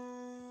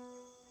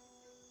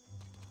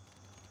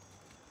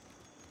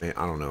 Man,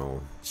 I don't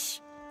know. Shh.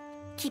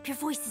 Keep your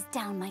voices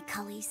down, my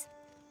cullies.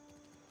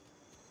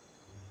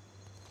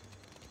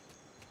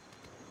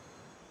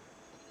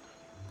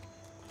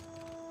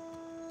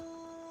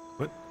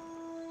 What?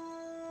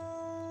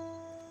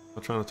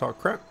 I'm trying to talk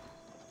crap.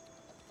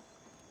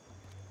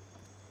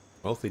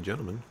 Wealthy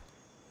gentleman.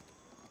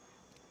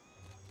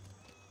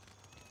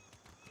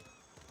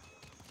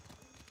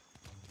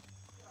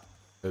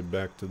 Head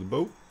back to the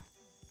boat.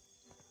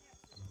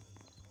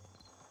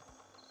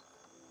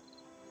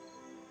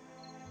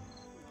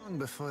 Long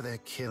before they're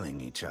killing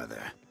each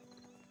other.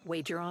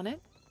 Wager on it?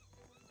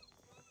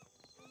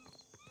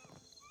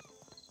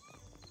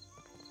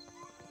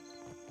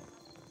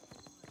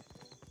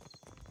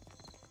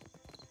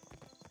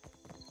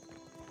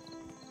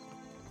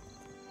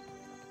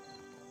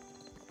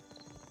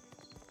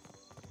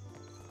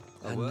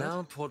 And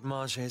now Port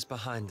Marche is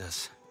behind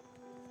us.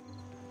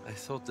 I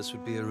thought this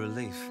would be a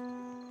relief.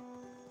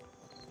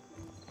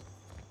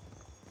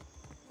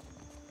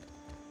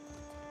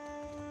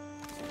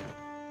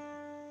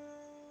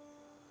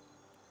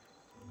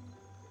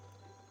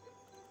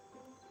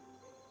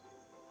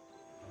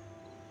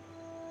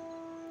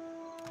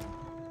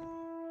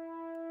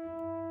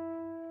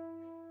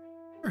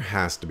 There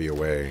has to be a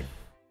way.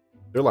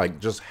 There like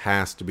just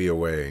has to be a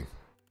way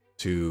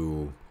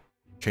to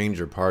change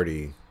your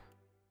party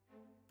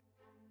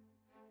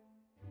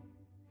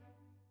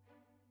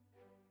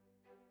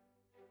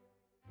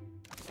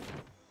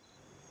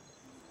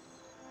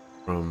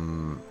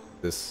from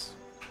this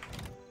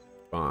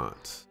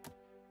spot.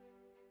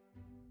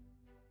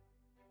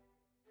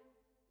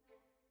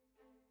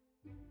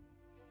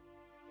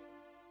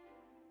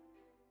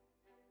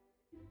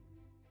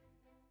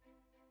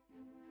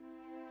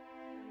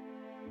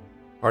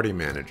 Party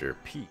manager,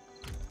 Pete.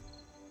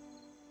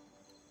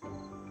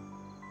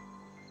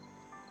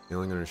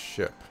 Sailing on a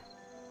ship.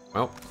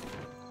 Well,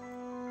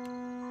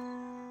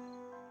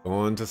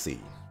 going to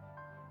sea.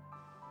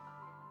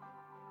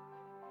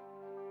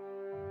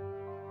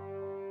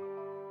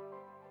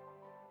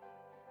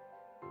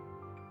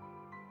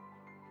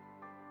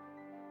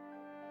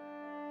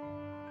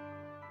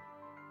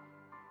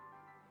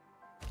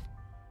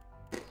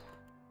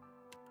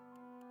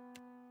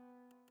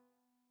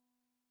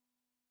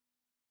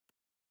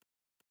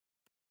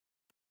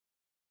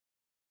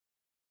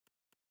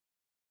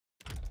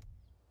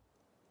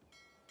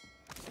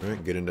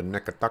 Alright, get into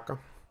Nekataka.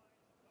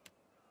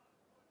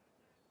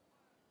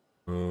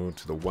 Go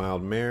to the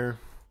Wild Mare.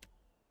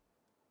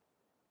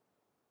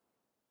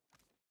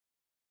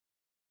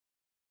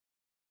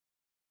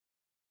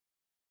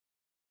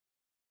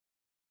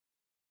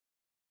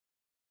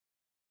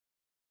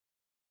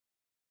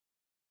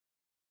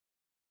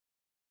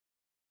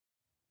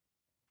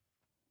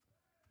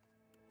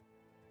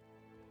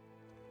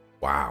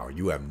 Wow,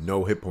 you have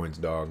no hit points,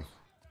 dog.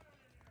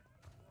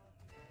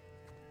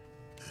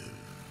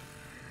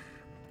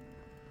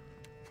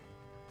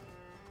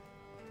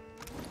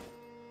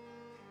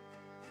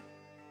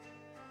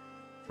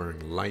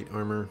 Wearing light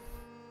armor.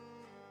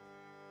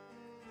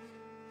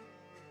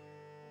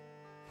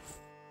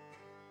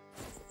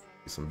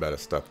 Some better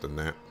stuff than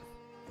that.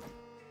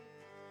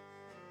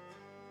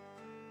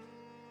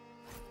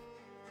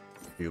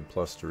 You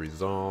plus to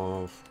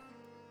resolve.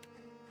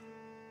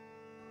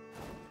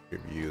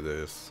 Give you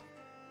this.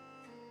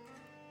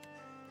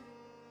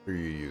 What are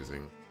you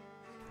using?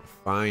 A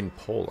fine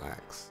pole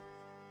axe.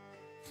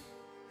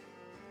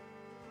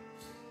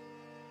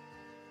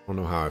 I don't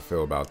know how I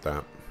feel about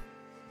that.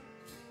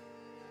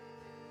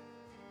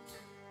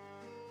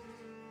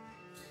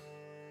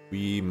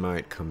 We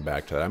might come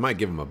back to that. I might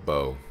give him a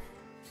bow.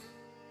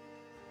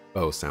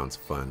 Bow sounds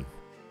fun.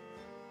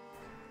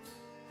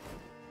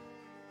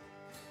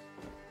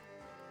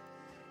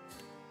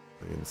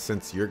 And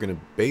since you're gonna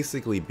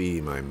basically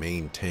be my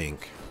main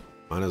tank,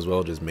 might as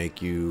well just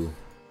make you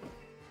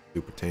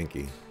super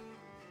tanky.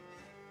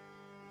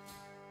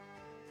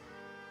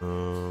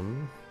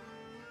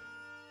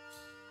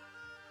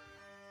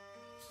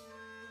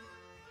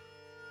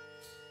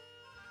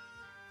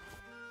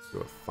 Do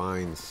a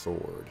fine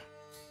sword.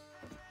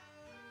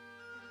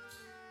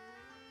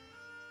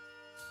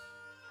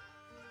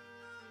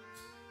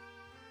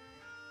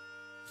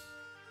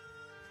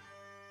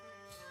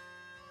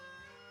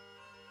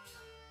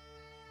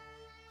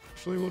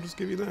 Actually, we'll just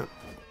give you that.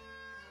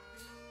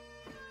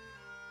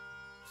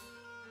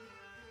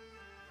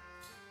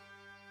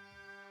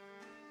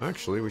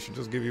 Actually, we should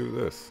just give you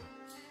this.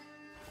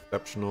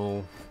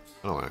 Exceptional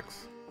battle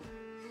axe.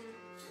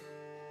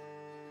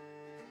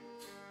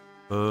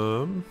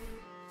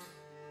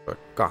 A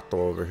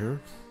gato over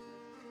here.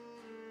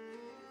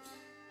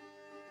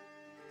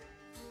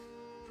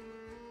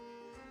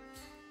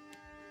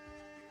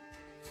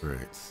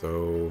 Alright,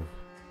 so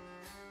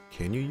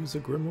can you use a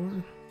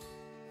grimoire?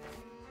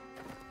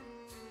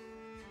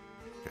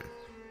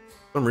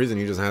 For some reason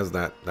he just has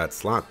that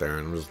slot there,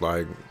 and I'm just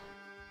like,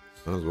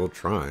 might as well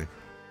try.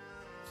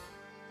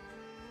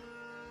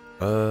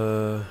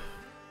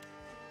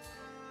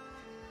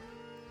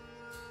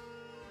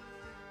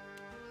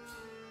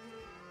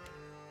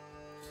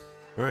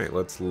 Alright,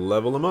 let's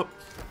level him up.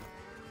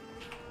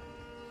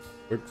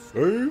 Quick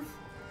save.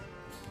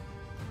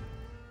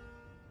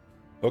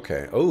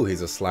 Okay, oh,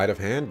 he's a sleight of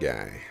hand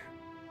guy.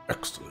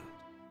 Excellent.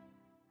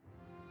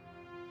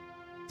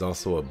 He's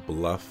also a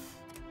bluff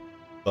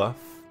buff.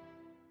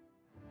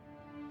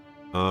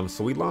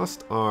 So we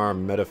lost our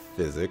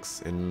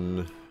metaphysics,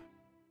 and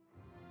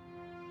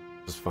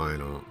just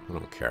fine. I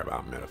don't care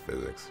about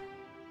metaphysics.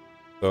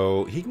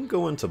 So he can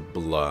go into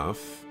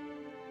Bluff.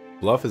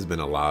 Bluff has been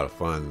a lot of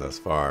fun thus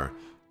far.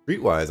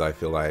 Streetwise, I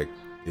feel like,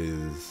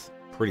 is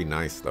pretty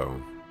nice, though.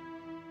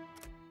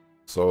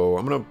 So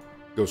I'm going to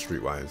go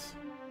Streetwise.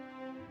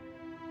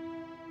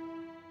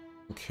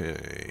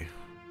 Okay.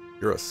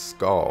 You're a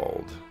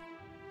Scald.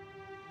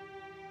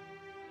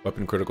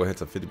 Weapon critical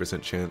hits a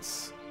 50%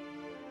 chance.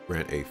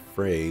 Grant a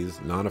phrase.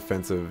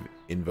 Non-offensive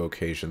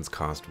invocations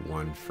cost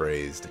 1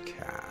 phrase to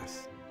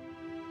cast.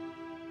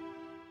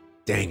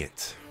 Dang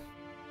it.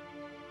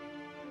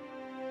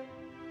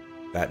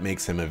 That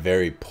makes him a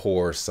very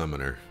poor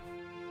summoner.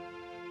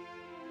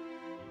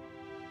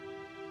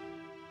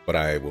 But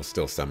I will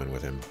still summon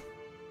with him.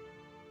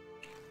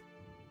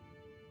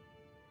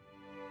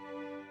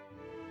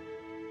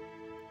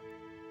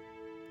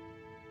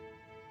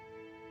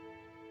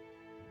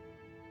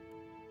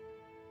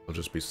 I'll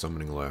just be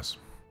summoning less.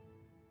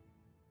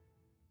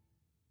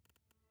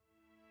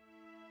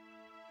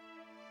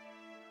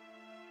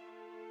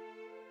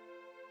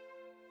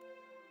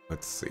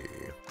 Let's see.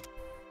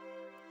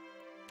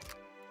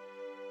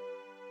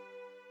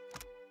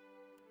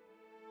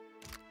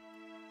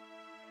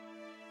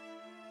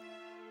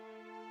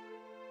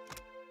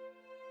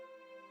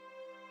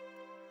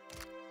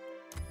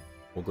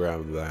 We'll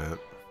grab that.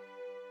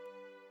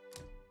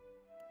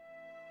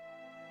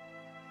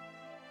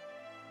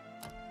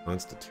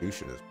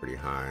 Constitution is pretty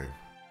high.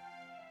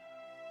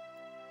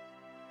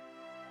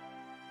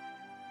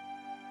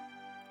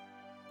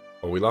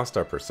 Oh, we lost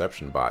our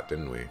perception bot,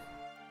 didn't we?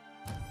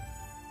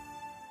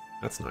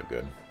 That's not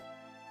good.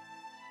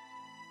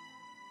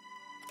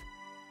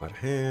 Flat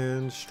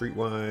hand,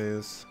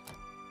 streetwise.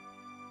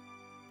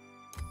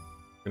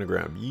 Gonna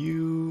grab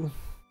you.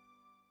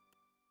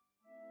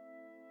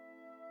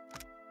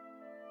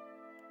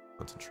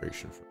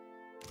 Concentration for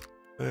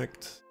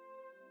effect.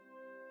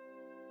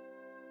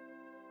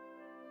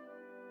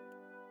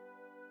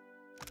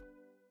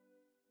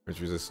 It's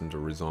resistant to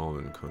resolve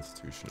and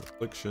constitution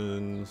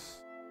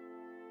afflictions.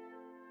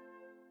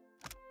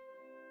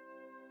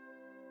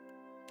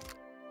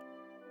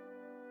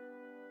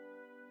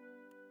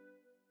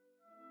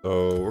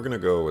 So we're gonna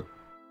go with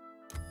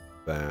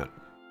that,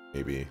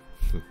 maybe.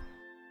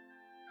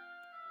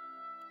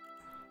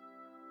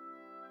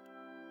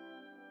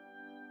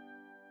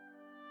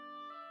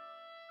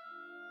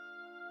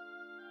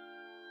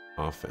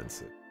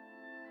 Offensive.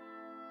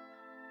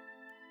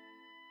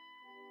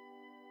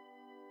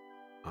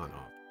 On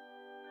off.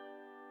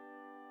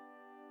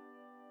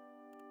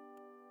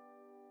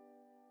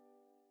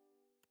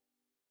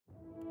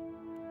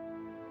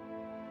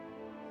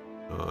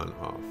 On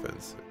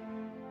offensive.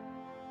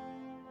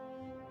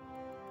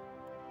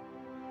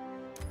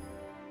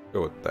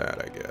 Go with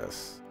that, I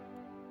guess.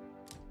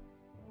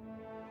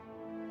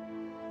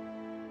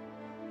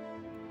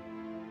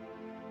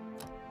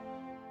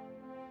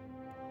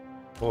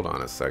 Hold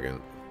on a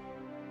second.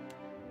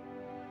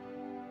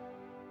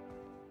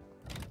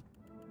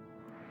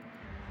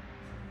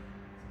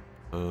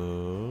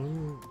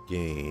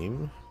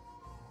 Game.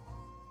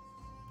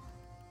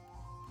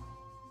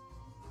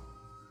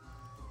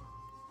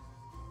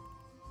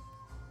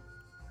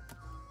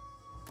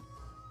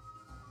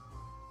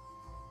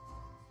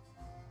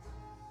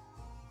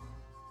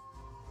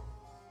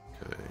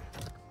 Okay.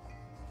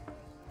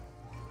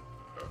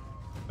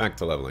 Back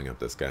to leveling up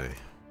this guy.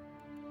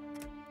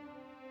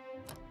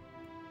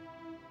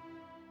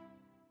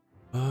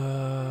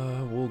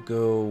 We'll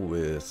go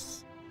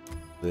with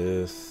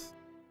this.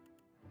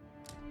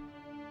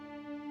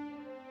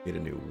 Get a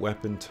new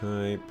weapon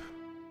type.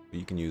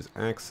 You can use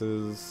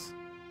axes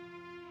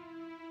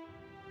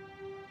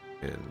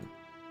and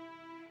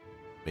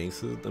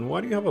maces. Then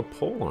why do you have a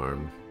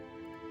polearm?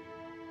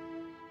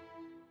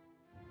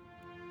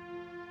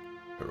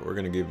 We're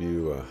gonna give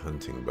you a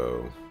hunting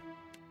bow.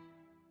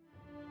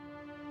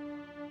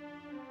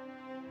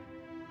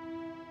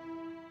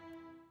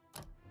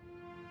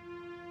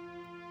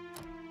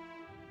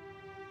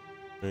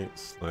 Right,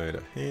 slide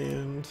a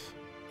hand,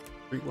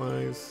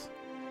 streetwise.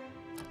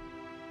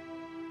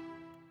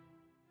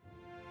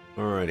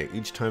 Alrighty,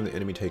 each time the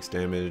enemy takes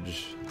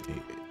damage, the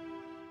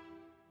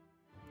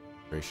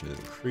duration is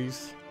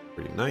increased.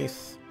 Pretty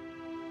nice.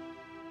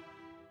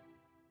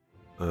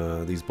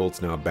 These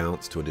bolts now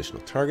bounce to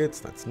additional targets.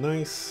 That's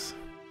nice.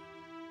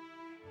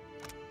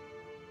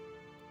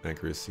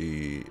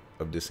 Accuracy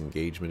of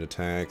disengagement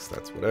attacks.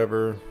 That's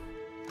whatever.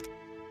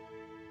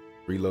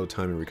 Reload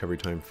time and recovery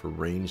time for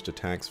ranged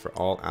attacks for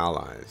all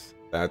allies.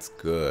 That's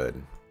good.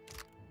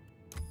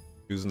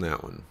 Choosing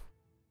that one.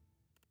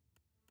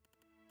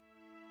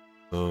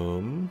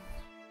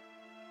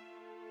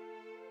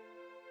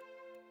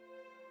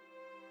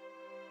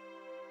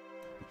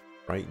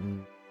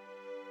 Frightened.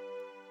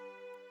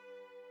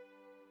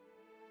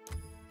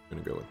 I'm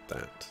gonna go with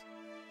that.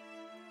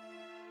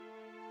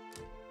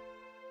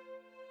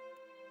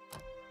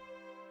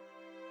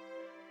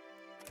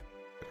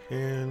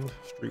 Hand,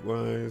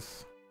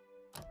 streetwise.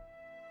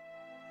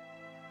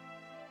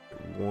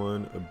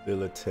 One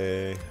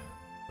ability.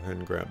 Go ahead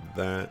and grab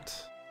that.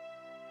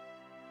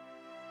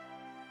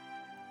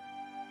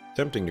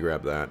 Tempting to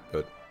grab that,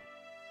 but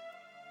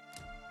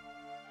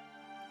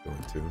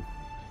going to.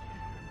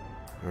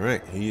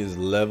 Alright, he is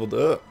leveled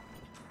up.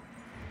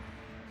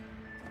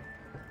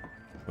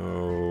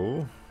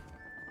 Oh.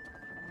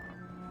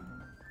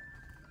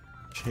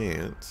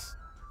 Chance.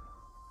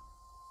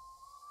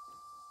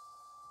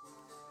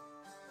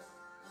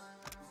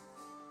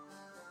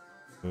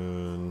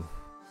 And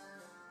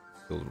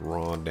build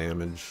raw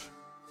damage.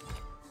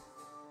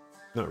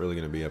 Not really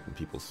going to be up in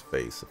people's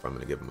face if I'm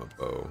going to give them a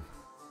bow.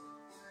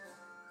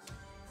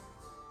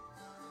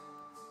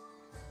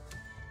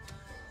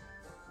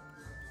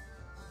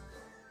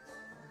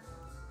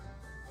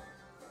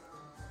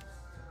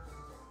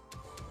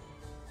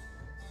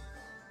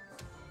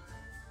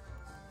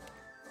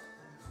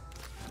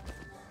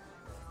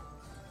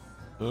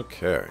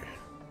 Okay.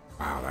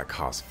 Wow, that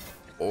costs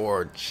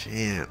 4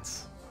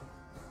 chance.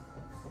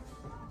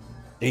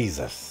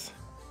 Jesus.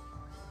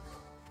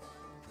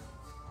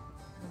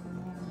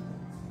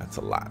 That's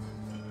a lot.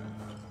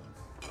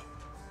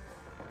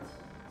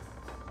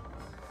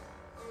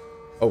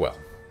 Oh well.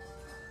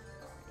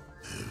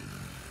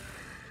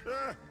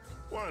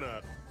 Why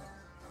not?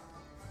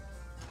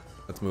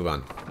 Let's move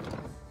on.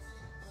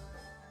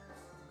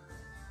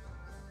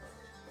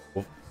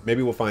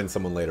 Maybe we'll find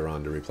someone later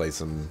on to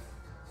replace him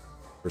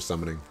for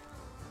summoning.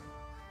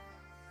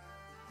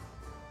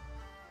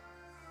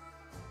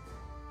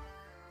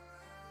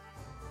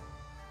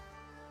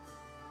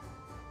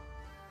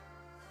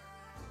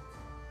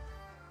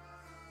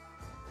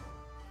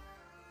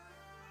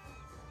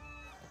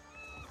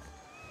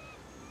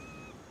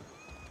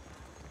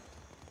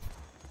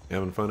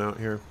 Having fun out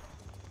here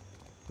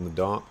in the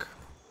dock.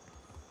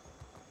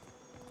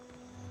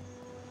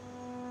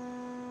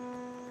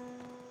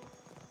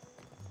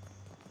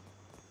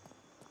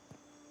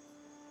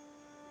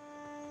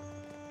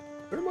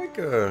 They're like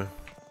a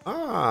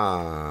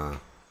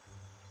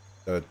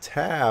the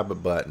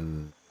tab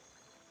button.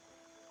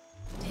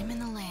 Dim in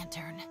the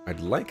lantern.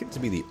 I'd like it to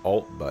be the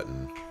alt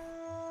button,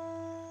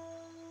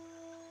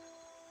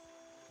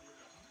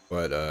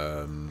 but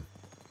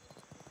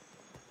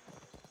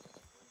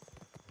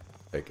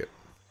take it.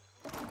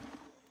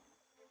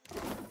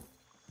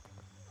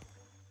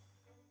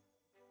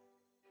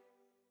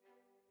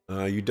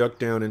 You duck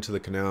down into the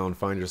canal and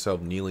find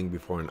yourself kneeling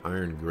before an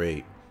iron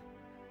grate.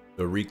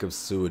 The reek of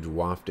sewage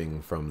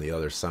wafting from the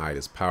other side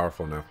is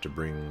powerful enough to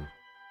bring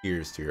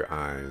tears to your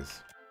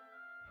eyes.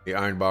 The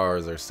iron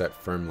bars are set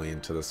firmly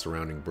into the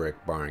surrounding brick,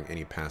 barring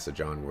any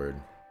passage onward.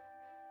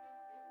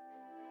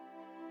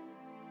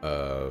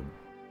 I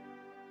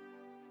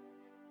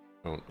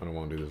don't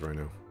want to do this right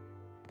now.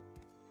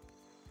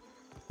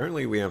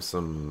 Apparently we have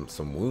some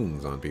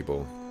wounds on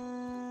people.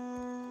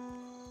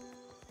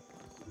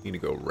 Need to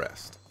go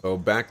rest. So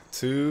back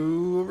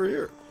to over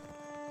here.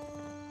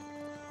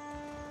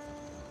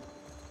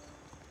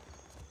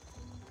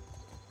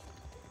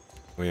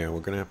 Oh yeah,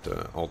 we're gonna have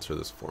to alter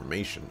this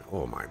formation.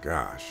 Oh my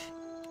gosh.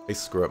 They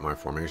screw up my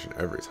formation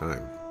every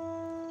time.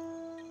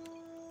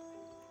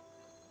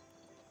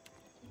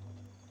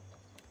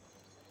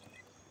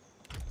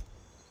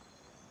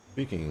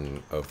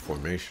 Speaking of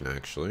formation,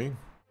 actually.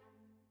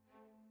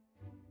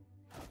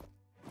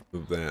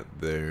 Move that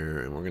there,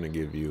 and we're gonna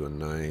give you a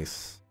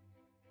nice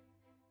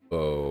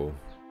bow.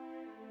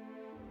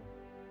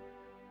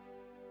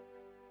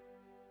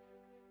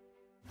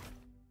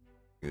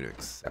 An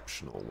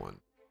exceptional one.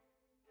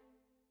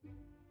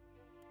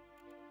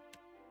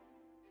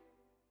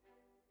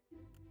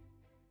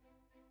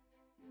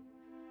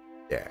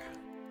 Yeah.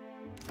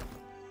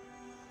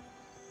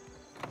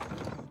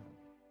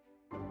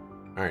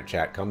 Alright,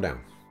 chat, calm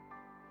down.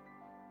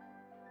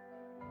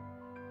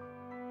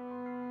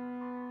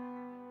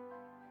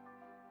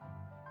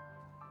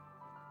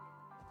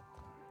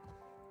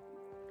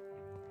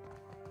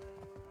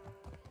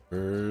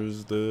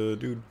 Where's the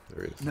dude?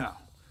 There he is. Now,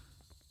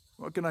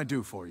 what can I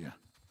do for you?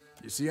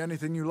 You see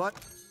anything you like?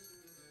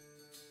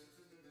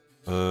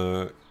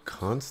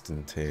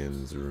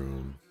 Constantine's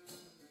room.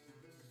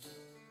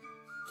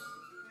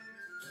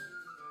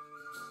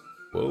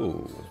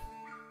 Whoa.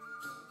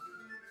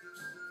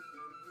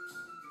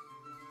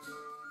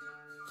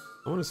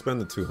 I want to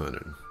spend the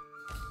 200.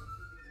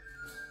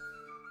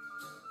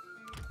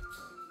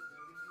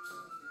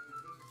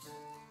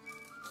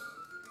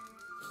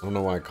 I don't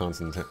know why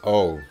Constantine...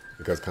 Oh,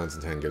 because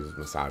Constantine gives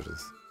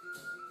massages.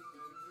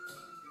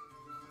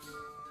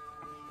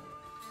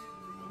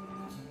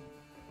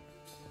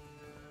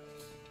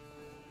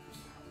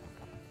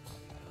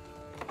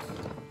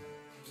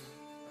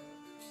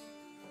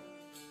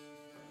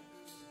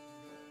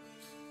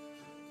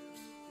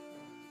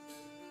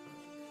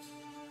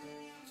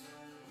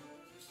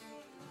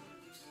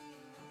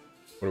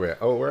 What are we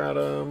at? Oh,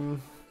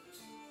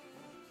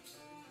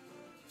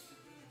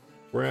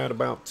 we're at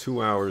about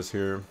 2 hours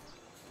here.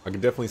 I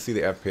can definitely see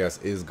the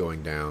FPS is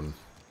going down.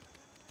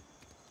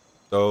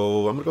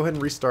 So I'm gonna go ahead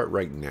and restart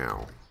right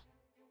now.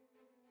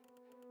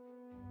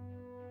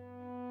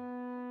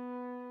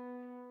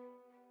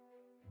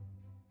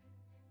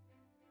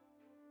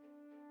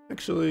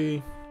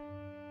 Actually,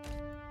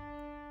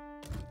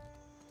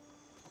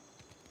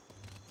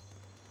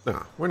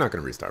 No, we're not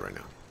going to restart right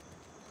now.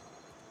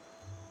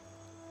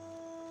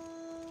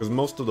 Because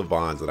most of the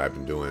VODs that I've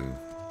been doing,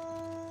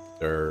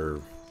 they're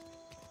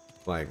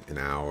like an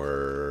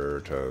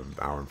hour to an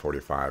hour and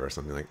 45 or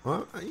something. Like,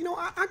 well, you know,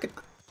 I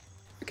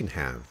can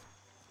have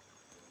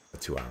a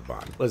 2-hour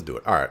VOD. Let's do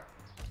it. All right.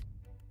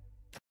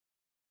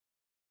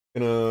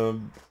 Gonna,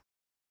 you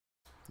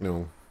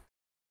know,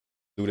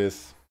 do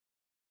this.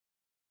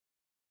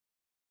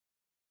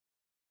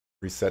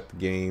 Reset the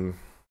game.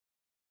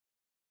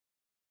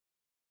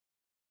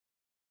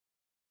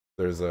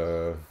 There's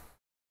a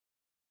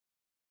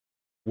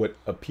what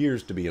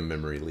appears to be a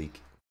memory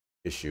leak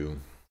issue.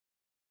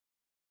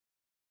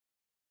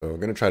 So we're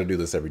gonna try to do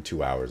this every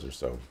 2 hours or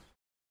so.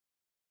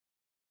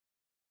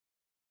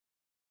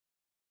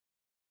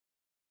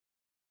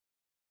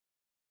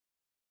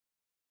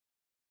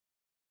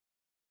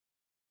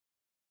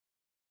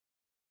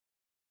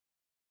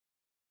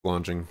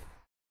 Launching.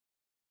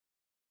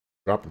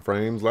 Dropping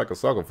frames like a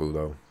sucker foo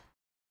though.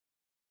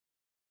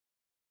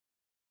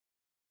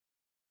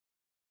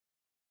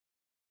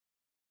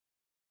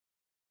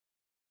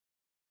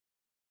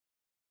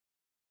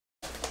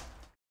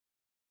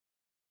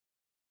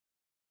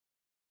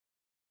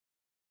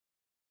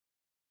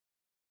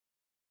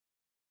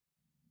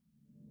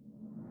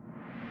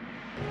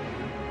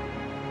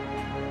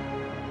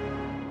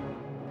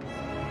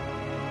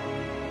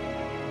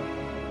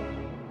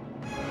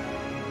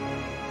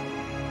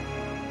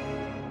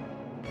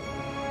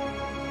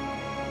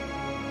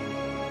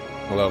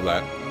 I love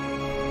that.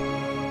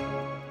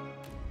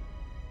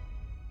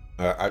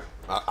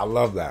 I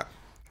love that.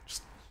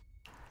 Just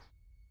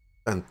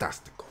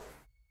fantastical.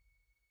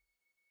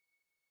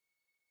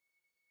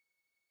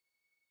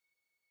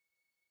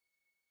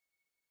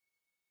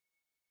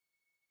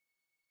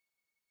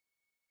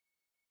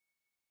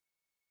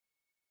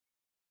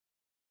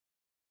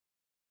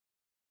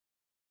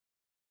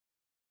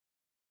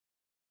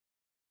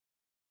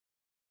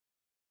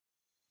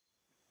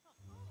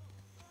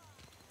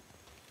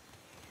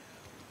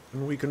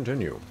 And we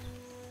continue.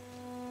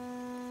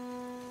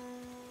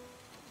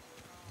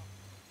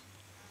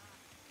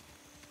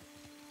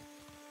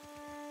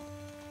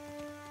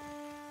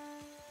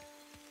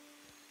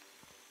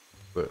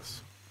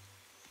 This.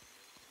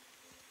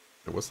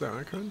 What's that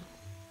icon?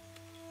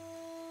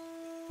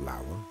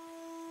 Lava.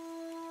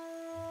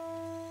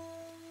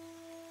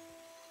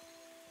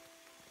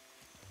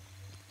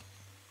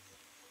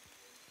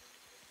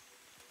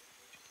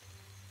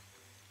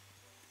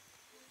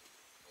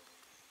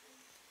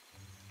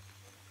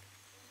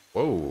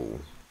 Whoa.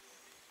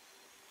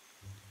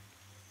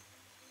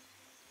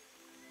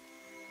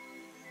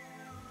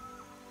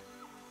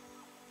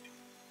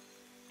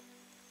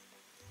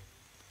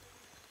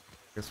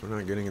 Guess we're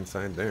not getting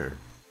inside there.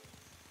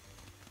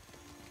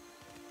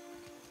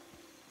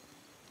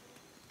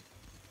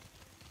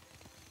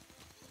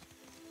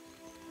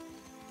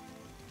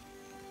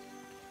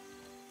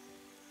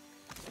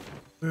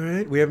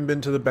 Alright, we haven't been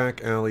to the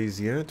back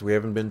alleys yet. We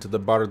haven't been to the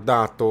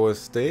Bardato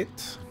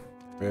estate.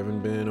 We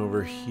haven't been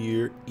over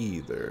here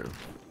either.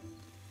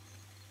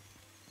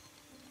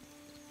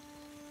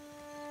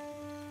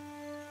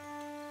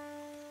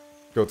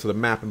 Go to the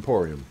Map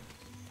Emporium.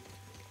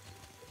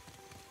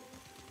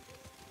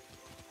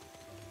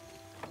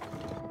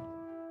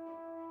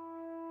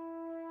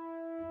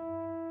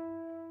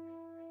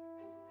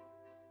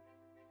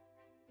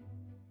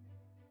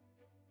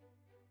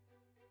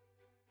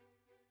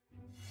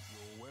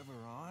 Wherever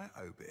I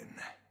open.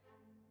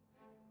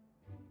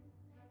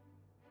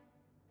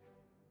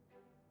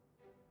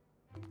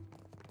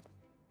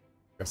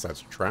 Guess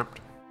that's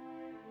trapped.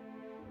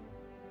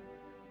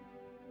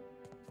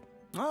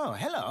 Oh,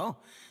 hello.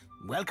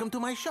 Welcome to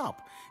my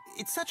shop.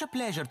 It's such a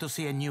pleasure to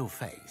see a new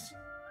face.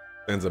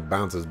 Stanza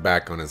bounces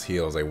back on his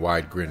heels, a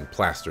wide grin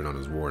plastered on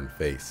his worn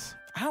face.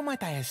 How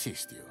might I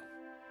assist you?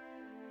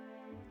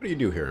 What do you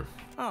do here?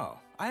 Oh,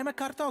 I am a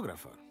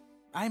cartographer.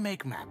 I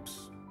make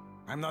maps.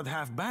 I'm not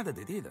half bad at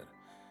it either.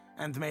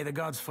 And may the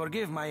gods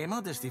forgive my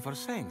immodesty for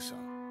saying so.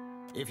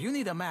 If you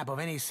need a map of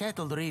any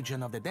settled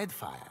region of the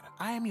Deadfire,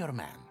 I am your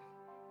man.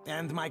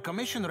 And my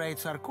commission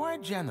rates are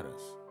quite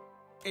generous.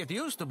 It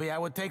used to be I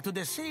would take to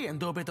the sea and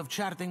do a bit of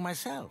charting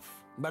myself,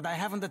 but I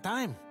haven't the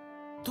time.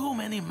 Too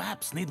many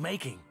maps need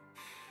making.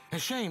 A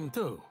shame,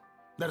 too.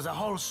 There's a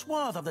whole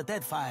swath of the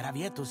Deadfire I've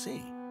yet to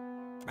see.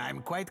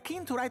 I'm quite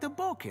keen to write a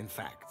book, in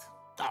fact.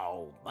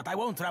 Oh, but I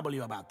won't trouble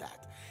you about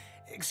that.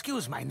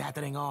 Excuse my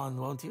nattering on,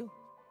 won't you?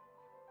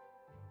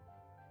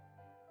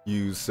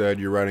 You said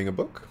you're writing a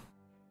book?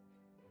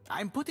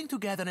 I'm putting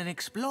together an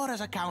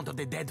explorer's account of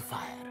the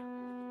Deadfire.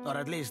 Or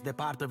at least the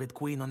part of it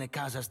Queen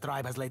Onekaza's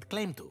tribe has laid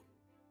claim to.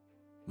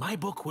 My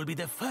book will be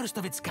the first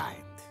of its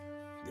kind.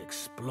 The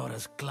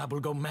Explorers Club will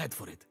go mad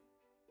for it.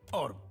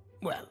 Or,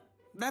 well,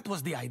 that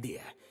was the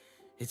idea.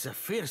 It's a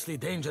fiercely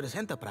dangerous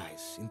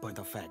enterprise, in point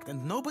of fact,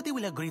 and nobody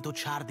will agree to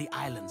chart the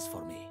islands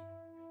for me.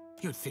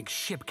 You'd think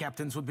ship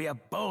captains would be a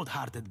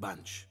bold-hearted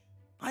bunch.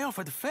 I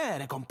offered fair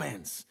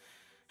recompense.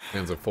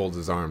 Stanza folds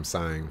his arms,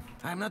 sighing.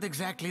 I'm not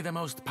exactly the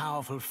most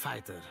powerful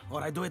fighter,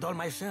 or I do it all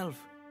myself.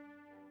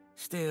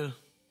 Still,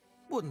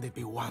 wouldn't it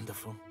be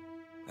wonderful?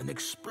 An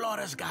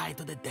explorer's guide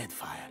to the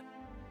Deadfire.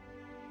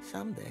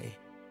 Someday.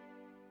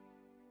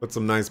 Put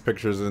some nice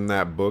pictures in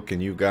that book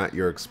and you got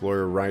your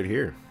explorer right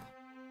here.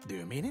 Do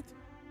you mean it?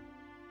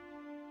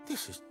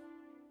 This is...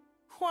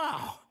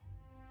 Wow!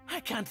 I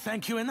can't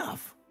thank you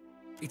enough.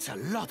 It's a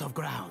lot of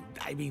ground,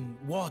 I mean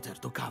water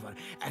to cover,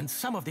 and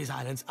some of these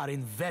islands are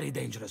in very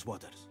dangerous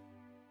waters.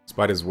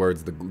 Despite his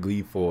words, the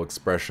gleeful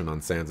expression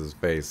on Sansa's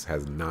face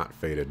has not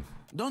faded.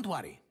 Don't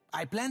worry,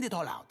 I planned it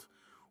all out.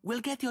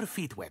 We'll get your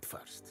feet wet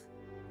first.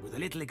 With a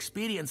little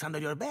experience under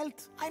your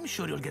belt, I'm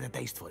sure you'll get a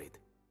taste for it.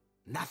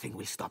 Nothing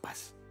will stop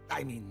us.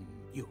 I mean,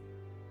 you.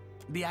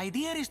 The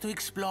idea is to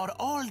explore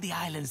all the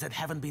islands that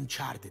haven't been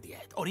charted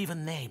yet, or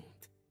even named.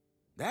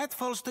 That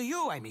falls to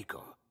you,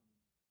 amigo.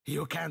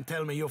 You can't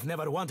tell me you've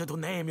never wanted to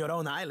name your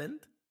own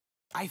island.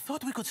 I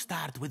thought we could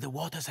start with the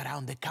waters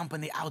around the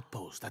company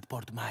outpost at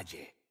Port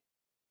Mage.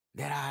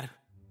 There are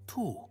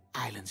 2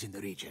 islands in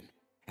the region,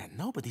 and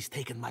nobody's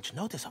taken much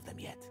notice of them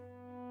yet.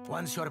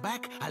 Once you're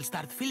back, I'll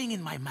start filling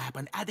in my map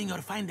and adding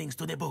your findings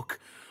to the book.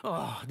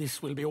 Oh,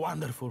 this will be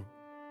wonderful.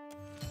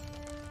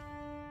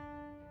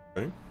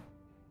 Okay.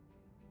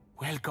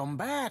 Welcome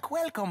back,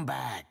 welcome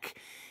back.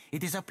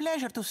 It is a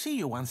pleasure to see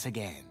you once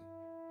again.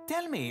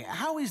 Tell me,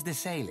 how is the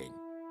sailing?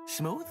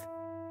 Smooth?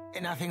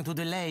 Nothing to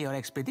delay your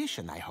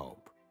expedition, I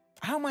hope.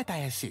 How might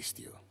I assist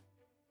you?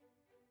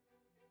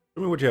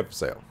 Tell me what you have for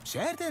sale.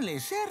 Certainly,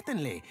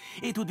 certainly.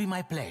 It would be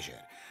my pleasure.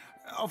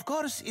 Of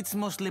course, it's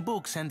mostly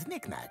books and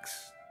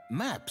knickknacks.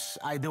 Maps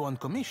I do on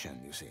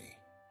commission, you see.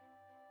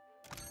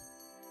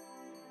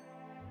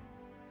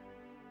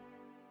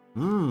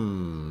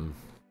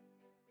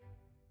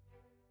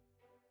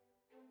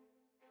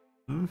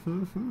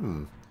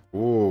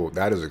 Ooh,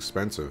 that is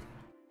expensive.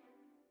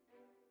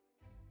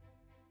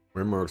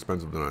 Way more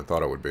expensive than I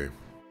thought it would be. I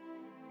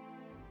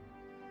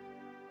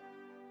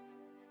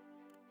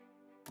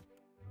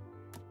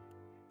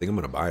think I'm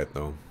gonna buy it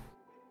though.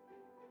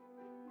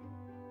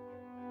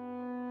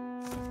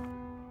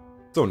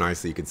 So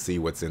nice that you can see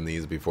what's in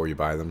these before you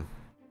buy them.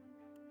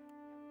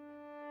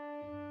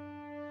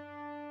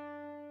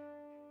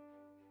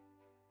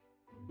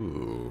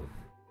 Ooh.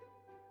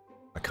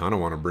 I kind of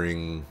want to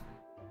bring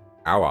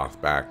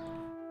Awoth back.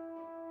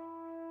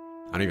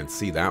 I don't even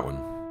see that one.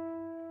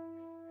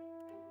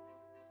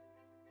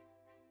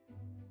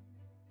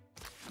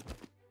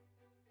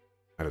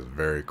 That is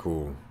very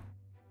cool.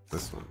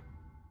 This one.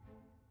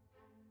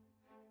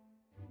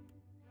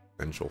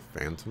 Essential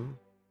Phantom.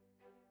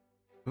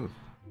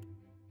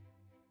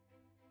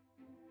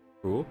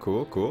 Cool,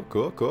 cool, cool,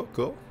 cool, cool,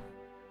 cool.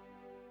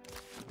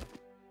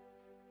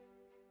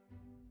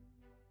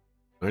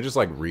 Can I just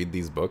like read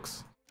these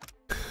books?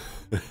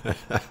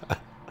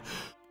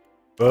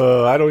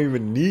 I don't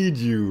even need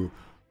you.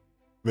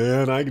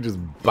 Man, I can just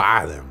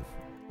buy them.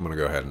 I'm gonna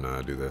go ahead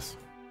and do this.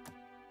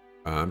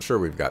 I'm sure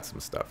we've got some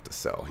stuff to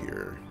sell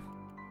here.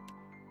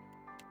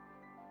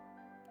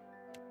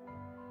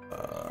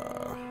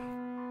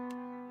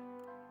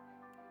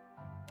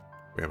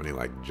 We have any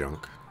like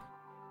junk?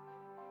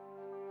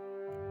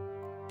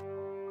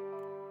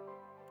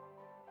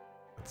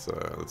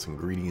 That's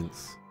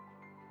ingredients.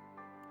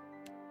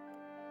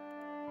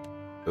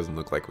 Doesn't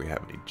look like we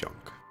have any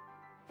junk.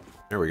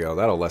 There we go.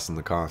 That'll lessen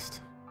the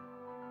cost.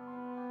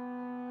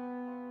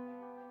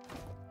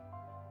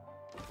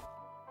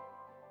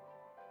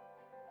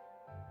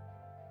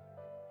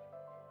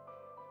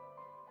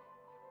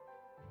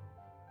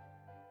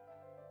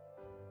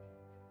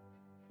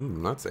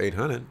 That's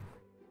 800.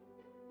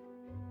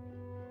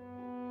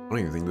 I don't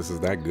even think this is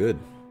that good.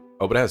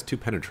 Oh, but it has 2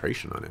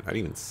 penetration on it. I didn't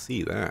even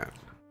see that.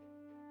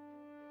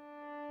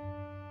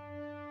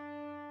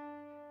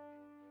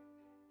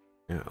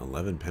 Yeah,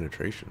 11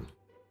 penetration.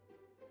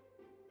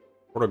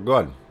 What a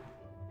gun.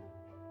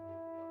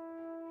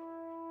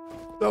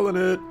 Selling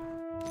it.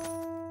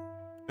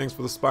 Thanks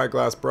for the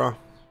spyglass, bro.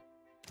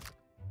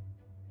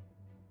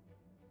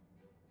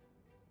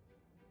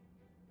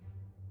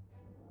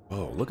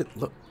 Oh,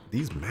 look.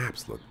 These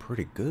maps look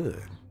pretty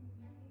good.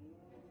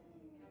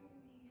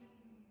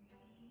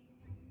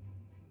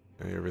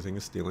 Okay, everything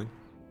is stealing.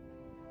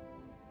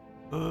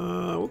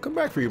 We'll come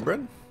back for you,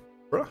 Brad.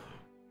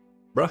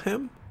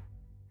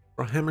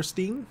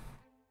 Hammerstein.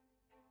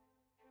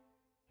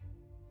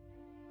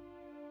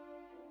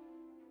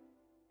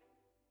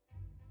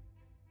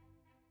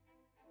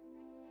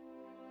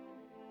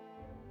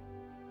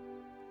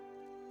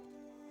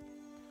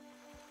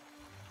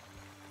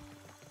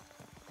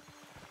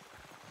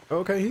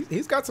 Okay,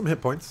 he's got some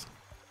hit points.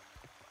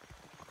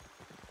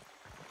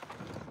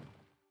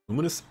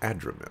 Luminous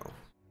Adramil.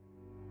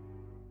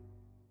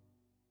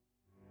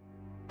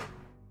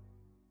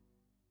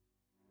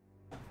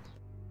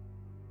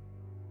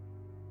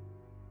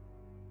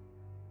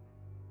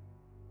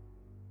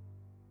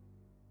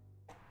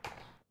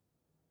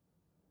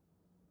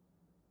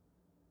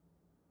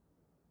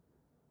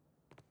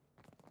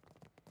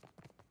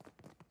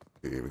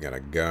 Okay, we got a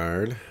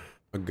guard.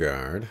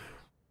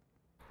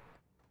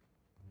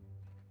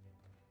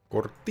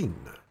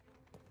 Cortina.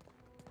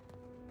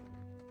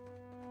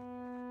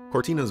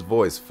 Cortina's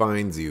voice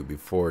finds you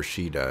before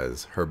she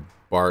does, her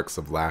barks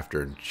of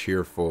laughter and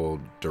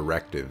cheerful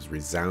directives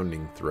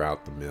resounding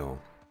throughout the mill.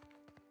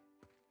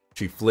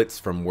 She flits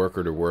from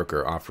worker to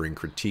worker, offering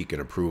critique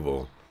and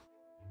approval.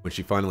 When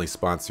she finally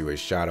spots you, a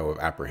shadow of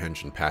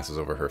apprehension passes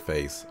over her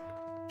face.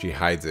 She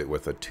hides it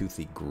with a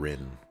toothy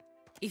grin.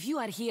 If you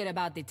are here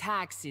about the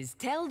taxes,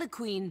 tell the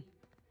Queen...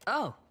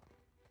 Oh,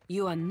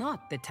 you are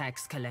not the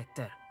tax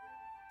collector.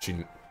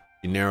 She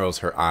narrows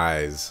her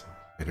eyes,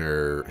 and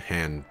her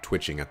hand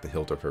twitching at the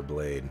hilt of her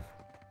blade.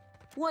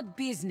 What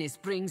business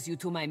brings you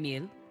to my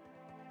mill?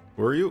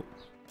 Who are you?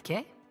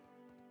 ¿Qué?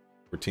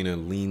 Cortina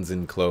leans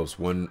in close,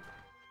 one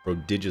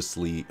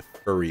prodigiously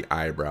furry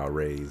eyebrow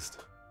raised.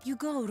 You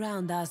go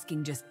around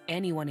asking just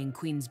anyone in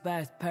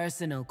Queensbirth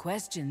personal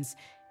questions.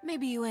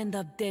 Maybe you end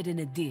up dead in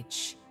a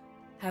ditch.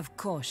 Have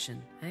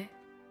caution, eh?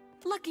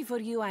 Lucky for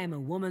you, I am a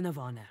woman of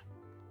honor.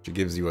 She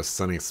gives you a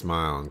sunny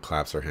smile and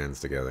claps her hands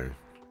together.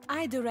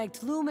 I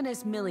direct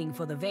luminous milling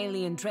for the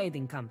Valian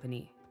Trading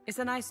Company. It's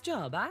a nice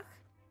job, eh?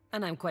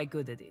 And I'm quite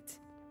good at it.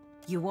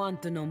 You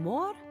want to know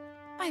more?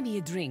 Buy me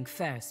a drink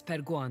first, per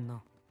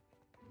guano.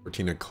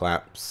 Cortina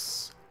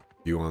claps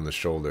you on the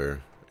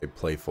shoulder, a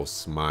playful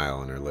smile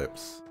on her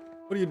lips.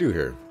 What do you do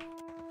here?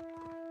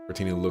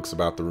 Cortina looks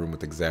about the room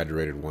with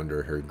exaggerated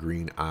wonder, her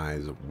green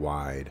eyes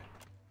wide.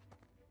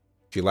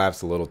 She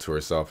laughs a little to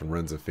herself and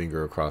runs a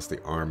finger across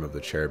the arm of the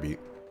chair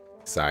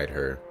beside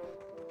her.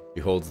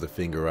 She holds the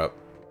finger up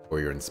for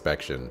your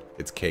inspection.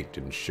 It's caked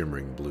in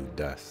shimmering blue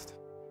dust.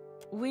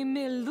 We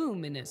mill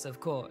luminous,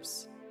 of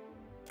course.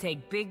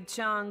 Take big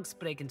chunks,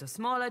 break into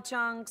smaller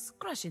chunks,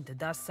 crush into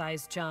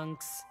dust-sized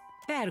chunks.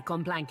 Per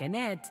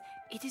complancanet,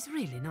 it is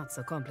really not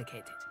so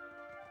complicated.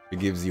 She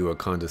gives you a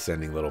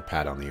condescending little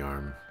pat on the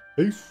arm.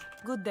 Peace.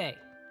 Good day.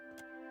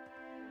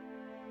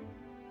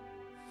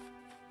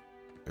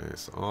 Okay,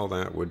 so all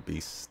that would be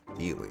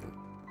stealing.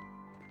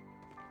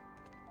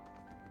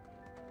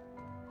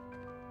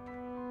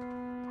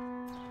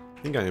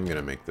 I think I am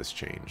gonna make this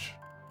change.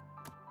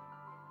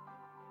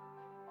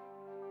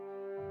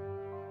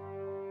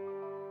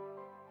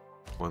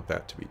 Want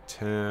that to be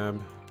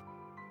tab.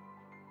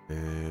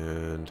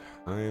 And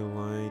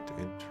highlight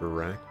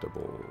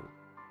interactable.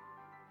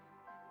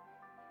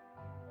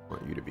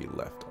 Want you to be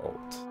left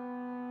alt.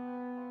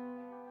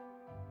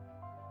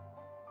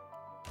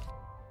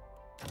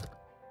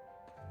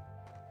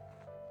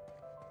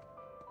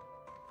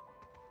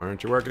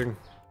 Aren't you working?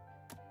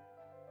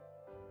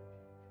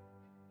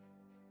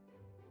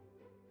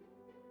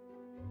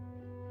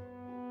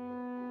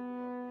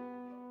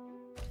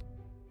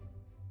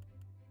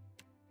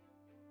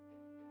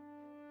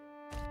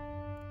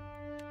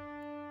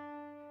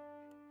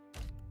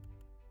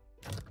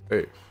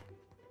 Hey.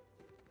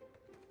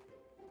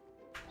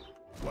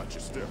 Watch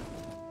your step.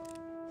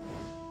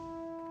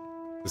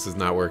 This is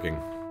not working.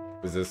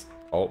 Is this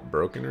alt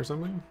broken or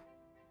something?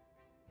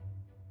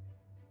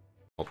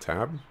 Alt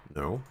tab?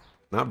 No.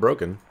 Not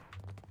broken.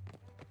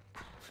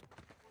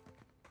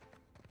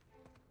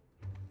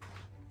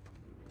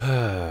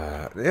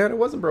 Yeah, it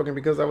wasn't broken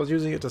because I was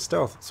using it to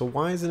stealth. So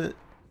why isn't it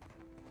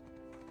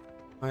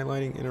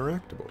highlighting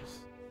interactables?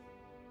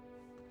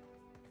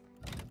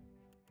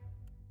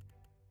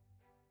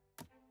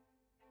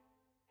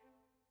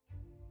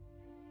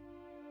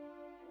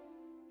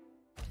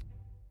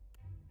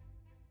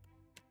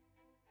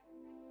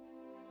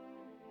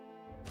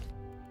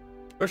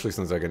 Especially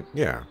since I can,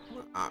 yeah.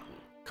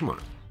 Come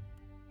on.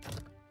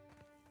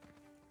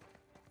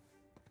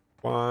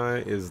 Why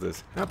is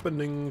this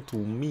happening to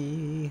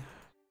me?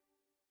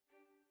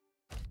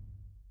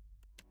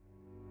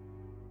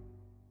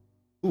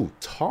 Ooh,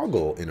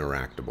 toggle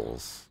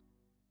interactables.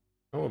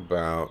 How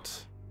about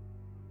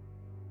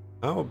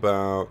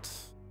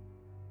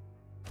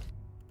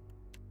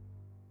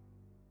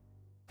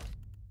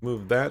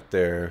move that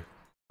there.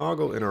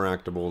 Toggle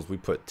interactables, we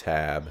put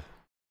tab.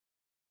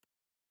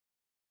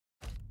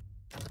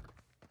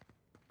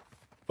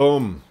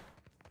 Boom.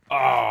 Oh,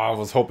 I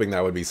was hoping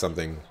that would be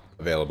something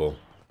available.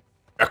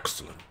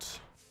 Excellent.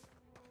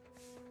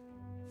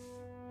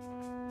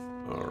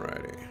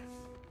 Alrighty.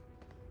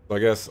 So I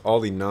guess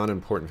all the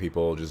non-important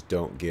people just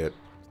don't get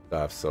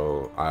stuff,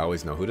 so I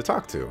always know who to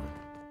talk to.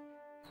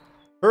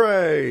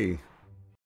 Hooray!